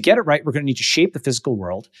to get it right, we're going to need to shape the physical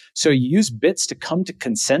world. So you use bits to come to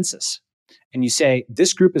consensus. And you say,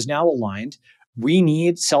 this group is now aligned. We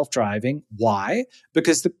need self-driving. Why?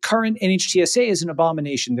 Because the current NHTSA is an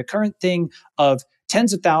abomination. The current thing of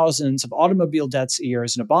tens of thousands of automobile deaths a year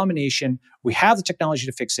is an abomination. We have the technology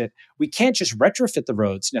to fix it. We can't just retrofit the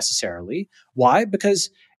roads necessarily. Why? Because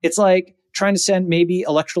it's like trying to send maybe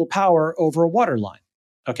electrical power over a water line.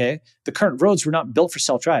 Okay? The current roads were not built for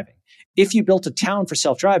self-driving. If you built a town for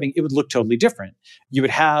self-driving, it would look totally different. You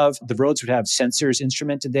would have, the roads would have sensors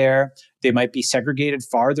instrumented there. They might be segregated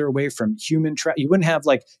farther away from human you wouldn't have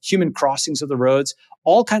like human crossings of the roads,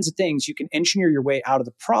 all kinds of things. You can engineer your way out of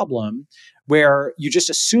the problem where you just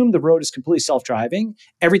assume the road is completely self-driving.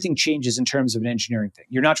 Everything changes in terms of an engineering thing.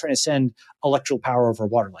 You're not trying to send electrical power over a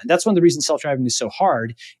water line. That's one of the reasons self-driving is so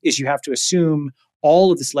hard, is you have to assume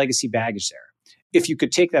all of this legacy baggage there. If you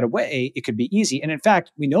could take that away, it could be easy. And in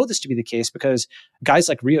fact, we know this to be the case because guys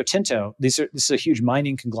like Rio Tinto, this is a huge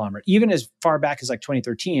mining conglomerate, even as far back as like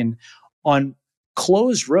 2013, on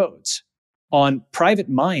closed roads, on private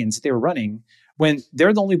mines they were running, when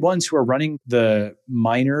they're the only ones who are running the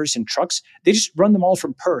miners and trucks, they just run them all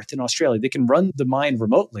from Perth in Australia. They can run the mine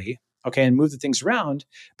remotely, okay, and move the things around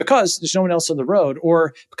because there's no one else on the road,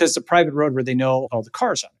 or because it's a private road where they know all the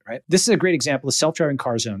cars on it, right? This is a great example of self-driving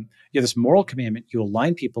car zone. You have this moral commandment. You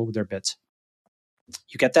align people with their bits.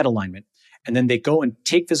 You get that alignment. And then they go and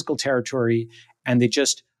take physical territory and they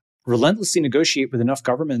just relentlessly negotiate with enough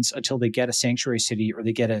governments until they get a sanctuary city or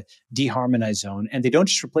they get a deharmonized zone. And they don't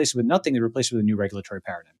just replace it with nothing, they replace it with a new regulatory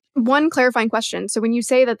paradigm. One clarifying question. So when you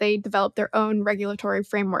say that they develop their own regulatory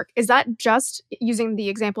framework, is that just using the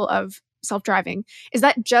example of self-driving? Is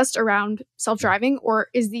that just around self-driving, or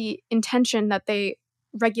is the intention that they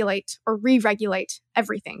regulate or re-regulate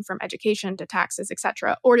everything from education to taxes, et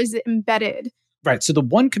cetera? Or is it embedded? Right. So the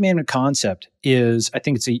one commandment concept is, I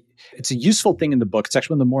think it's a useful thing in the book. It's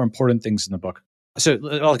actually one of the more important things in the book. So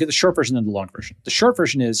I'll get the short version and the long version. The short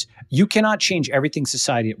version is you cannot change everything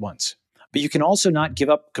society at once, but you can also not give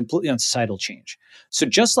up completely on societal change. So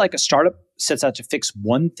just like a startup sets out to fix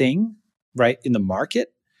one thing, right, in the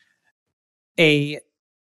market, a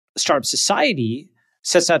startup society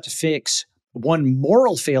sets out to fix one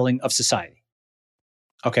moral failing of society.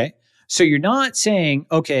 Okay? So you're not saying,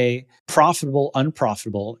 okay, profitable,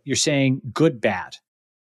 unprofitable. You're saying good, bad.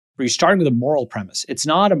 Where you're starting with a moral premise. It's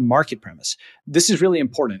not a market premise. This is really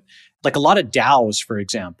important. Like a lot of DAOs, for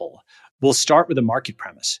example, will start with a market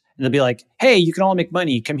premise. And they'll be like, hey, you can all make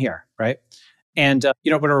money. Come here, right? And,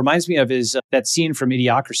 what it reminds me of is that scene from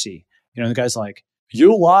Idiocracy. The guy's like,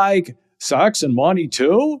 you like sex and money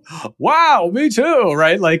too? Wow, me too,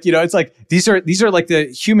 right? Like, it's like these are like the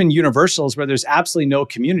human universals where there's absolutely no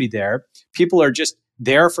community there. People are just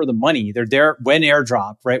there for the money. They're there when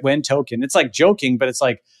airdrop, right? When token. It's like joking, but it's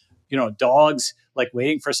like, dogs like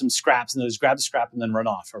waiting for some scraps and they'll just grab the scrap and then run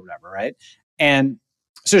off or whatever, right? And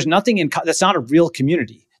so there's nothing that's not a real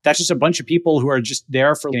community. That's just a bunch of people who are just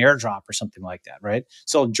there for an airdrop or something like that, right?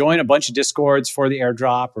 So join a bunch of discords for the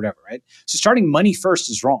airdrop or whatever, right? So starting money first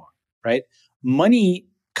is wrong, right? Money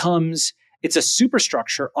it's a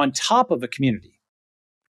superstructure on top of a community.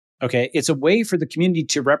 Okay, it's a way for the community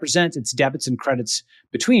to represent its debits and credits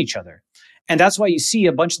between each other. And that's why you see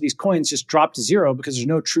a bunch of these coins just drop to zero because there's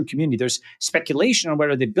no true community. There's speculation on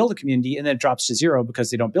whether they build a community and then it drops to zero because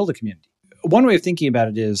they don't build a community. One way of thinking about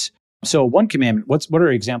it is, so one commandment, what are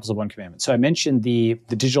examples of one commandment? So I mentioned the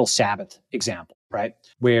digital Sabbath example, right?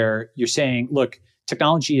 Where you're saying, look,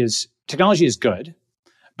 technology is good,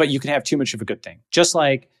 but you can have too much of a good thing. Just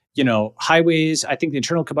like, highways, I think the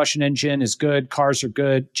internal combustion engine is good. Cars are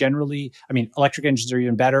good generally. I mean, electric engines are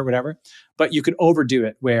even better, whatever. But you could overdo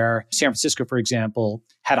it where San Francisco, for example,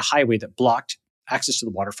 had a highway that blocked access to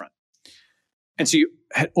the waterfront. And so you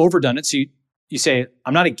had overdone it. So you say,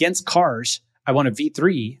 I'm not against cars. I want a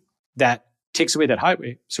V3 that takes away that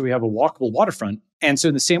highway. So we have a walkable waterfront. And so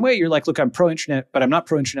in the same way, you're like, look, I'm pro-internet, but I'm not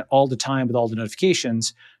pro-internet all the time with all the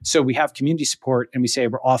notifications. So we have community support and we say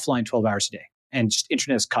we're offline 12 hours a day. And just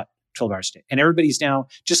internet is cut 12 hours a day. And everybody's now,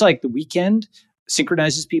 just like the weekend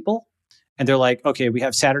synchronizes people. And they're like, okay, we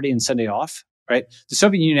have Saturday and Sunday off, right? The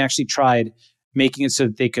Soviet Union actually tried making it so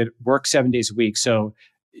that they could work 7 days a week. So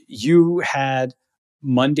you had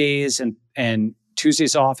Mondays and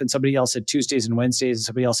Tuesdays off, and somebody else had Tuesdays and Wednesdays, and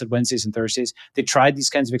somebody else had Wednesdays and Thursdays. They tried these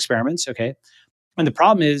kinds of experiments, okay? And the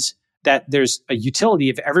problem is that there's a utility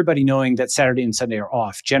of everybody knowing that Saturday and Sunday are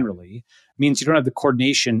off generally. Means you don't have the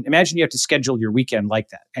coordination. Imagine you have to schedule your weekend like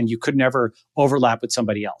that, and you could never overlap with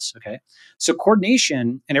somebody else, okay? So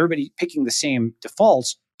coordination and everybody picking the same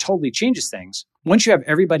defaults totally changes things. Once you have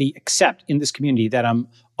everybody accept in this community that I'm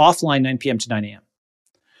offline 9 p.m. to 9 a.m.,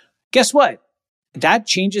 guess what? That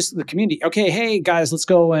changes the community. Okay, hey guys, let's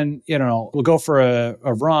go and, we'll go for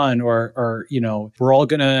a run or we're all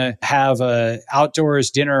going to have a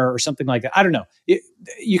outdoors dinner or something like that. I don't know.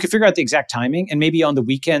 You can figure out the exact timing, and maybe on the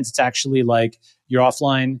weekends, it's actually like you're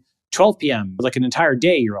offline 12 p.m., like an entire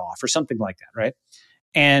day you're off or something like that, right?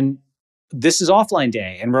 And this is offline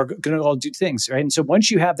day and we're going to all do things, right? And so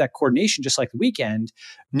once you have that coordination, just like the weekend,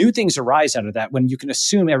 new things arise out of that when you can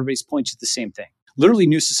assume everybody's pointing to the same thing. Literally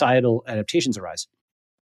new societal adaptations arise.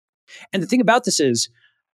 And the thing about this is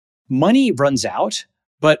money runs out,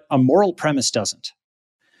 but a moral premise doesn't.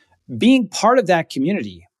 Being part of that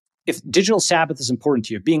community, if digital Sabbath is important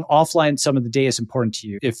to you, being offline some of the day is important to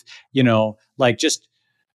you, if,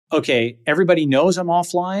 okay, everybody knows I'm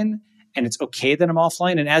offline and it's okay that I'm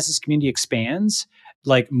offline. And as this community expands,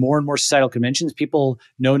 like more and more societal conventions, people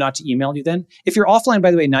know not to email you then. If you're offline,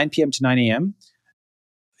 by the way, 9 p.m. to 9 a.m.,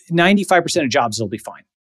 95% of jobs will be fine,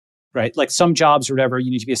 right? Like some jobs or whatever,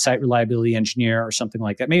 you need to be a site reliability engineer or something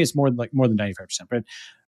like that. Maybe it's more than 95%, but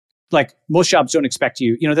like most jobs don't expect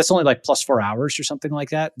you, that's only like plus 4 hours or something like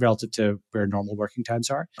that relative to where normal working times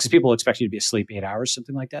are. Because people expect you to be asleep 8 hours,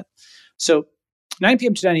 something like that. So 9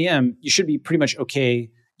 p.m. to 9 a.m., you should be pretty much okay,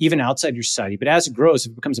 even outside your society. But as it grows,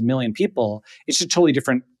 if it becomes 1 million people, it's just a totally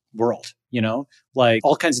different world, like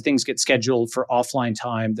all kinds of things get scheduled for offline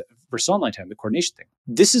time versus online time, the coordination thing.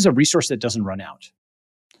 This is a resource that doesn't run out.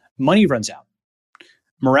 Money runs out.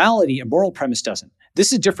 Morality, a moral premise doesn't.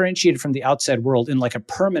 This is differentiated from the outside world in like a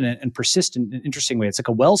permanent and persistent and interesting way. It's like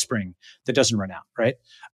a wellspring that doesn't run out, right?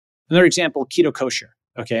 Another example, keto kosher,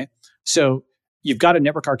 okay? So you've got a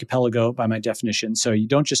network archipelago by my definition. So you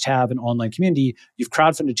don't just have an online community, you've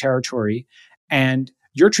crowdfunded territory, and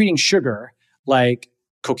you're treating sugar like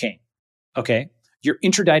cocaine, okay? You're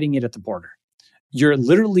interdicting it at the border. You're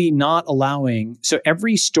literally not allowing, so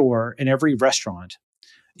every store and every restaurant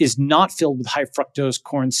is not filled with high fructose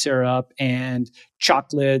corn syrup and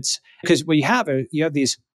chocolates. Because what you have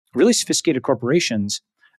these really sophisticated corporations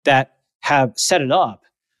that have set it up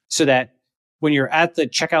so that when you're at the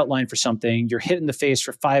checkout line for something, you're hit in the face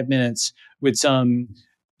for 5 minutes with some,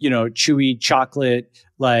 chewy chocolate,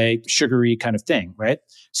 like sugary kind of thing, right?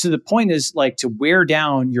 So the point is like to wear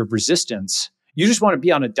down your resistance, You just want to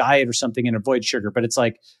be on a diet or something and avoid sugar. But it's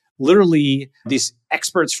like literally these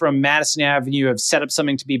experts from Madison Avenue have set up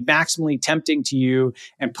something to be maximally tempting to you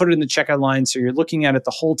and put it in the checkout line. So you're looking at it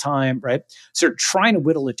the whole time, right? So they're trying to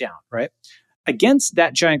whittle it down, right? Against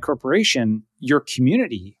that giant corporation, your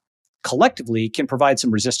community collectively can provide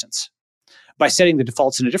some resistance by setting the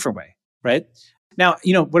defaults in a different way, right? Now,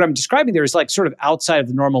 what I'm describing there is like sort of outside of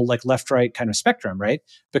the normal like left-right kind of spectrum, right?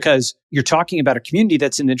 Because you're talking about a community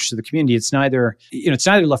that's in the interest of the community. It's neither, it's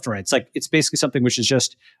neither left or right. It's basically something which is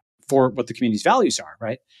just for what the community's values are,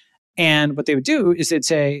 right? And what they would do is they'd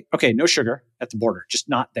say, okay, no sugar at the border, just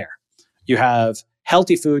not there. You have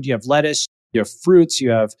healthy food, you have lettuce, you have fruits,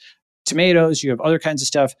 you have tomatoes, you have other kinds of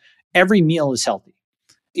stuff. Every meal is healthy.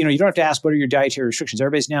 You don't have to ask what are your dietary restrictions.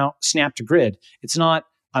 Everybody's now snapped to grid. It's not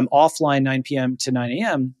I'm offline 9 p.m. to 9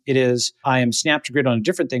 a.m. It is I am snapped to grid on a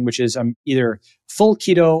different thing, which is I'm either full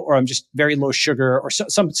keto or I'm just very low sugar or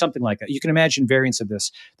something like that. You can imagine variants of this.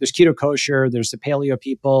 There's keto kosher, there's the paleo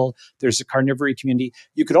people, there's the carnivory community.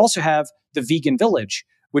 You could also have the vegan village,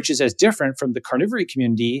 which is as different from the carnivory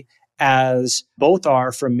community as both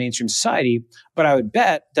are from mainstream society. But I would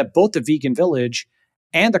bet that both the vegan village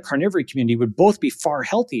and the carnivory community would both be far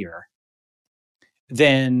healthier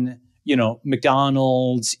than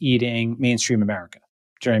McDonald's eating mainstream America.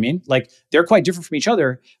 Do you know what I mean? Like they're quite different from each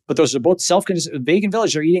other, but those are both vegan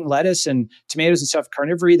village. They're eating lettuce and tomatoes and stuff.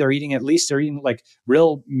 Carnivory, they're eating like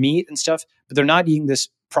real meat and stuff, but they're not eating this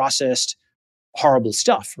processed, horrible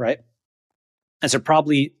stuff, right? And so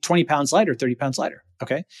probably 20 pounds lighter, 30 pounds lighter.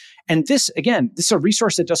 Okay. And this is a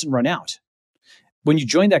resource that doesn't run out. When you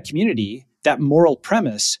join that community, that moral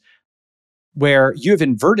premise where you have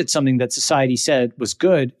inverted something that society said was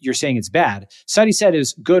good, you're saying it's bad. Society said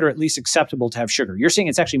is good or at least acceptable to have sugar. You're saying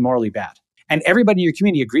it's actually morally bad. And everybody in your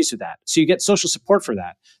community agrees with that. So you get social support for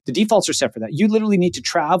that. The defaults are set for that. You literally need to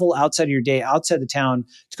travel outside of your day, outside the town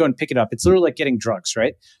to go and pick it up. It's literally like getting drugs,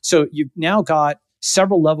 right? So you've now got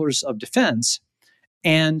several levels of defense.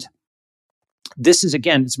 And this is,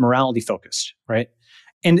 again, it's morality focused, right?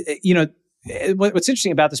 And, what's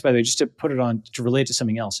interesting about this, by the way, just to put it on, to relate to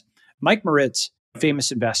something else, Mike Moritz,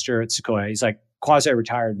 famous investor at Sequoia, he's like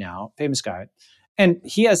quasi-retired now, famous guy. And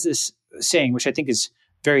he has this saying, which I think is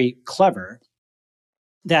very clever,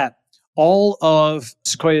 that all of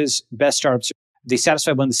Sequoia's best startups, they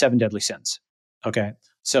satisfy one of the 7 deadly sins. Okay.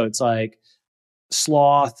 So it's like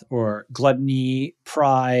sloth or gluttony,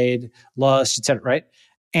 pride, lust, et cetera, right?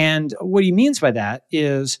 And what he means by that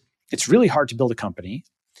is it's really hard to build a company.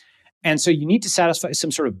 And so you need to satisfy some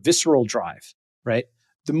sort of visceral drive, right?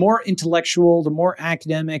 The more intellectual, the more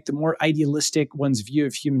academic, the more idealistic one's view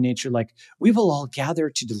of human nature, like we will all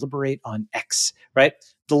gather to deliberate on X, right?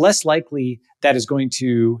 The less likely that is going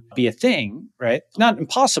to be a thing, right? Not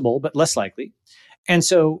impossible, but less likely. And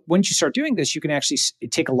so once you start doing this, you can actually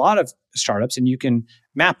take a lot of startups and you can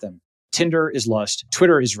map them. Tinder is lust,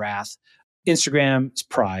 Twitter is wrath, Instagram is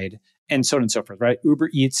pride, and so on and so forth, right? Uber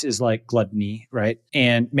Eats is like gluttony, right?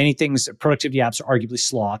 And many things, productivity apps are arguably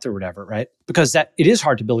sloth or whatever, right? Because it is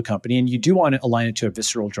hard to build a company and you do want to align it to a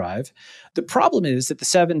visceral drive. The problem is that the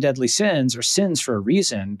 7 deadly sins are sins for a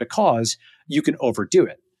reason because you can overdo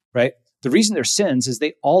it, right? The reason they're sins is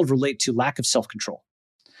they all relate to lack of self-control.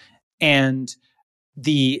 And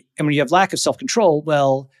when you have lack of self-control,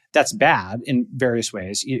 well, that's bad in various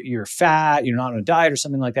ways. You're fat, you're not on a diet or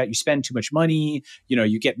something like that. You spend too much money.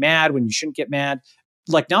 You get mad when you shouldn't get mad.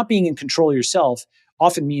 Like not being in control of yourself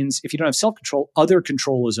often means if you don't have self-control, other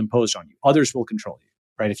control is imposed on you. Others will control you,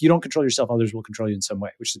 right? If you don't control yourself, others will control you in some way,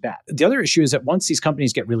 which is bad. The other issue is that once these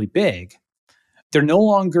companies get really big, they're no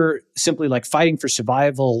longer simply like fighting for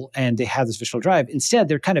survival and they have this visceral drive. Instead,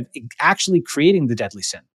 they're kind of actually creating the deadly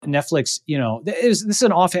sin. Netflix, this is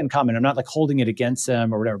an offhand comment. I'm not like holding it against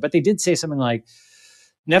them or whatever, but they did say something like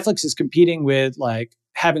Netflix is competing with like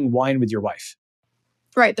having wine with your wife.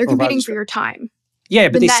 Right. They're competing for your time. Yeah,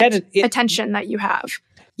 but they said it attention that you have.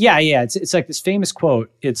 Yeah. It's like this famous quote.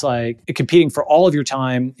 It's like competing for all of your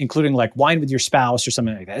time, including like wine with your spouse or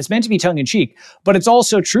something like that. It's meant to be tongue in cheek, but it's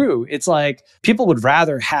also true. It's like people would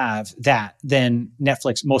rather have that than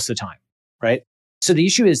Netflix most of the time, right? So the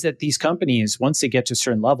issue is that these companies, once they get to a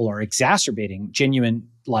certain level, are exacerbating genuine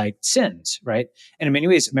like sins, right? And in many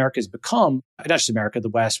ways, America has become, not just America, the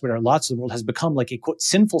West, whatever, lots of the world has become like a quote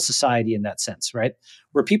sinful society in that sense, right?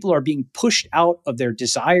 Where people are being pushed out of their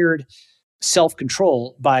desired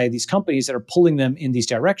self-control by these companies that are pulling them in these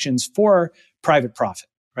directions for private profit,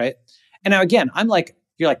 right? And now again,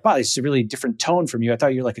 you're like, wow, this is a really different tone from you. I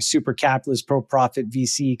thought you're like a super capitalist, pro-profit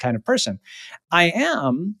VC kind of person. I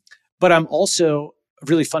am, but I'm also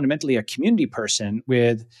really fundamentally a community person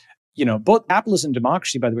with both capitalism and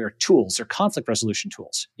democracy, by the way, are tools. They're conflict resolution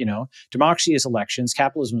tools. Democracy is elections,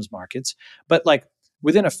 capitalism is markets. But like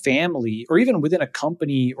within a family or even within a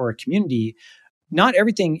company or a community, not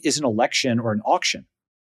everything is an election or an auction.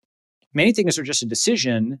 Many things are just a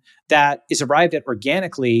decision that is arrived at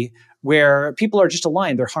organically where people are just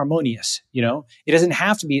aligned. They're harmonious. It doesn't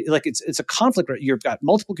have to be like it's a conflict. You've got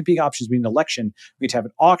multiple competing options. We need an election. We need to have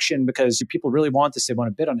an auction because people really want this. They want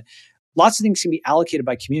to bid on it. Lots of things can be allocated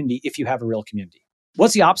by community if you have a real community.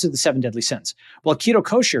 What's the opposite of the 7 deadly sins? Well, keto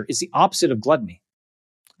kosher is the opposite of gluttony,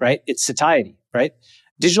 right? It's satiety, right?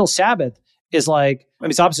 Digital Sabbath is like,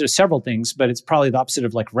 it's opposite of several things, but it's probably the opposite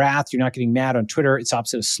of like wrath. You're not getting mad on Twitter. It's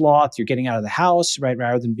opposite of sloth. You're getting out of the house, right?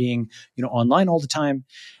 Rather than being, online all the time.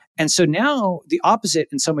 And so now the opposite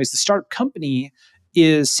in some ways, the startup company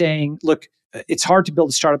is saying, look, it's hard to build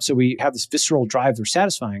a startup. So we have this visceral drive that's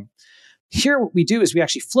satisfying. Here, what we do is we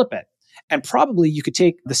actually flip it. And probably you could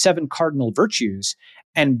take the 7 cardinal virtues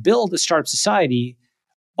and build a startup society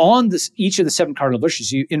on each of the 7 cardinal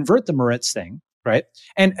virtues. You invert the Moritz thing, right?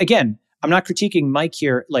 And again, I'm not critiquing Mike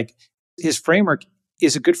here. Like his framework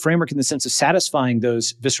is a good framework in the sense of satisfying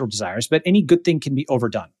those visceral desires, but any good thing can be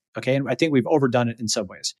overdone. Okay. And I think we've overdone it in some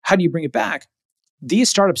ways. How do you bring it back? These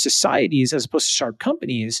startup societies, as opposed to startup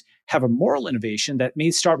companies, have a moral innovation that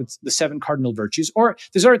may start with the 7 cardinal virtues, or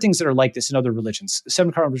there's other things that are like this in other religions. The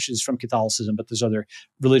 7 cardinal virtues is from Catholicism, but there's other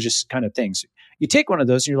religious kind of things. You take one of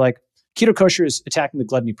those and you're like, keto kosher is attacking the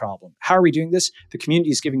gluttony problem. How are we doing this? The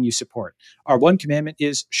community is giving you support. Our one commandment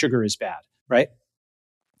is sugar is bad, right?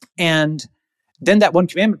 And then that one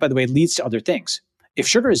commandment, by the way, leads to other things. If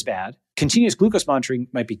sugar is bad, continuous glucose monitoring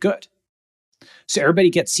might be good. So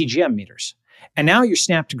everybody gets CGM meters. And now you're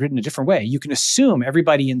snapped to grid in a different way. You can assume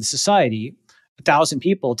everybody in the society, 1,000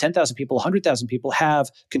 people, 10,000 people, 100,000 people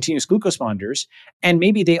have continuous glucose monitors. And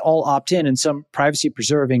maybe they all opt in some privacy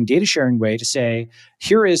preserving data sharing way to say,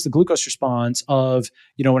 here is the glucose response of,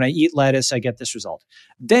 when I eat lettuce, I get this result.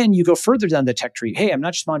 Then you go further down the tech tree. Hey, I'm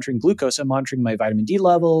not just monitoring glucose, I'm monitoring my vitamin D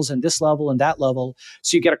levels and this level and that level.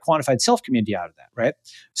 So you get a quantified self community out of that, right?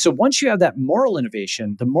 So once you have that moral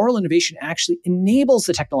innovation, the moral innovation actually enables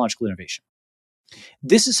the technological innovation.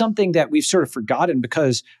 This is something that we've sort of forgotten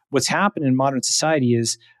because what's happened in modern society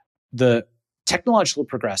is the technological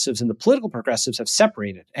progressives and the political progressives have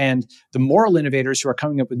separated. And the moral innovators who are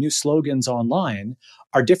coming up with new slogans online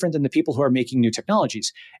are different than the people who are making new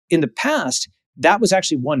technologies. In the past, that was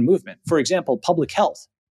actually one movement. For example, public health,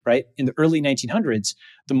 right? In the early 1900s,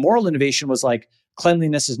 the moral innovation was like,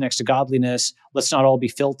 cleanliness is next to godliness. Let's not all be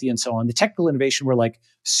filthy and so on. The technical innovation were like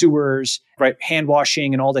sewers, right? Hand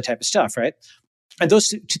washing and all that type of stuff, right? And those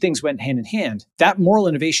two things went hand in hand. That moral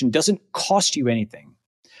innovation doesn't cost you anything,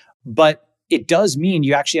 but it does mean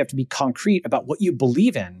you actually have to be concrete about what you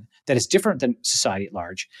believe in that is different than society at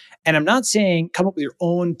large. And I'm not saying come up with your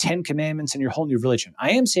own 10 commandments and your whole new religion.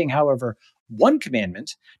 I am saying, however, one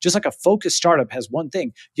commandment, just like a focused startup has one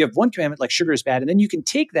thing, you have one commandment like sugar is bad, and then you can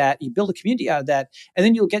take that, you build a community out of that, and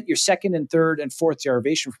then you'll get your second and third and fourth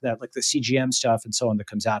derivation from that, like the CGM stuff and so on that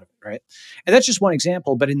comes out of it, right? And that's just one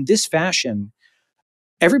example, but in this fashion,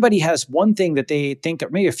 everybody has one thing that they think, or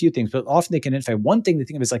maybe a few things, but often they can identify one thing they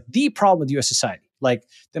think of as like the problem with US society. Like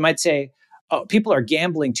they might say, oh, people are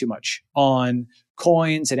gambling too much on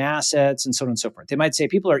coins and assets and so on and so forth. They might say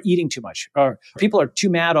people are eating too much, or people are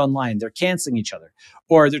too mad online, they're canceling each other,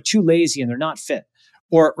 or they're too lazy and they're not fit,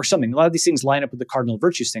 or something. A lot of these things line up with the cardinal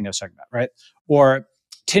virtues thing I was talking about, right? Or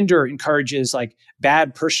Tinder encourages like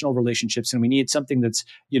bad personal relationships, and we need something that's,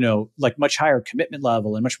 like much higher commitment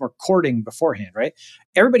level and much more courting beforehand, right?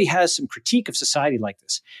 Everybody has some critique of society like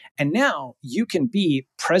this. And now you can be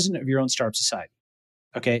president of your own startup society.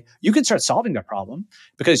 Okay. You can start solving that problem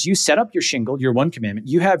because you set up your shingle, your one commandment.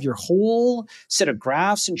 You have your whole set of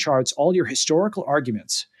graphs and charts, all your historical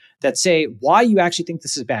arguments that say why you actually think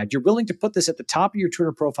this is bad. You're willing to put this at the top of your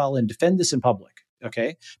Twitter profile and defend this in public.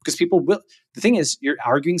 Okay. Because people will, the thing is, you're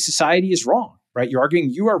arguing society is wrong, right? You're arguing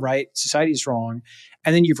you are right, society is wrong.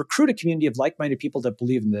 And then you've recruited a community of like-minded people that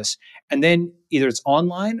believe in this. And then either it's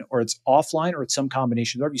online or it's offline or it's some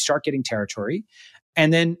combination thereof. You start getting territory.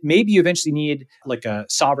 And then maybe you eventually need like a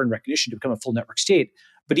sovereign recognition to become a full network state.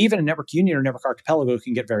 But even a network union or network archipelago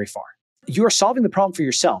can get very far. You are solving the problem for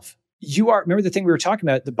yourself. Remember the thing we were talking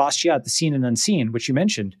about, the Basquiat, the seen and unseen, which you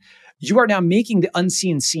mentioned. You are now making the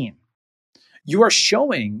unseen seen. You are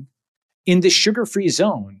showing in this sugar-free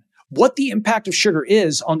zone what the impact of sugar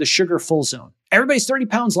is on the sugar-full zone. Everybody's 30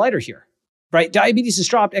 pounds lighter here, right? Diabetes has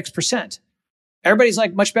dropped X%. Everybody's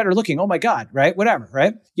like much better looking. Oh my God, right? Whatever,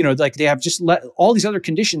 right? Like they have just let all these other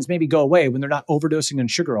conditions maybe go away when they're not overdosing on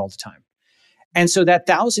sugar all the time. And so that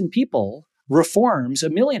 1,000 people reforms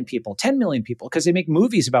 1 million people, 10 million people, because they make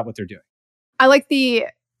movies about what they're doing. I like the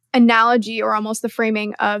analogy or almost the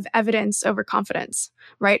framing of evidence over confidence,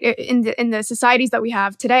 right? In the societies that we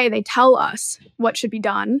have today, they tell us what should be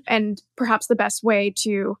done. And perhaps the best way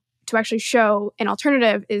to actually show an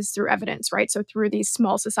alternative is through evidence, right? So through these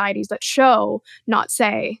small societies that show, not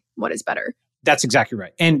say, what is better. That's exactly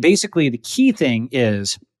right. And basically the key thing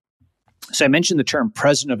is, so I mentioned the term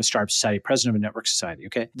president of a startup society, president of a network society,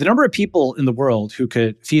 okay? The number of people in the world who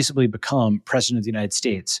could feasibly become president of the United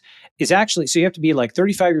States is actually, so you have to be like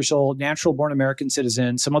 35 years old, natural born American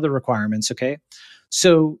citizen, some other requirements, okay?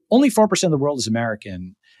 So only 4% of the world is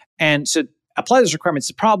American. And so apply those requirements,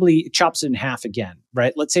 it probably chops it in half again,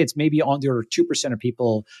 right? Let's say it's maybe on the order of 2% of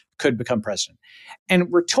people could become president. And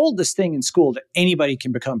we're told this thing in school that anybody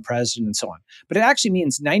can become president and so on. But it actually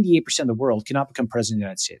means 98% of the world cannot become president of the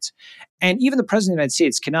United States. And even the president of the United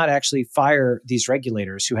States cannot actually fire these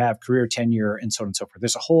regulators who have career tenure and so on and so forth.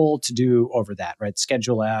 There's a whole to-do over that, right?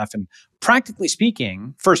 Schedule F. And practically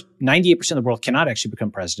speaking, first, 98% of the world cannot actually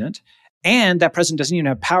become president. And that president doesn't even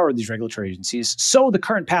have power of these regulatory agencies. So the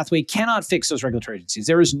current pathway cannot fix those regulatory agencies.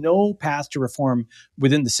 There is no path to reform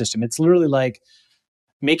within the system. It's literally like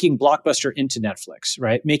making Blockbuster into Netflix,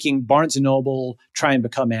 right? Making Barnes & Noble try and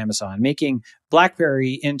become Amazon, making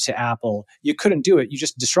BlackBerry into Apple. You couldn't do it. You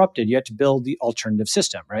just disrupted. You had to build the alternative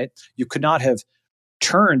system, right? You could not have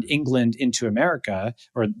turned England into America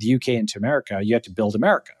or the UK into America. You had to build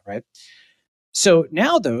America, right? So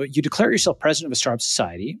now, though, you declare yourself president of a startup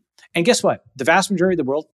society. And guess what? The vast majority of the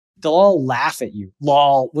world, they'll all laugh at you.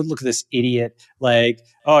 Lol, look at this idiot. Like,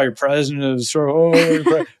 oh, you're president of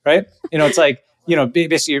right? It's like,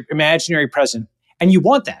 basically your imaginary president. And you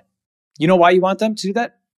want that. You know why you want them to do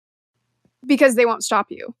that? Because they won't stop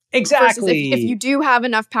you. Exactly. If you do have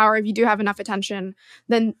enough power, if you do have enough attention,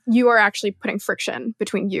 then you are actually putting friction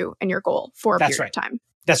between you and your goal for a period of time.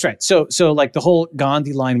 That's right. So like the whole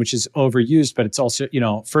Gandhi line, which is overused, but it's also,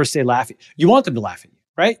 first they laugh. You want them to laugh at you,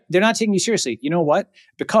 right? They're not taking you seriously. You know what?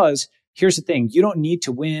 Because here's the thing. You don't need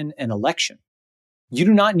to win an election. You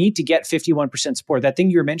do not need to get 51% support. That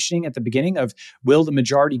thing you were mentioning at the beginning of will the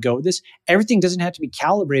majority go with this? Everything doesn't have to be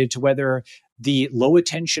calibrated to whether the low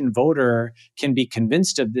attention voter can be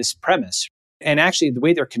convinced of this premise. And actually, the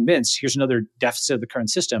way they're convinced, here's another deficit of the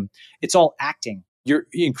current system, it's all acting. You're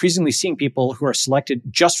increasingly seeing people who are selected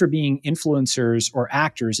just for being influencers or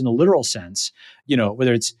actors in a literal sense,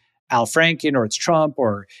 whether it's Al Franken or it's Trump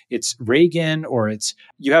or it's Reagan or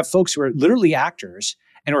you have folks who are literally actors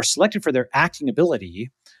and are selected for their acting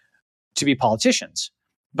ability to be politicians.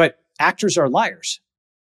 But actors are liars.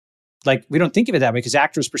 Like, we don't think of it that way because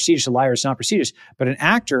actor is prestigious, a liar is not prestigious. But an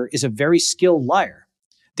actor is a very skilled liar.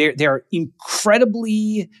 They're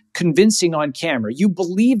incredibly convincing on camera. You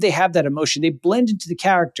believe they have that emotion. They blend into the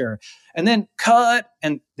character and then cut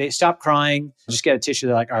and they stop crying, just get a tissue.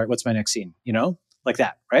 They're like, all right, what's my next scene? Like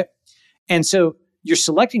that, right? And so you're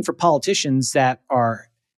selecting for politicians that are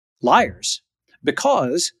liars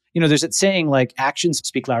because, there's that saying like actions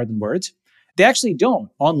speak louder than words. They actually don't.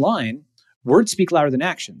 Online, words speak louder than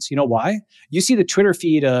actions. You know why? You see the Twitter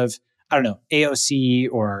feed of, I don't know, AOC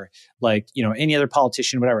or any other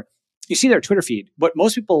politician, whatever. You see their Twitter feed. What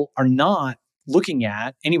most people are not looking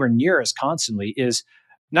at anywhere near as constantly is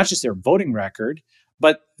not just their voting record,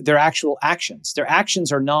 but their actual actions. Their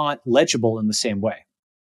actions are not legible in the same way.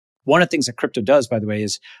 One of the things that crypto does, by the way,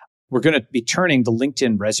 is we're going to be turning the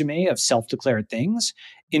LinkedIn resume of self-declared things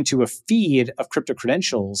into a feed of crypto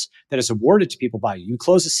credentials that is awarded to people by you. You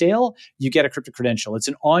close a sale, you get a crypto credential. It's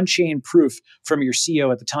an on-chain proof from your CEO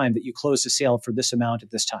at the time that you closed a sale for this amount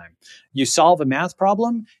at this time. You solve a math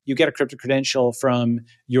problem, you get a crypto credential from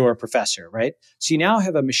your professor, right? So you now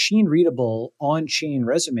have a machine-readable on-chain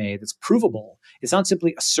resume that's provable. It's not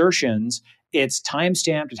simply assertions. It's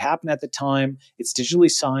time-stamped. It happened at the time. It's digitally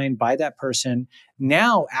signed by that person.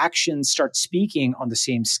 Now actions start speaking on the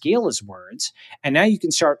same scale as words. And now you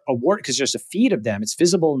can start because there's a feed of them. It's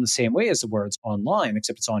visible in the same way as the words online,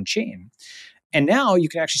 except it's on chain. And now you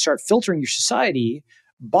can actually start filtering your society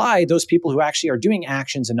by those people who actually are doing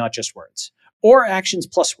actions and not just words. Or actions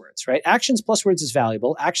plus words, right? Actions plus words is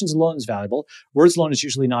valuable. Actions alone is valuable. Words alone is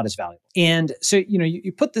usually not as valuable. And so,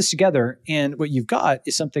 you put this together and what you've got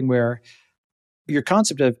is something where your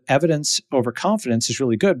concept of evidence over confidence is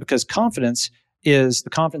really good because confidence is the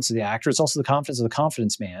confidence of the actor. It's also the confidence of the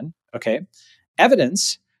confidence man. Okay.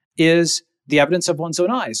 Evidence is the evidence of one's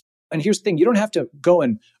own eyes. And here's the thing. You don't have to go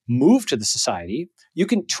and move to the society. You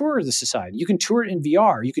can tour the society. You can tour it in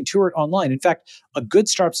VR. You can tour it online. In fact, a good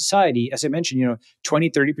startup society, as I mentioned, 20,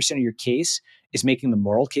 30% of your case is making the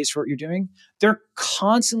moral case for what you're doing. They're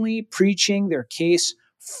constantly preaching their case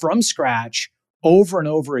from scratch over and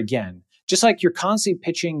over again. Just like you're constantly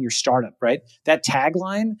pitching your startup, right? That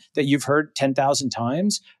tagline that you've heard 10,000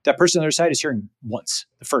 times, that person on the other side is hearing once,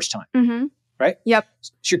 the first time, right? Yep.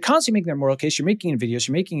 So you're constantly making their moral case. You're making videos,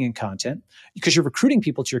 you're making content because you're recruiting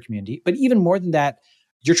people to your community. But even more than that,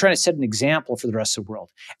 you're trying to set an example for the rest of the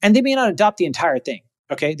world. And they may not adopt the entire thing,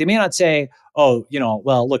 okay? They may not say, oh,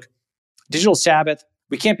 well, look, digital Sabbath,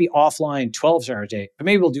 we can't be offline 12 hours a day, but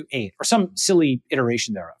maybe we'll do 8 or some silly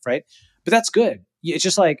iteration thereof, right? But that's good. It's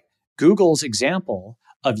just like Google's example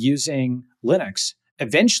of using Linux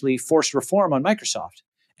eventually forced reform on Microsoft.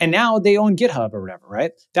 And now they own GitHub or whatever,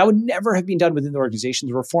 right? That would never have been done within the organization.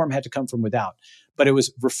 The reform had to come from without. But it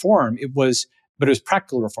was reform. But it was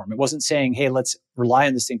practical reform. It wasn't saying, hey, let's rely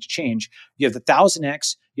on this thing to change. You have the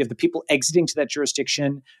 1000X, you have the people exiting to that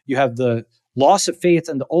jurisdiction, you have the loss of faith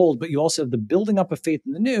in the old, but you also have the building up of faith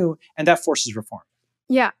in the new, and that forces reform.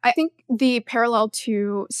 Yeah, I think the parallel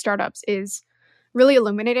to startups is really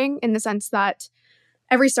illuminating in the sense that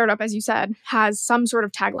every startup, as you said, has some sort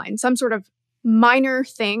of tagline, some sort of minor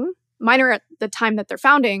thing, minor at the time that they're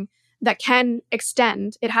founding, that can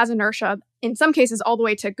extend. It has inertia, in some cases all the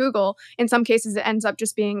way to Google. In some cases, it ends up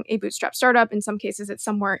just being a bootstrap startup. In some cases, it's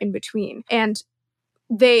somewhere in between. And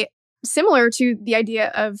they, similar to the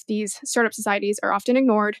idea of these startup societies, are often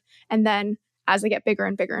ignored. And then as they get bigger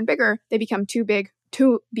and bigger and bigger, they become too big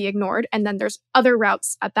to be ignored. And then there's other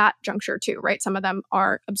routes at that juncture too, right? Some of them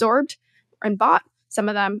are absorbed and bought. Some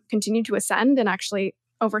of them continue to ascend and actually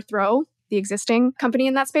overthrow the existing company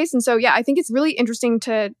in that space. And so, yeah, I think it's really interesting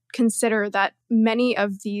to consider that many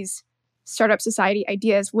of these startup society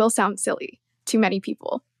ideas will sound silly to many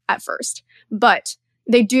people at first, but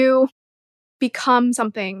they do become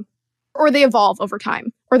something, or they evolve over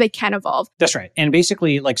time, or they can evolve. That's right. And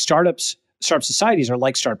basically, like startup societies are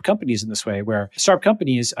like startup companies in this way, where startup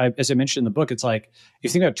companies, as I mentioned in the book, it's like, if you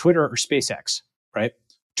think about Twitter or SpaceX, right?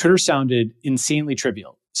 Twitter sounded insanely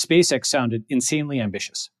trivial. SpaceX sounded insanely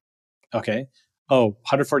ambitious. Okay. Oh,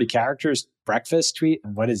 140 characters, breakfast tweet.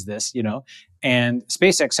 What is this? And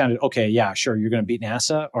SpaceX sounded, okay, yeah, sure. You're going to beat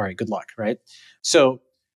NASA. All right, good luck. Right. So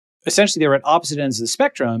essentially they were at opposite ends of the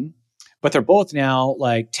spectrum, but they're both now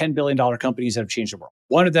like $10 billion companies that have changed the world.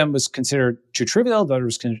 One of them was considered too trivial. The other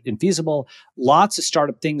was considered infeasible. Lots of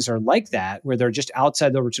startup things are like that, where they're just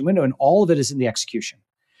outside the Overton window, and all of it is in the execution.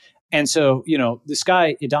 And so, this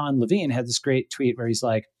guy, Idan Levine, had this great tweet where he's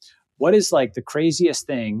like, what is like the craziest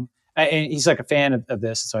thing? And he's like a fan of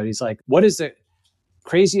this. So he's like, what is the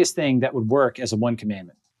craziest thing that would work as a one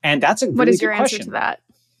commandment? And that's a really good question. What is your answer to that?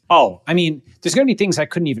 Oh, I mean, there's going to be things I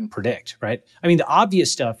couldn't even predict, right? I mean, the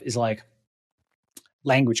obvious stuff is like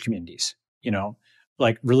language communities,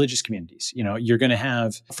 like religious communities. You're going to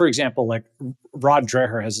have, for example, like Rod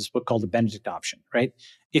Dreher has this book called The Benedict Option, right?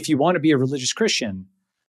 If you want to be a religious Christian,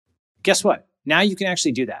 guess what? Now you can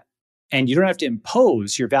actually do that. And you don't have to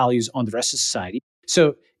impose your values on the rest of society.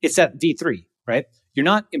 So it's that V3, right? You're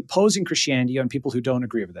not imposing Christianity on people who don't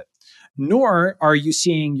agree with it, nor are you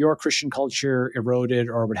seeing your Christian culture eroded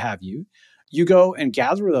or what have you. You go and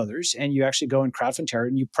gather with others, and you actually go and crowdfund terror,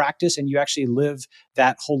 and you practice, and you actually live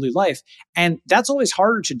that holy life. And that's always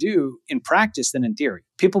harder to do in practice than in theory.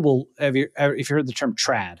 People will, if you heard the term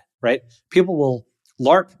trad, right? People will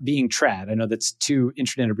LARP being trad. I know that's 2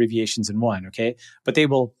 internet abbreviations in one, okay? But they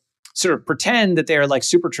will sort of pretend that they're like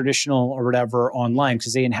super traditional or whatever online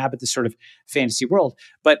because they inhabit this sort of fantasy world.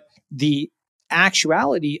 But the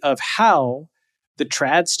actuality of how the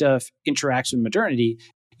trad stuff interacts with modernity,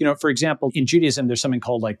 for example, in Judaism, there's something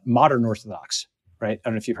called like modern Orthodox, right? I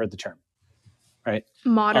don't know if you've heard the term, right?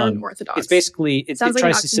 Modern Orthodox. It's basically, it like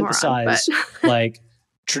tries to synthesize like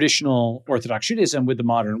traditional Orthodox Judaism with the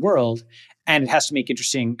modern world. And it has to make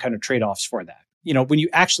interesting kind of trade-offs for that. When you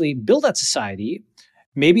actually build that society,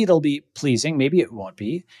 maybe it'll be pleasing, maybe it won't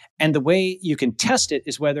be. And the way you can test it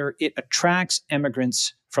is whether it attracts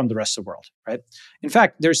immigrants from the rest of the world, right? In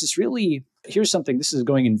fact, there's this here's something, this is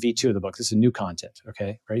going in V2 of the book. This is new content,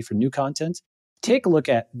 okay? Ready for new content? Take a look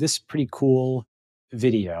at this pretty cool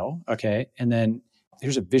video, okay? And then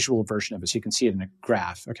here's a visual version of it so you can see it in a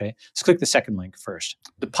graph, okay? Let's click the second link first.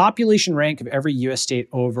 The population rank of every US state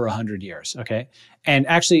over 100 years, okay? And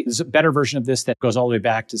actually, there's a better version of this that goes all the way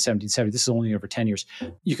back to 1770. This is only over 10 years.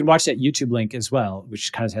 You can watch that YouTube link as well,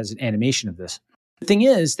 which kind of has an animation of this. The thing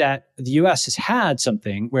is that the US has had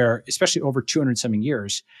something where, especially over 200-something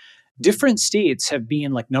years, different states have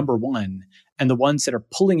been like number one and the ones that are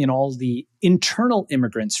pulling in all the internal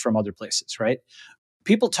immigrants from other places, right?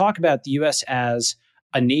 People talk about the US as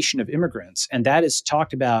a nation of immigrants, and that is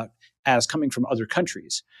talked about as coming from other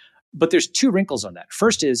countries. But there's 2 wrinkles on that.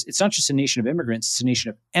 First is, it's not just a nation of immigrants, it's a nation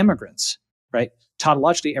of emigrants, right?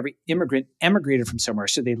 tautologically, every immigrant emigrated from somewhere.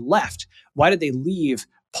 So they left. Why did they leave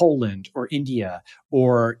Poland or India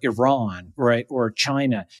or Iran, right? Or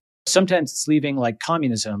China? Sometimes it's leaving like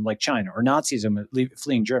communism, like China, or Nazism,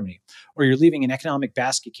 fleeing Germany, or you're leaving an economic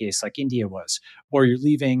basket case like India was, or you're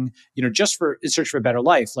leaving, just for in search for a better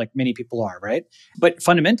life, like many people are, right? But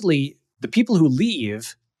fundamentally, the people who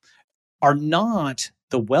leave are not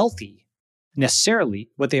the wealthy necessarily.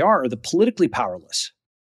 What they are the politically powerless.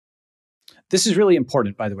 This is really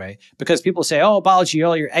important, by the way, because people say, oh, Balaji,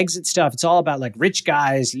 all your exit stuff, it's all about like rich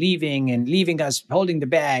guys leaving and leaving us holding the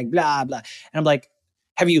bag, blah, blah. And I'm like,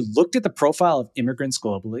 have you looked at the profile of immigrants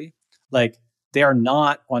globally? Like, they are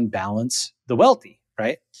not on balance the wealthy,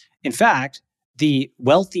 right? In fact, the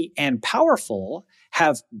wealthy and powerful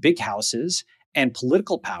have big houses and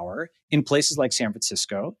political power in places like San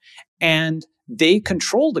Francisco, and they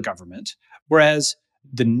control the government, whereas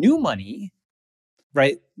the new money,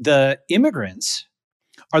 right, the immigrants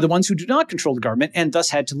are the ones who do not control the government and thus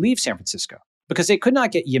had to leave San Francisco because they could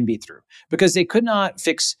not get YIMBY through, because they could not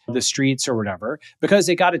fix the streets or whatever, because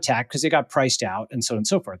they got attacked, because they got priced out, and so on and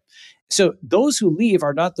so forth. So those who leave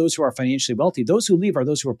are not those who are financially wealthy. Those who leave are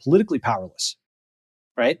those who are politically powerless,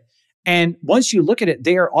 right? And once you look at it,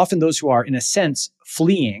 they are often those who are, in a sense,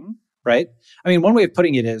 fleeing, right? I mean, one way of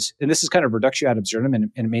putting it is, and this is kind of reductio ad absurdum,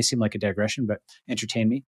 and it may seem like a digression, but entertain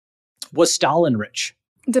me. Was Stalin rich?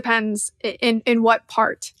 Depends in what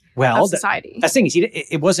part of society. That's the thing is,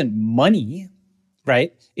 it wasn't money,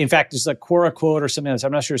 right? In fact, there's a Quora quote or something else.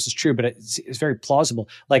 I'm not sure this is true, but it's very plausible.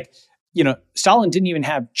 Like, Stalin didn't even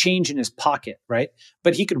have change in his pocket, right?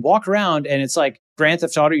 But he could walk around and it's like Grand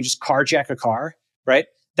Theft Auto, you just carjack a car, right?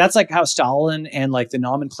 That's like how Stalin and like the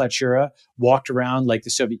nomenclatura walked around like the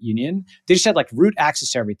Soviet Union. They just had like root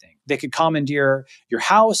access to everything. They could commandeer your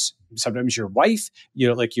house, sometimes your wife,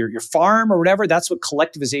 like your farm or whatever. That's what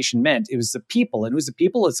collectivization meant. It was the people. And who's the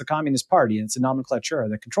people? It's the Communist Party. And it's a nomenclatura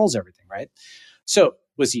that controls everything, right? So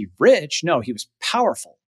was he rich? No, he was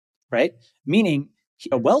powerful, right? Meaning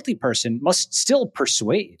a wealthy person must still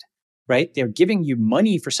persuade, right? They're giving you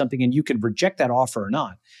money for something and you can reject that offer or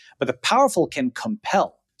not. But the powerful can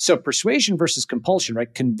compel. So persuasion versus compulsion,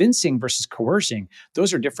 right? Convincing versus coercing,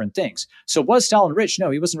 those are different things. So was Stalin rich? No,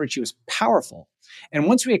 he wasn't rich. He was powerful. And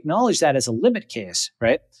once we acknowledge that as a limit case,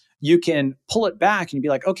 right, you can pull it back and be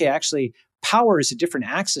like, okay, actually, power is a different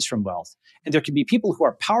axis from wealth. And there can be people who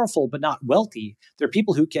are powerful but not wealthy. There are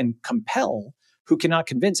people who can compel, who cannot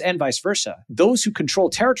convince, and vice versa. Those who control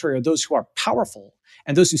territory are those who are powerful,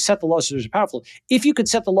 and those who set the laws are those who are powerful. If you could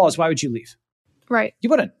set the laws, why would you leave? Right. You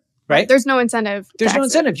wouldn't. Right? There's no incentive. There's no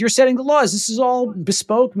incentive. You're setting the laws. This is all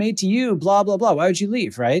bespoke, made to you, blah, blah, blah. Why would you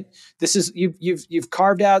leave, right? This is, you've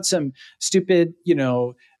carved out some stupid,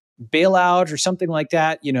 bailout or something like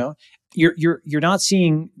that. You're not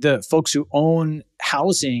seeing the folks who own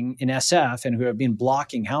housing in SF and who have been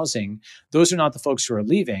blocking housing. Those are not the folks who are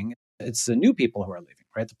leaving. It's the new people who are leaving,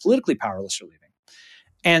 right? The politically powerless are leaving.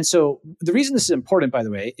 And so the reason this is important, by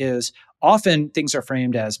the way, is often things are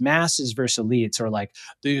framed as masses versus elites, or like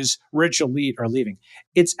these rich elite are leaving.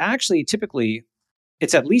 It's actually typically,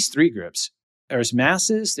 it's at least three groups. There's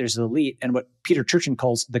masses, there's elite, and what Peter Turchin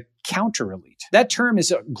calls the counter elite. That term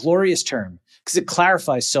is a glorious term because it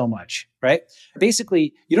clarifies so much, right?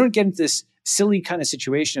 Basically, you don't get into this silly kind of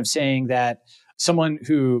situation of saying that someone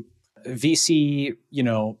who VC,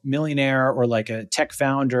 millionaire, or like a tech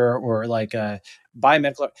founder, or like a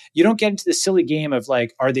biomedical, you don't get into the silly game of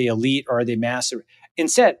like, are they elite or are they mass?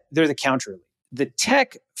 Instead, they're the counter elite. The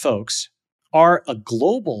tech folks are a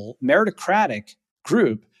global meritocratic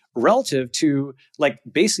group relative to like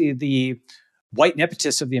basically the white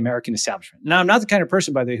nepotists of the American establishment. Now, I'm not the kind of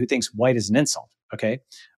person, by the way, who thinks white is an insult, okay?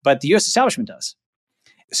 But the US establishment does.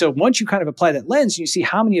 So once you kind of apply that lens, you see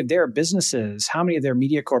how many of their businesses, how many of their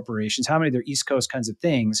media corporations, how many of their East Coast kinds of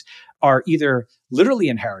things are either literally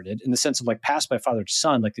inherited in the sense of like passed by father to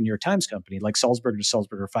son, like the New York Times Company, like Salzburger to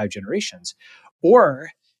Salzburger, 5 generations,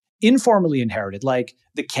 or informally inherited, like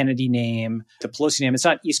the Kennedy name, the Pelosi name. It's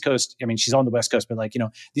not East Coast. I mean, she's on the West Coast, but like,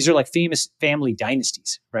 these are like famous family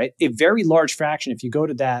dynasties, right? A very large fraction, if you go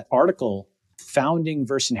to that article, Founding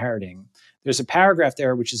versus Inheriting, there's a paragraph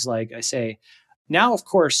there, which is like, I say, now, of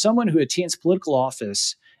course, someone who attains political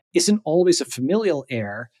office isn't always a familial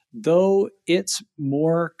heir, though it's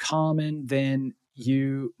more common than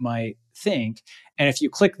you might think. And if you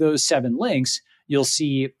click those 7 links, you'll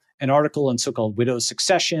see an article on so-called widow's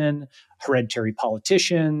succession, hereditary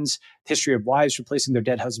politicians, history of wives replacing their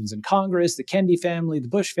dead husbands in Congress, the Kennedy family, the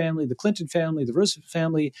Bush family, the Clinton family, the Roosevelt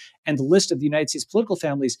family, and the list of the United States political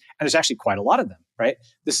families. And there's actually quite a lot of them, right?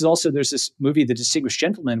 There's this movie, The Distinguished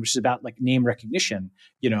Gentleman, which is about like name recognition,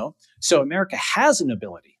 So America has an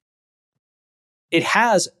ability. It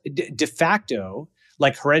has de facto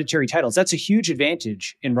like hereditary titles. That's a huge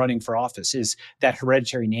advantage in running for office, is that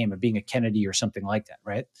hereditary name of being a Kennedy or something like that,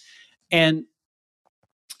 right? And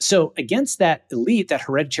so against that elite, that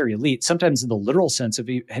hereditary elite, sometimes in the literal sense of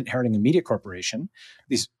inheriting a media corporation,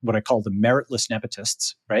 these what I call the meritless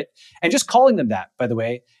nepotists, right? And just calling them that, by the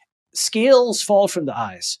way, scales fall from the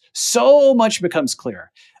eyes. So much becomes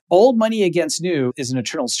clear. Old money against new is an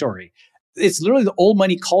eternal story. It's literally the old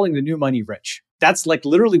money calling the new money rich. That's like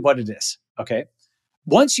literally what it is, okay?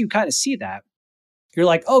 Once you kind of see that, you're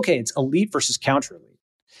like, okay, it's elite versus counter elite.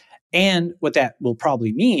 And what that will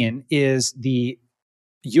probably mean is the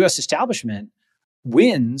US establishment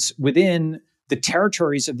wins within the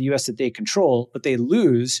territories of the US that they control, but they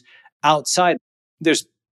lose outside. There's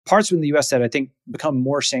parts within the US that I think become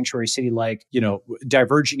more sanctuary city-like,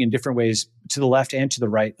 diverging in different ways to the left and to the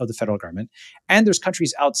right of the federal government. And there's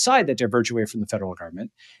countries outside that diverge away from the federal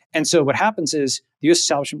government. And so what happens is the US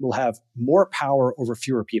establishment will have more power over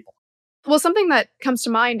fewer people. Well, something that comes to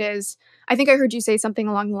mind is, I think I heard you say something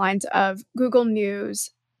along the lines of Google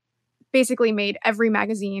News basically made every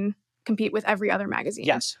magazine compete with every other magazine.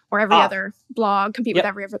 Yes. Or every other blog compete with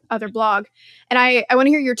every other blog. And I want to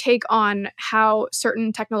hear your take on how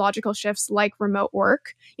certain technological shifts like remote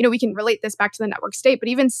work, we can relate this back to the network state, but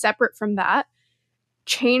even separate from that,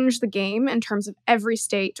 change the game in terms of every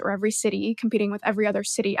state or every city competing with every other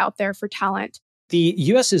city out there for talent. The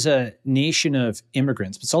US is a nation of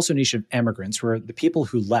immigrants, but it's also a nation of emigrants, where the people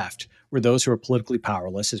who left were those who are politically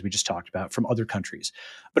powerless, as we just talked about, from other countries.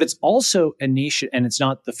 But it's also a nation, and it's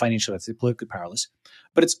not the financial, it's the politically powerless,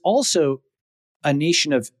 but it's also a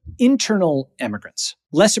nation of internal immigrants.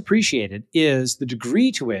 Less appreciated is the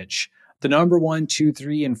degree to which the number 1, 2,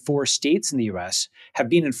 3, and 4 states in the US have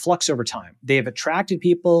been in flux over time. They have attracted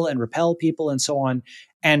people and repelled people and so on.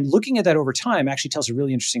 And looking at that over time actually tells a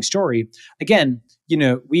really interesting story. Again,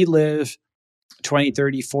 we live 20,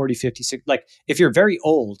 30, 40, 50, 60. Like if you're very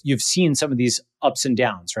old, you've seen some of these ups and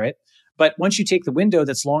downs, right? But once you take the window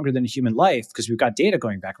that's longer than a human life, because we've got data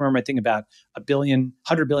going back. Remember my thing about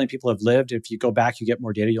 100 billion people have lived. If you go back, you get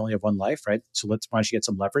more data. You only have one life, right? So why don't you get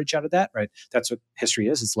some leverage out of that, right? That's what history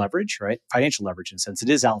is. It's leverage, right? Financial leverage in a sense. It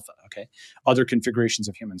is alpha, okay? Other configurations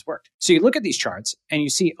of humans worked. So you look at these charts and you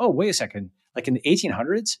see, oh, wait a second. Like in the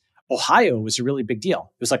 1800s, Ohio was a really big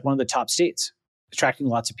deal. It was like one of the top states, attracting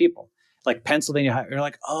lots of people. Like Pennsylvania, you're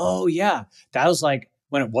like, oh yeah, that was like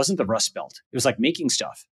when it wasn't the Rust Belt. It was like making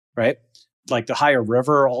stuff, right? Like the Ohio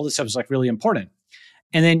River, all this stuff was like really important.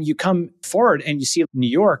 And then you come forward and you see New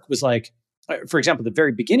York was like, for example, the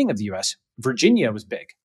very beginning of the US, Virginia was big.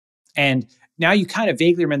 And now you kind of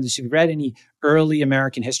vaguely remember this. If you've read any early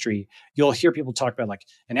American history, you'll hear people talk about like,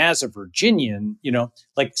 and as a Virginian,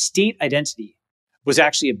 like state identity was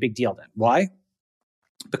actually a big deal then. Why?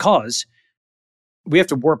 Because we have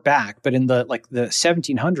to warp back, but in the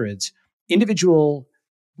 1700s, individual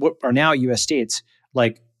what are now US states,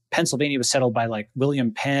 like Pennsylvania was settled by like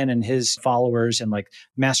William Penn and his followers, and like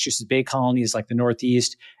Massachusetts Bay Colony is like the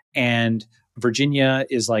Northeast, and Virginia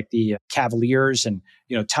is like the Cavaliers, and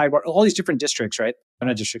Tidewater, all these different districts, right?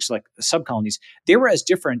 Not districts, like subcolonies. They were as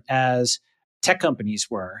different as tech companies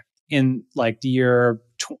were in like the year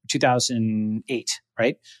 2008,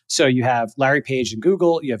 right? So you have Larry Page and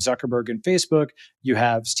Google, you have Zuckerberg and Facebook, you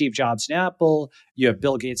have Steve Jobs and Apple, you have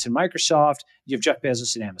Bill Gates and Microsoft, you have Jeff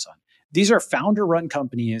Bezos and Amazon. These are founder-run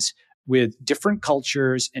companies with different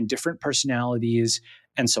cultures and different personalities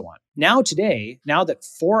and so on. Now that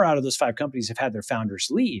 4 out of those 5 companies have had their founders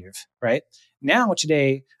leave, right? Now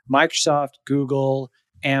today, Microsoft, Google,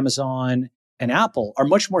 Amazon, and Apple are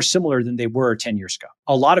much more similar than they were 10 years ago.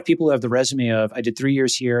 A lot of people have the resume of, I did 3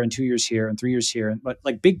 years here and 2 years here and 3 years here. But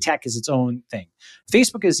like big tech is its own thing.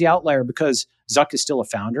 Facebook is the outlier because Zuck is still a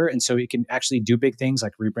founder. And so he can actually do big things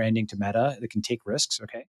like rebranding to Meta that can take risks.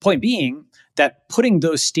 Okay. Point being that putting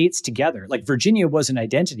those states together, like Virginia was an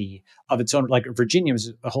identity of its own, like Virginia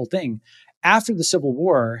was a whole thing. After the Civil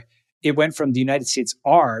War, it went from the United States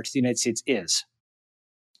are to the United States is.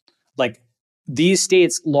 Like these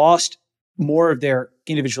states lost more of their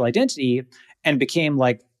individual identity and became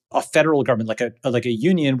like a federal government, like a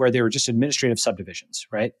union where they were just administrative subdivisions,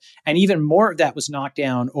 right? And even more of that was knocked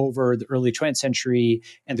down over the early 20th century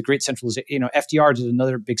and the great centralization. FDR did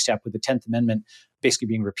another big step with the 10th Amendment basically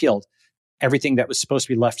being repealed. Everything that was supposed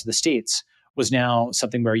to be left to the states was now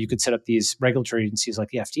something where you could set up these regulatory agencies like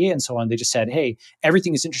the FDA and so on. They just said, hey,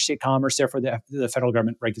 everything is interstate commerce, therefore the federal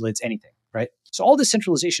government regulates anything, right? So all this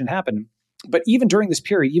centralization happened. But even during this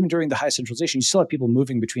period, even during the high centralization, you still have people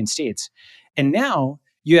moving between states. And now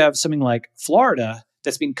you have something like Florida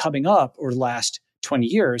that's been coming up over the last 20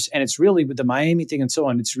 years. And it's really with the Miami thing and so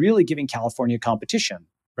on, it's really giving California competition,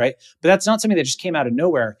 right? But that's not something that just came out of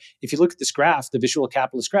nowhere. If you look at this graph, the visual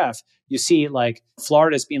capitalist graph, you see like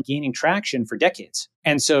Florida's been gaining traction for decades.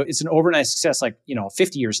 And so it's an overnight success, like,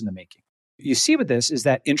 50 years in the making. You see with this is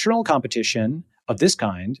that internal competition of this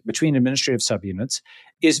kind between administrative subunits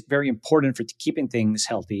is very important for keeping things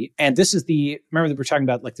healthy. And this is remember that we're talking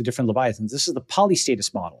about like the different leviathans. This is the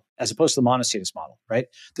polystatus model as opposed to the monostatus model, right?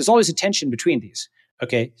 There's always a tension between these.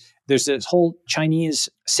 Okay. There's this whole Chinese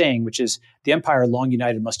saying, which is the empire long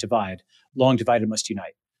united must divide, long divided must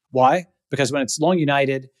unite. Why? Because when it's long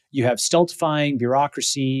united, you have stultifying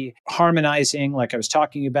bureaucracy, harmonizing, like I was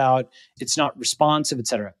talking about, it's not responsive, et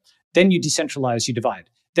cetera. Then you decentralize, you divide.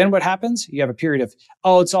 Then what happens? You have a period of,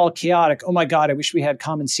 oh, it's all chaotic. Oh my God, I wish we had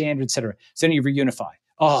common standards, et cetera. So then you reunify.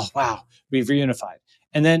 Oh, wow, we've reunified.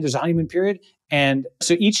 And then there's a honeymoon period. And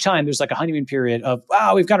so each time there's like a honeymoon period of,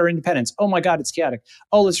 wow, we've got our independence. Oh my God, it's chaotic.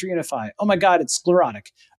 Oh, let's reunify. Oh my God, it's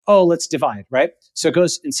sclerotic. Oh, let's divide, right? So it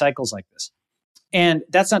goes in cycles like this. And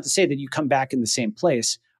that's not to say that you come back in the same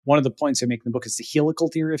place. One of the points I make in the book is the helical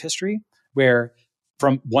theory of history, where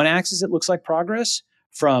from one axis, it looks like progress.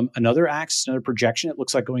 From another axis, another projection, it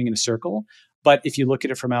looks like going in a circle. But if you look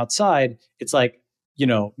at it from outside, it's like,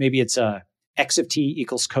 maybe it's x of t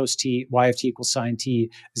equals cos t, y of t equals sine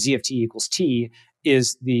t, z of t equals t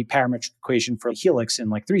is the parametric equation for a helix in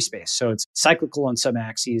like 3 space. So it's cyclical on some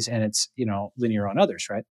axes and it's, linear on others,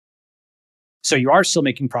 right? So you are still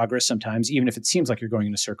making progress sometimes, even if it seems like you're going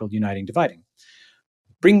in a circle, uniting, dividing.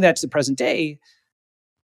 Bring that to the present day,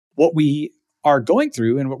 what we are going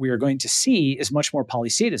through and what we are going to see is much more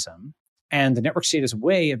polystatism. And the network state is a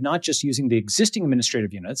way of not just using the existing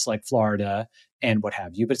administrative units like Florida and what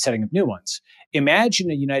have you, but setting up new ones.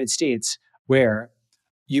 Imagine a United States where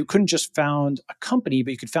you couldn't just found a company,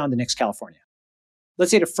 but you could found the next California.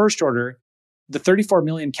 Let's say to first order, the 34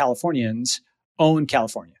 million Californians own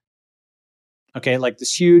California. Okay, like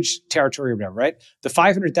this huge territory or whatever, right? The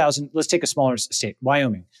 500,000, let's take a smaller state,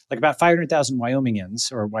 Wyoming. Like about 500,000 Wyomingians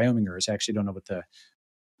or Wyomingers, I actually don't know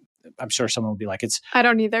I'm sure someone will be like, I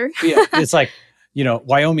don't either. Yeah, it's like,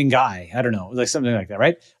 Wyoming guy. I don't know, like something like that,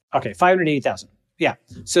 right? Okay, 580,000. Yeah,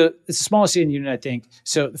 so it's the smallest state in the union, I think.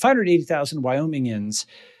 So the 580,000 Wyomingians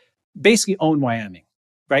basically own Wyoming,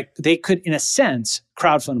 right? They could, in a sense,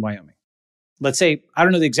 crowdfund Wyoming. Let's say, I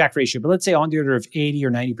don't know the exact ratio, but let's say on the order of 80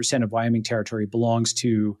 or 90% of Wyoming territory belongs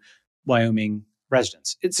to Wyoming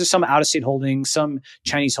residents. It's just some out-of-state holdings, some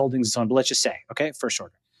Chinese holdings and so on, but let's just say, okay, first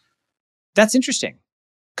order. That's interesting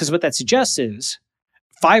because what that suggests is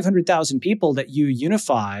 500,000 people that you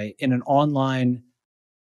unify in an online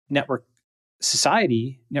network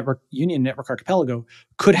society, network union, network archipelago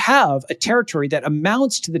could have a territory that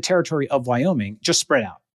amounts to the territory of Wyoming, just spread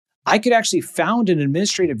out. I could actually found an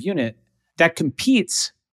administrative unit that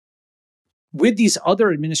competes with these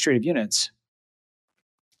other administrative units.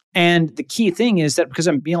 And the key thing is that because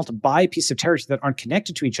I'm being able to buy pieces of territory that aren't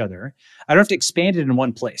connected to each other, I don't have to expand it in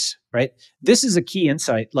one place, right? This is a key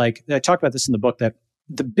insight. Like I talk about this in the book, that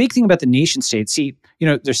the big thing about the nation states,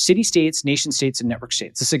 there's city states, nation states, and network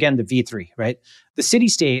states. This is, again, the V3, right? The city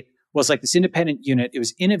state was like this independent unit. It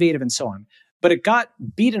was innovative and so on. But it got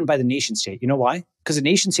beaten by the nation state. You know why? Because the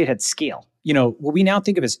nation state had scale. What we now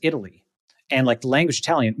think of as Italy, and like the language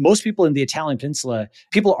Italian, most people in the Italian peninsula,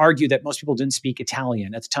 people argue that most people didn't speak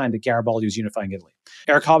Italian at the time that Garibaldi was unifying Italy.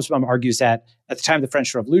 Eric Hobsbawm argues that at the time of the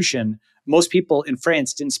French Revolution, most people in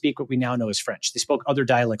France didn't speak what we now know as French. They spoke other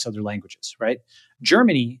dialects, other languages, right?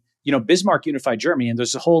 Germany, Bismarck unified Germany, and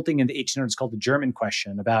there's a whole thing in the 1800s called the German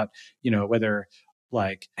question about, whether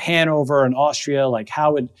like Hanover and Austria, like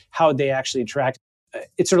how would they actually interact?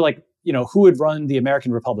 It's sort of like, who would run the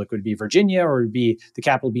American Republic? Would it be Virginia or would it be the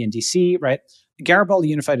capital be in DC, right? Garibaldi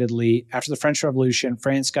unified Italy. After the French Revolution,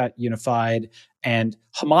 France got unified and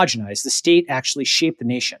homogenized. The state actually shaped the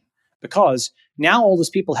nation because now all those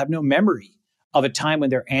people have no memory of a time when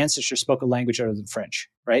their ancestors spoke a language other than French,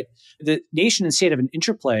 right? The nation and state have an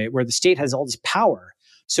interplay where the state has all this power,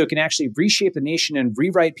 so it can actually reshape the nation and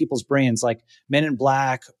rewrite people's brains, like Men in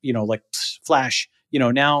Black, like Flash.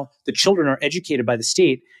 Now the children are educated by the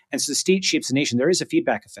state, and so the state shapes the nation. There is a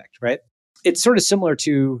feedback effect, right? It's sort of similar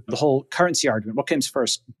to the whole currency argument. What comes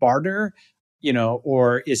first, barter,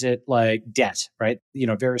 or is it like debt, right?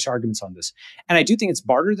 Various arguments on this. And I do think it's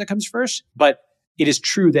barter that comes first, but it is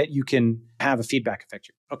true that you can have a feedback effect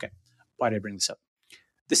here. Okay. Why did I bring this up?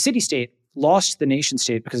 The city-state lost the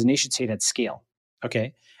nation-state because the nation-state had scale,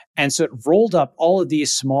 okay? And so it rolled up all of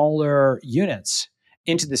these smaller units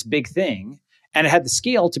into this big thing, and it had the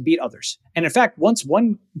scale to beat others. And in fact, once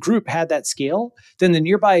one group had that scale, then the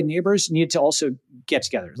nearby neighbors needed to also get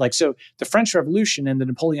together. Like, so the French Revolution and the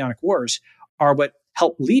Napoleonic Wars are what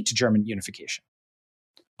helped lead to German unification.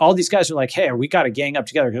 All these guys are like, hey, we got to gang up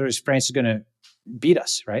together because France is going to beat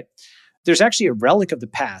us, right? There's actually a relic of the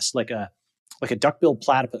past, like a duck-billed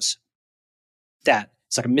platypus, that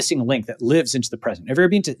it's like a missing link that lives into the present. Have you ever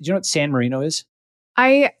been to, do you know what San Marino is?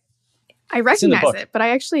 I recognize it, but I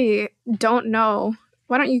actually don't know.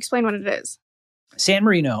 Why don't you explain what it is? San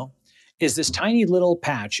Marino is this tiny little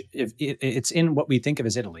patch. It's in what we think of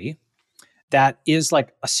as Italy. That is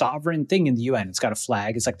like a sovereign thing in the UN. It's got a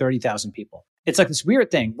flag. It's like 30,000 people. It's like this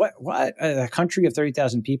weird thing. What a country of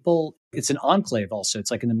 30,000 people. It's an enclave also.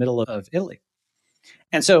 It's like in the middle of Italy.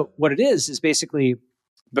 And so what it is basically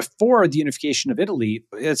before the unification of Italy,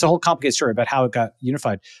 it's a whole complicated story about how it got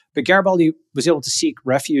unified. But Garibaldi was able to seek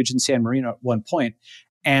refuge in San Marino at one point.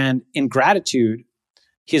 And in gratitude,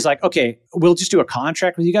 he's like, okay, we'll just do a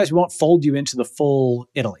contract with you guys. We won't fold you into the full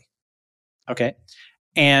Italy. Okay.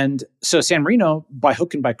 And so San Marino, by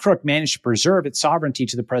hook and by crook, managed to preserve its sovereignty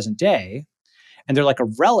to the present day. And they're like a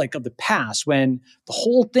relic of the past when the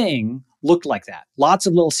whole thing looked like that. Lots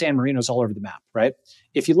of little San Marinos all over the map, right?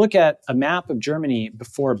 If you look at a map of Germany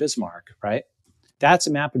before Bismarck, right? That's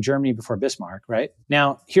a map of Germany before Bismarck, right?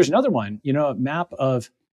 Now, here's another one, a map of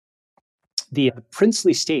the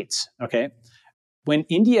princely states, okay? When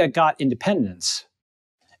India got independence,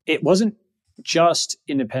 it wasn't just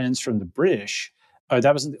independence from the British, or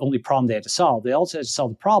that wasn't the only problem they had to solve. They also had to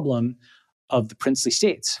solve the problem of the princely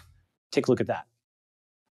states. Take a look at that.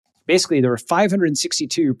 Basically, there were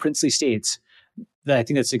 562 princely states, that I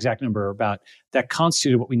think that's the exact number about, that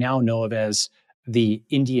constituted what we now know of as the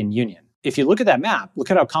Indian Union. If you look at that map,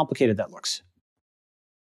 look at how complicated that looks.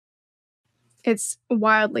 It's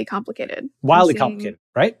wildly complicated. Wildly complicated,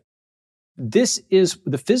 right? This is,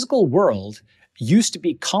 the physical world used to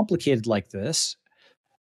be complicated like this,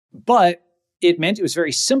 but it meant it was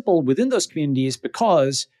very simple within those communities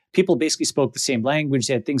because people basically spoke the same language,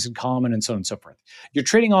 they had things in common, and so on and so forth. You're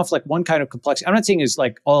trading off like one kind of complexity. I'm not saying it's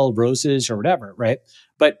like all roses or whatever, right?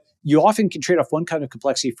 But you often can trade off one kind of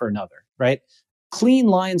complexity for another, right? Clean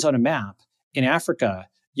lines on a map in Africa,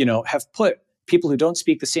 have put people who don't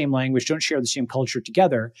speak the same language, don't share the same culture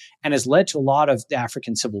together, and has led to a lot of the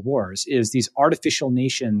African civil wars, is these artificial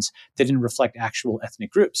nations that didn't reflect actual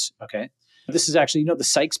ethnic groups, okay? This is actually, the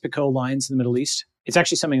Sykes-Picot lines in the Middle East. It's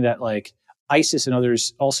actually something that like ISIS and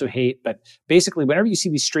others also hate. But basically, whenever you see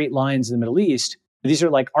these straight lines in the Middle East, these are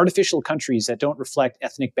like artificial countries that don't reflect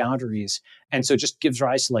ethnic boundaries. And so it just gives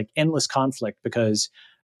rise to like endless conflict because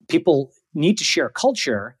people need to share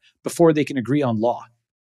culture before they can agree on law.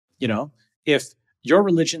 If your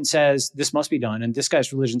religion says this must be done and this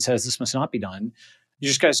guy's religion says this must not be done, you're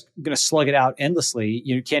just guys going to slug it out endlessly.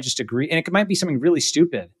 You can't just agree. And it might be something really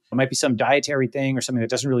stupid. It might be some dietary thing or something that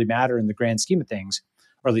doesn't really matter in the grand scheme of things,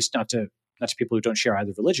 or at least not to people who don't share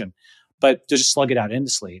either religion, but to just slug it out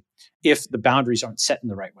endlessly if the boundaries aren't set in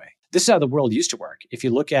the right way. This is how the world used to work. If you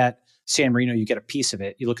look at San Marino, you get a piece of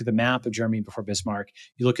it. You look at the map of Germany before Bismarck.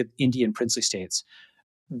 You look at Indian princely states.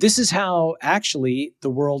 This is how actually the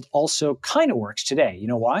world also kind of works today. You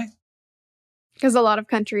know why? Because a lot of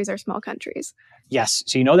countries are small countries. Yes.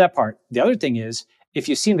 So you know that part. The other thing is, if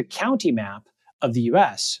you've seen the county map of the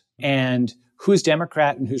US and who's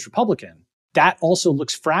Democrat and who's Republican, that also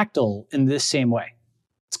looks fractal in this same way.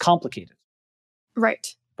 It's complicated.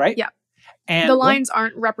 Right. Right? Yeah. And the lines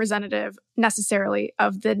aren't representative necessarily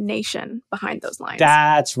of the nation behind those lines.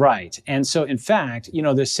 That's right. And so, in fact,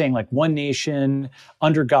 they're saying like one nation,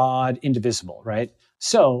 under God, indivisible, right?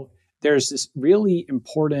 So there's this really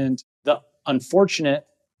important, the unfortunate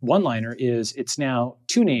one-liner is it's now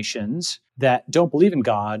two nations that don't believe in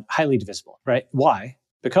God, highly divisible, right? Why?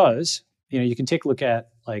 Because, you can take a look at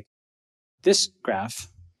like this graph.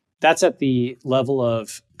 That's at the level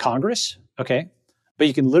of Congress, okay? But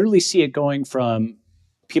you can literally see it going from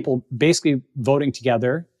people basically voting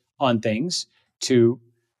together on things to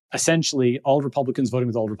essentially all Republicans voting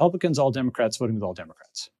with all Republicans, all Democrats voting with all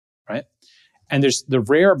Democrats, right? And there's the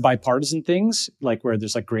rare bipartisan things, like where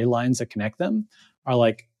there's like gray lines that connect them, are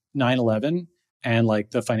like 9/11 and like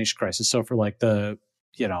the financial crisis. So for like the,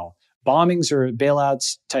 bombings or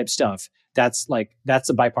bailouts type stuff, that's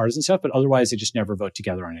the bipartisan stuff, but otherwise they just never vote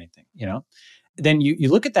together on anything, Then you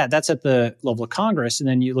look at that's at the level of Congress. And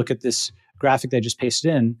then you look at this graphic that I just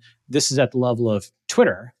pasted in. This is at the level of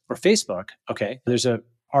Twitter or Facebook. Okay. There's a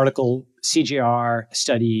article, CJR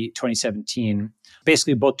study 2017.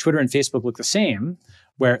 Basically, both Twitter and Facebook look the same,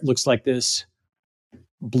 where it looks like this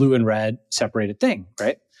blue and red separated thing,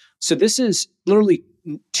 right? So this is literally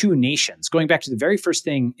two nations. Going back to the very first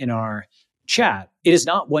thing in our chat, it is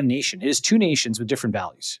not one nation. It is two nations with different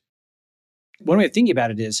values. One way of thinking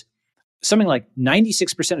about it is something like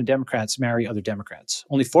 96% of Democrats marry other Democrats.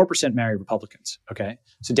 Only 4% marry Republicans, okay?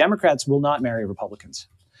 So Democrats will not marry Republicans.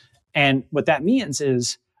 And what that means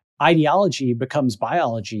is ideology becomes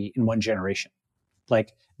biology in one generation.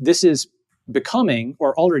 Like this is becoming,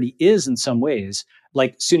 or already is in some ways,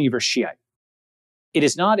 like Sunni versus Shiite. It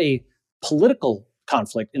is not a political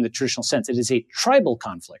conflict in the traditional sense. It is a tribal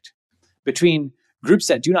conflict between groups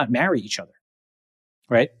that do not marry each other,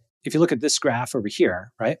 right? If you look at this graph over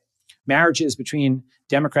here, right? Marriages between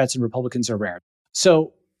Democrats and Republicans are rare.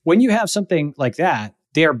 So when you have something like that,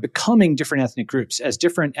 they are becoming different ethnic groups, as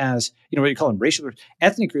different as, what do you call them? Racial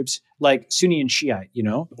ethnic groups like Sunni and Shiite,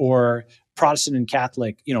 or Protestant and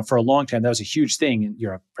Catholic, for a long time. That was a huge thing in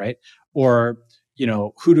Europe, right? Or,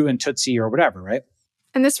 Hutu and Tutsi or whatever, right?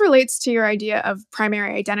 And this relates to your idea of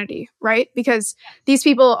primary identity, right? Because these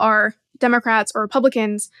people are Democrats or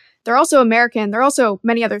Republicans. They're also American. They're also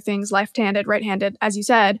many other things, left-handed, right-handed, as you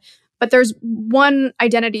said. But there's one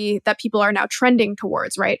identity that people are now trending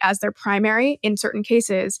towards, right, as their primary in certain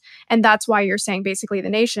cases. And that's why you're saying basically the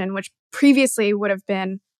nation, which previously would have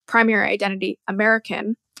been primary identity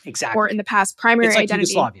American. Exactly. Or in the past, primary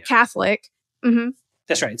identity Yugoslavia. Catholic. Mm-hmm.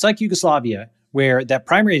 That's right. It's like Yugoslavia, where that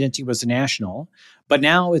primary identity was the national, but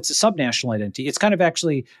now it's a subnational identity. It's kind of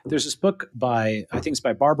actually, there's this book I think it's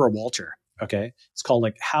by Barbara Walter, okay? It's called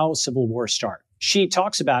How Civil Wars Start. She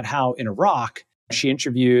talks about how in Iraq, she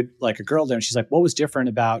interviewed a girl there and she's like, what was different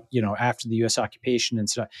about, after the US occupation and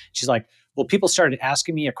stuff? She's like, well, people started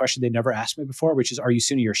asking me a question they'd never asked me before, which is, are you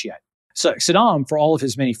Sunni or Shiite? So Saddam, for all of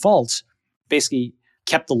his many faults, basically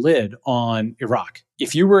kept the lid on Iraq.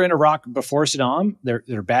 If you were in Iraq before Saddam, there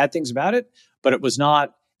are bad things about it, but it was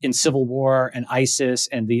not in civil war and ISIS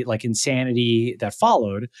and the insanity that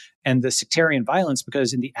followed and the sectarian violence,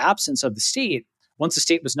 because in the absence of the state, once the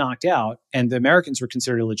state was knocked out and the Americans were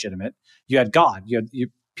considered illegitimate, you had God.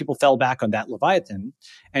 People fell back on that Leviathan.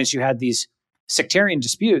 And so you had these sectarian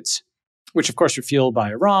disputes, which of course were fueled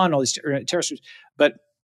by Iran, all these terrorist groups, but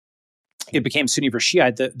it became Sunni versus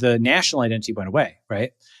Shiite. The national identity went away,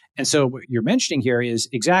 right? And so what you're mentioning here is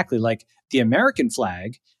exactly the American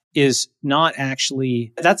flag is not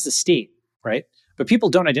actually, that's the state, right? But people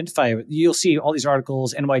don't identify it. You'll see all these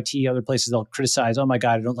articles, NYT, other places, they'll criticize, oh my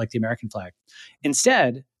God, I don't like the American flag.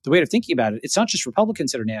 Instead, the way of thinking about it, it's not just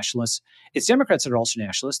Republicans that are nationalists, it's Democrats that are also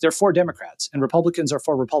nationalists. They're for Democrats, and Republicans are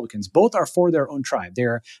for Republicans. Both are for their own tribe.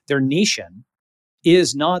 Their nation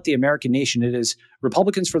is not the American nation. It is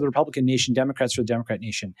Republicans for the Republican nation, Democrats for the Democrat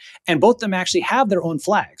nation. And both of them actually have their own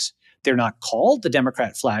flags. They're not called the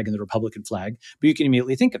Democrat flag and the Republican flag, but you can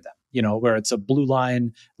immediately think of them, where it's a blue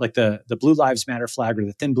line, like the Blue Lives Matter flag or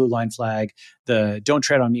the thin blue line flag, the Don't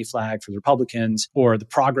Tread on Me flag for the Republicans, or the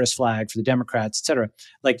Progress flag for the Democrats, et cetera.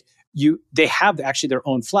 They have actually their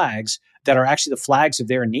own flags that are actually the flags of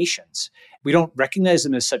their nations. We don't recognize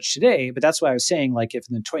them as such today, but that's why I was saying, if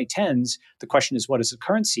in the 2010s, the question is, what is a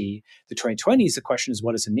currency? The 2020s, the question is,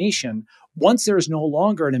 what is a nation? Once there is no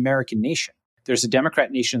longer an American nation, there's a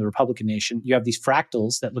Democrat nation and the Republican nation. You have these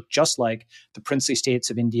fractals that look just like the princely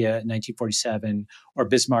states of India in 1947 or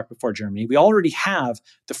Bismarck before Germany. We already have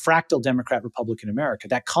the fractal Democrat-Republican America.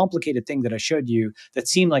 That complicated thing that I showed you that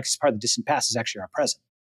seemed like it's part of the distant past is actually our present.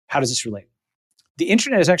 How does this relate? The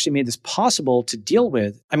internet has actually made this possible to deal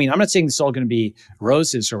with. I mean, I'm not saying this is all going to be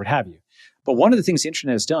roses or what have you, but one of the things the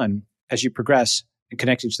internet has done as you progress and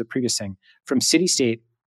connected to the previous thing, from city-state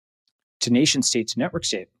to nation-state to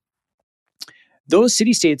network-state, those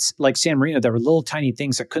city-states like San Marino that were little tiny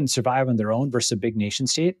things that couldn't survive on their own versus a big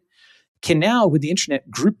nation-state can now, with the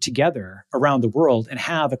internet, group together around the world and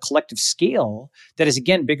have a collective scale that is,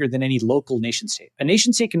 again, bigger than any local nation-state. A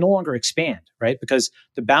nation-state can no longer expand, right? Because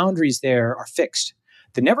the boundaries there are fixed.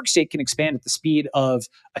 The network state can expand at the speed of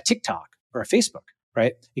a TikTok or a Facebook,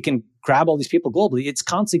 right? It can grab all these people globally. It's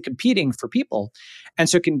constantly competing for people. And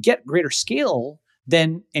so it can get greater scale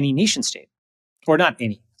than any nation-state, or not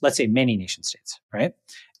any, let's say many nation-states, right?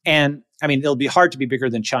 And I mean, it'll be hard to be bigger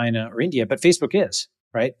than China or India, but Facebook is.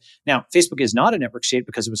 Right? Now, Facebook is not a network state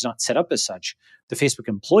because it was not set up as such. The Facebook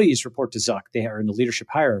employees report to Zuck. They are in the leadership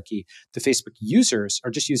hierarchy. The Facebook users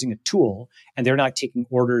are just using a tool, and they're not taking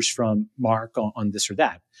orders from Mark on this or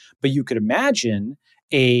that. But you could imagine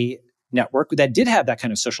a network that did have that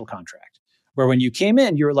kind of social contract, where when you came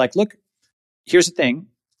in, you were like, look, here's the thing.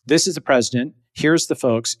 This is the president. here's the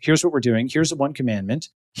folks, here's what we're doing, here's the one commandment,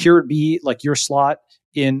 here would be like your slot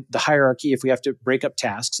in the hierarchy if we have to break up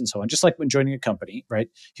tasks and so on, just like when joining a company, right?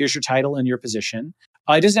 Here's your title and your position.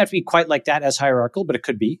 It doesn't have to be quite like that as hierarchical, but it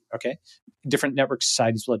could be, okay? Different network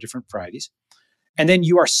societies will have different varieties. And then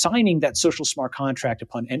you are signing that social smart contract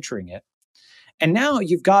upon entering it. And now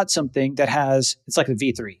you've got something that has, it's like a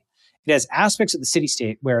V3. It has aspects of the city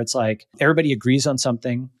state where it's like everybody agrees on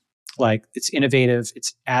something, like it's innovative,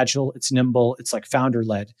 it's agile, it's nimble, it's like founder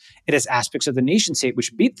led. It has aspects of the nation state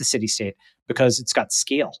which beat the city state because it's got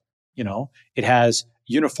scale. It has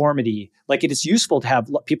uniformity. Like it is useful to have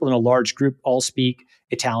people in a large group all speak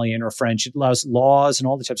Italian or French. It allows laws and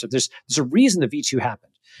all the types of stuff. There's a reason the V2 happened.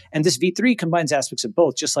 And this V3 combines aspects of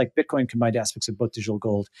both, just like Bitcoin combined aspects of both digital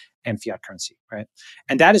gold and fiat currency, right?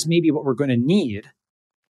 And that is maybe what we're going to need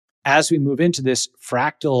as we move into this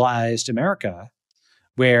fractalized America,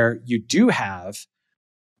 where you do have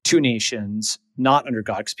two nations, not under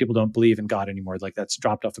God, because people don't believe in God anymore. Like that's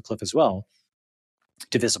dropped off the cliff as well,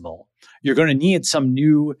 divisible. You're going to need some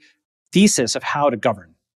new thesis of how to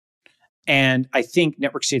govern. And I think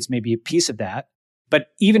network states may be a piece of that. But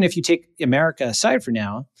even if you take America aside for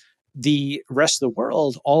now, the rest of the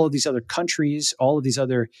world, all of these other countries, all of these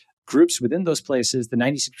other groups within those places, the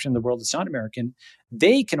 96% of the world that's not American,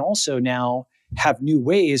 they can also now have new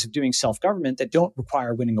ways of doing self-government that don't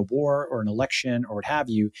require winning a war or an election or what have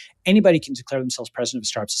you. Anybody can declare themselves president of a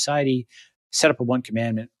startup society, set up a one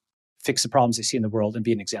commandment, fix the problems they see in the world, and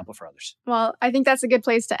be an example for others. Well, I think that's a good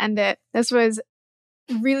place to end it. This was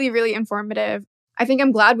really, really informative. I think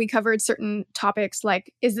I'm glad we covered certain topics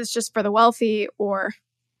like, is this just for the wealthy, or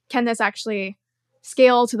can this actually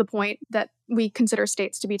scale to the point that we consider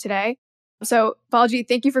states to be today? So, Balaji,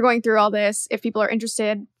 thank you for going through all this. If people are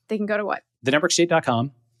interested, they can go to what?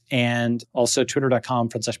 thenetworkstate.com and also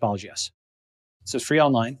twitter.com/BalajiS. So it's free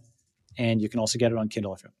online, and you can also get it on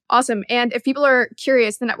Kindle if you want. Awesome. And if people are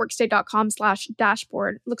curious,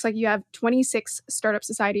 thenetworkstate.com/dashboard looks like you have 26 startup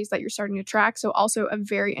societies that you're starting to track. So also a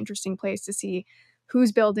very interesting place to see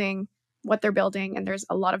who's building, what they're building, and there's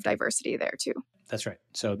a lot of diversity there too. That's right.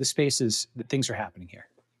 So this space is, things are happening here.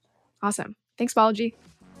 Awesome. Thanks, Balaji.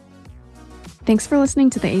 Thanks for listening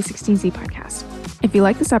to the A16Z podcast. If you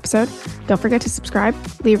like this episode, don't forget to subscribe,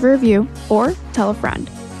 leave a review, or tell a friend.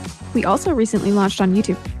 We also recently launched on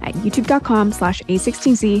YouTube at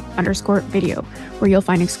youtube.com/A16Z_video, where you'll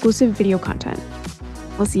find exclusive video content.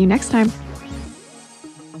 We'll see you next time.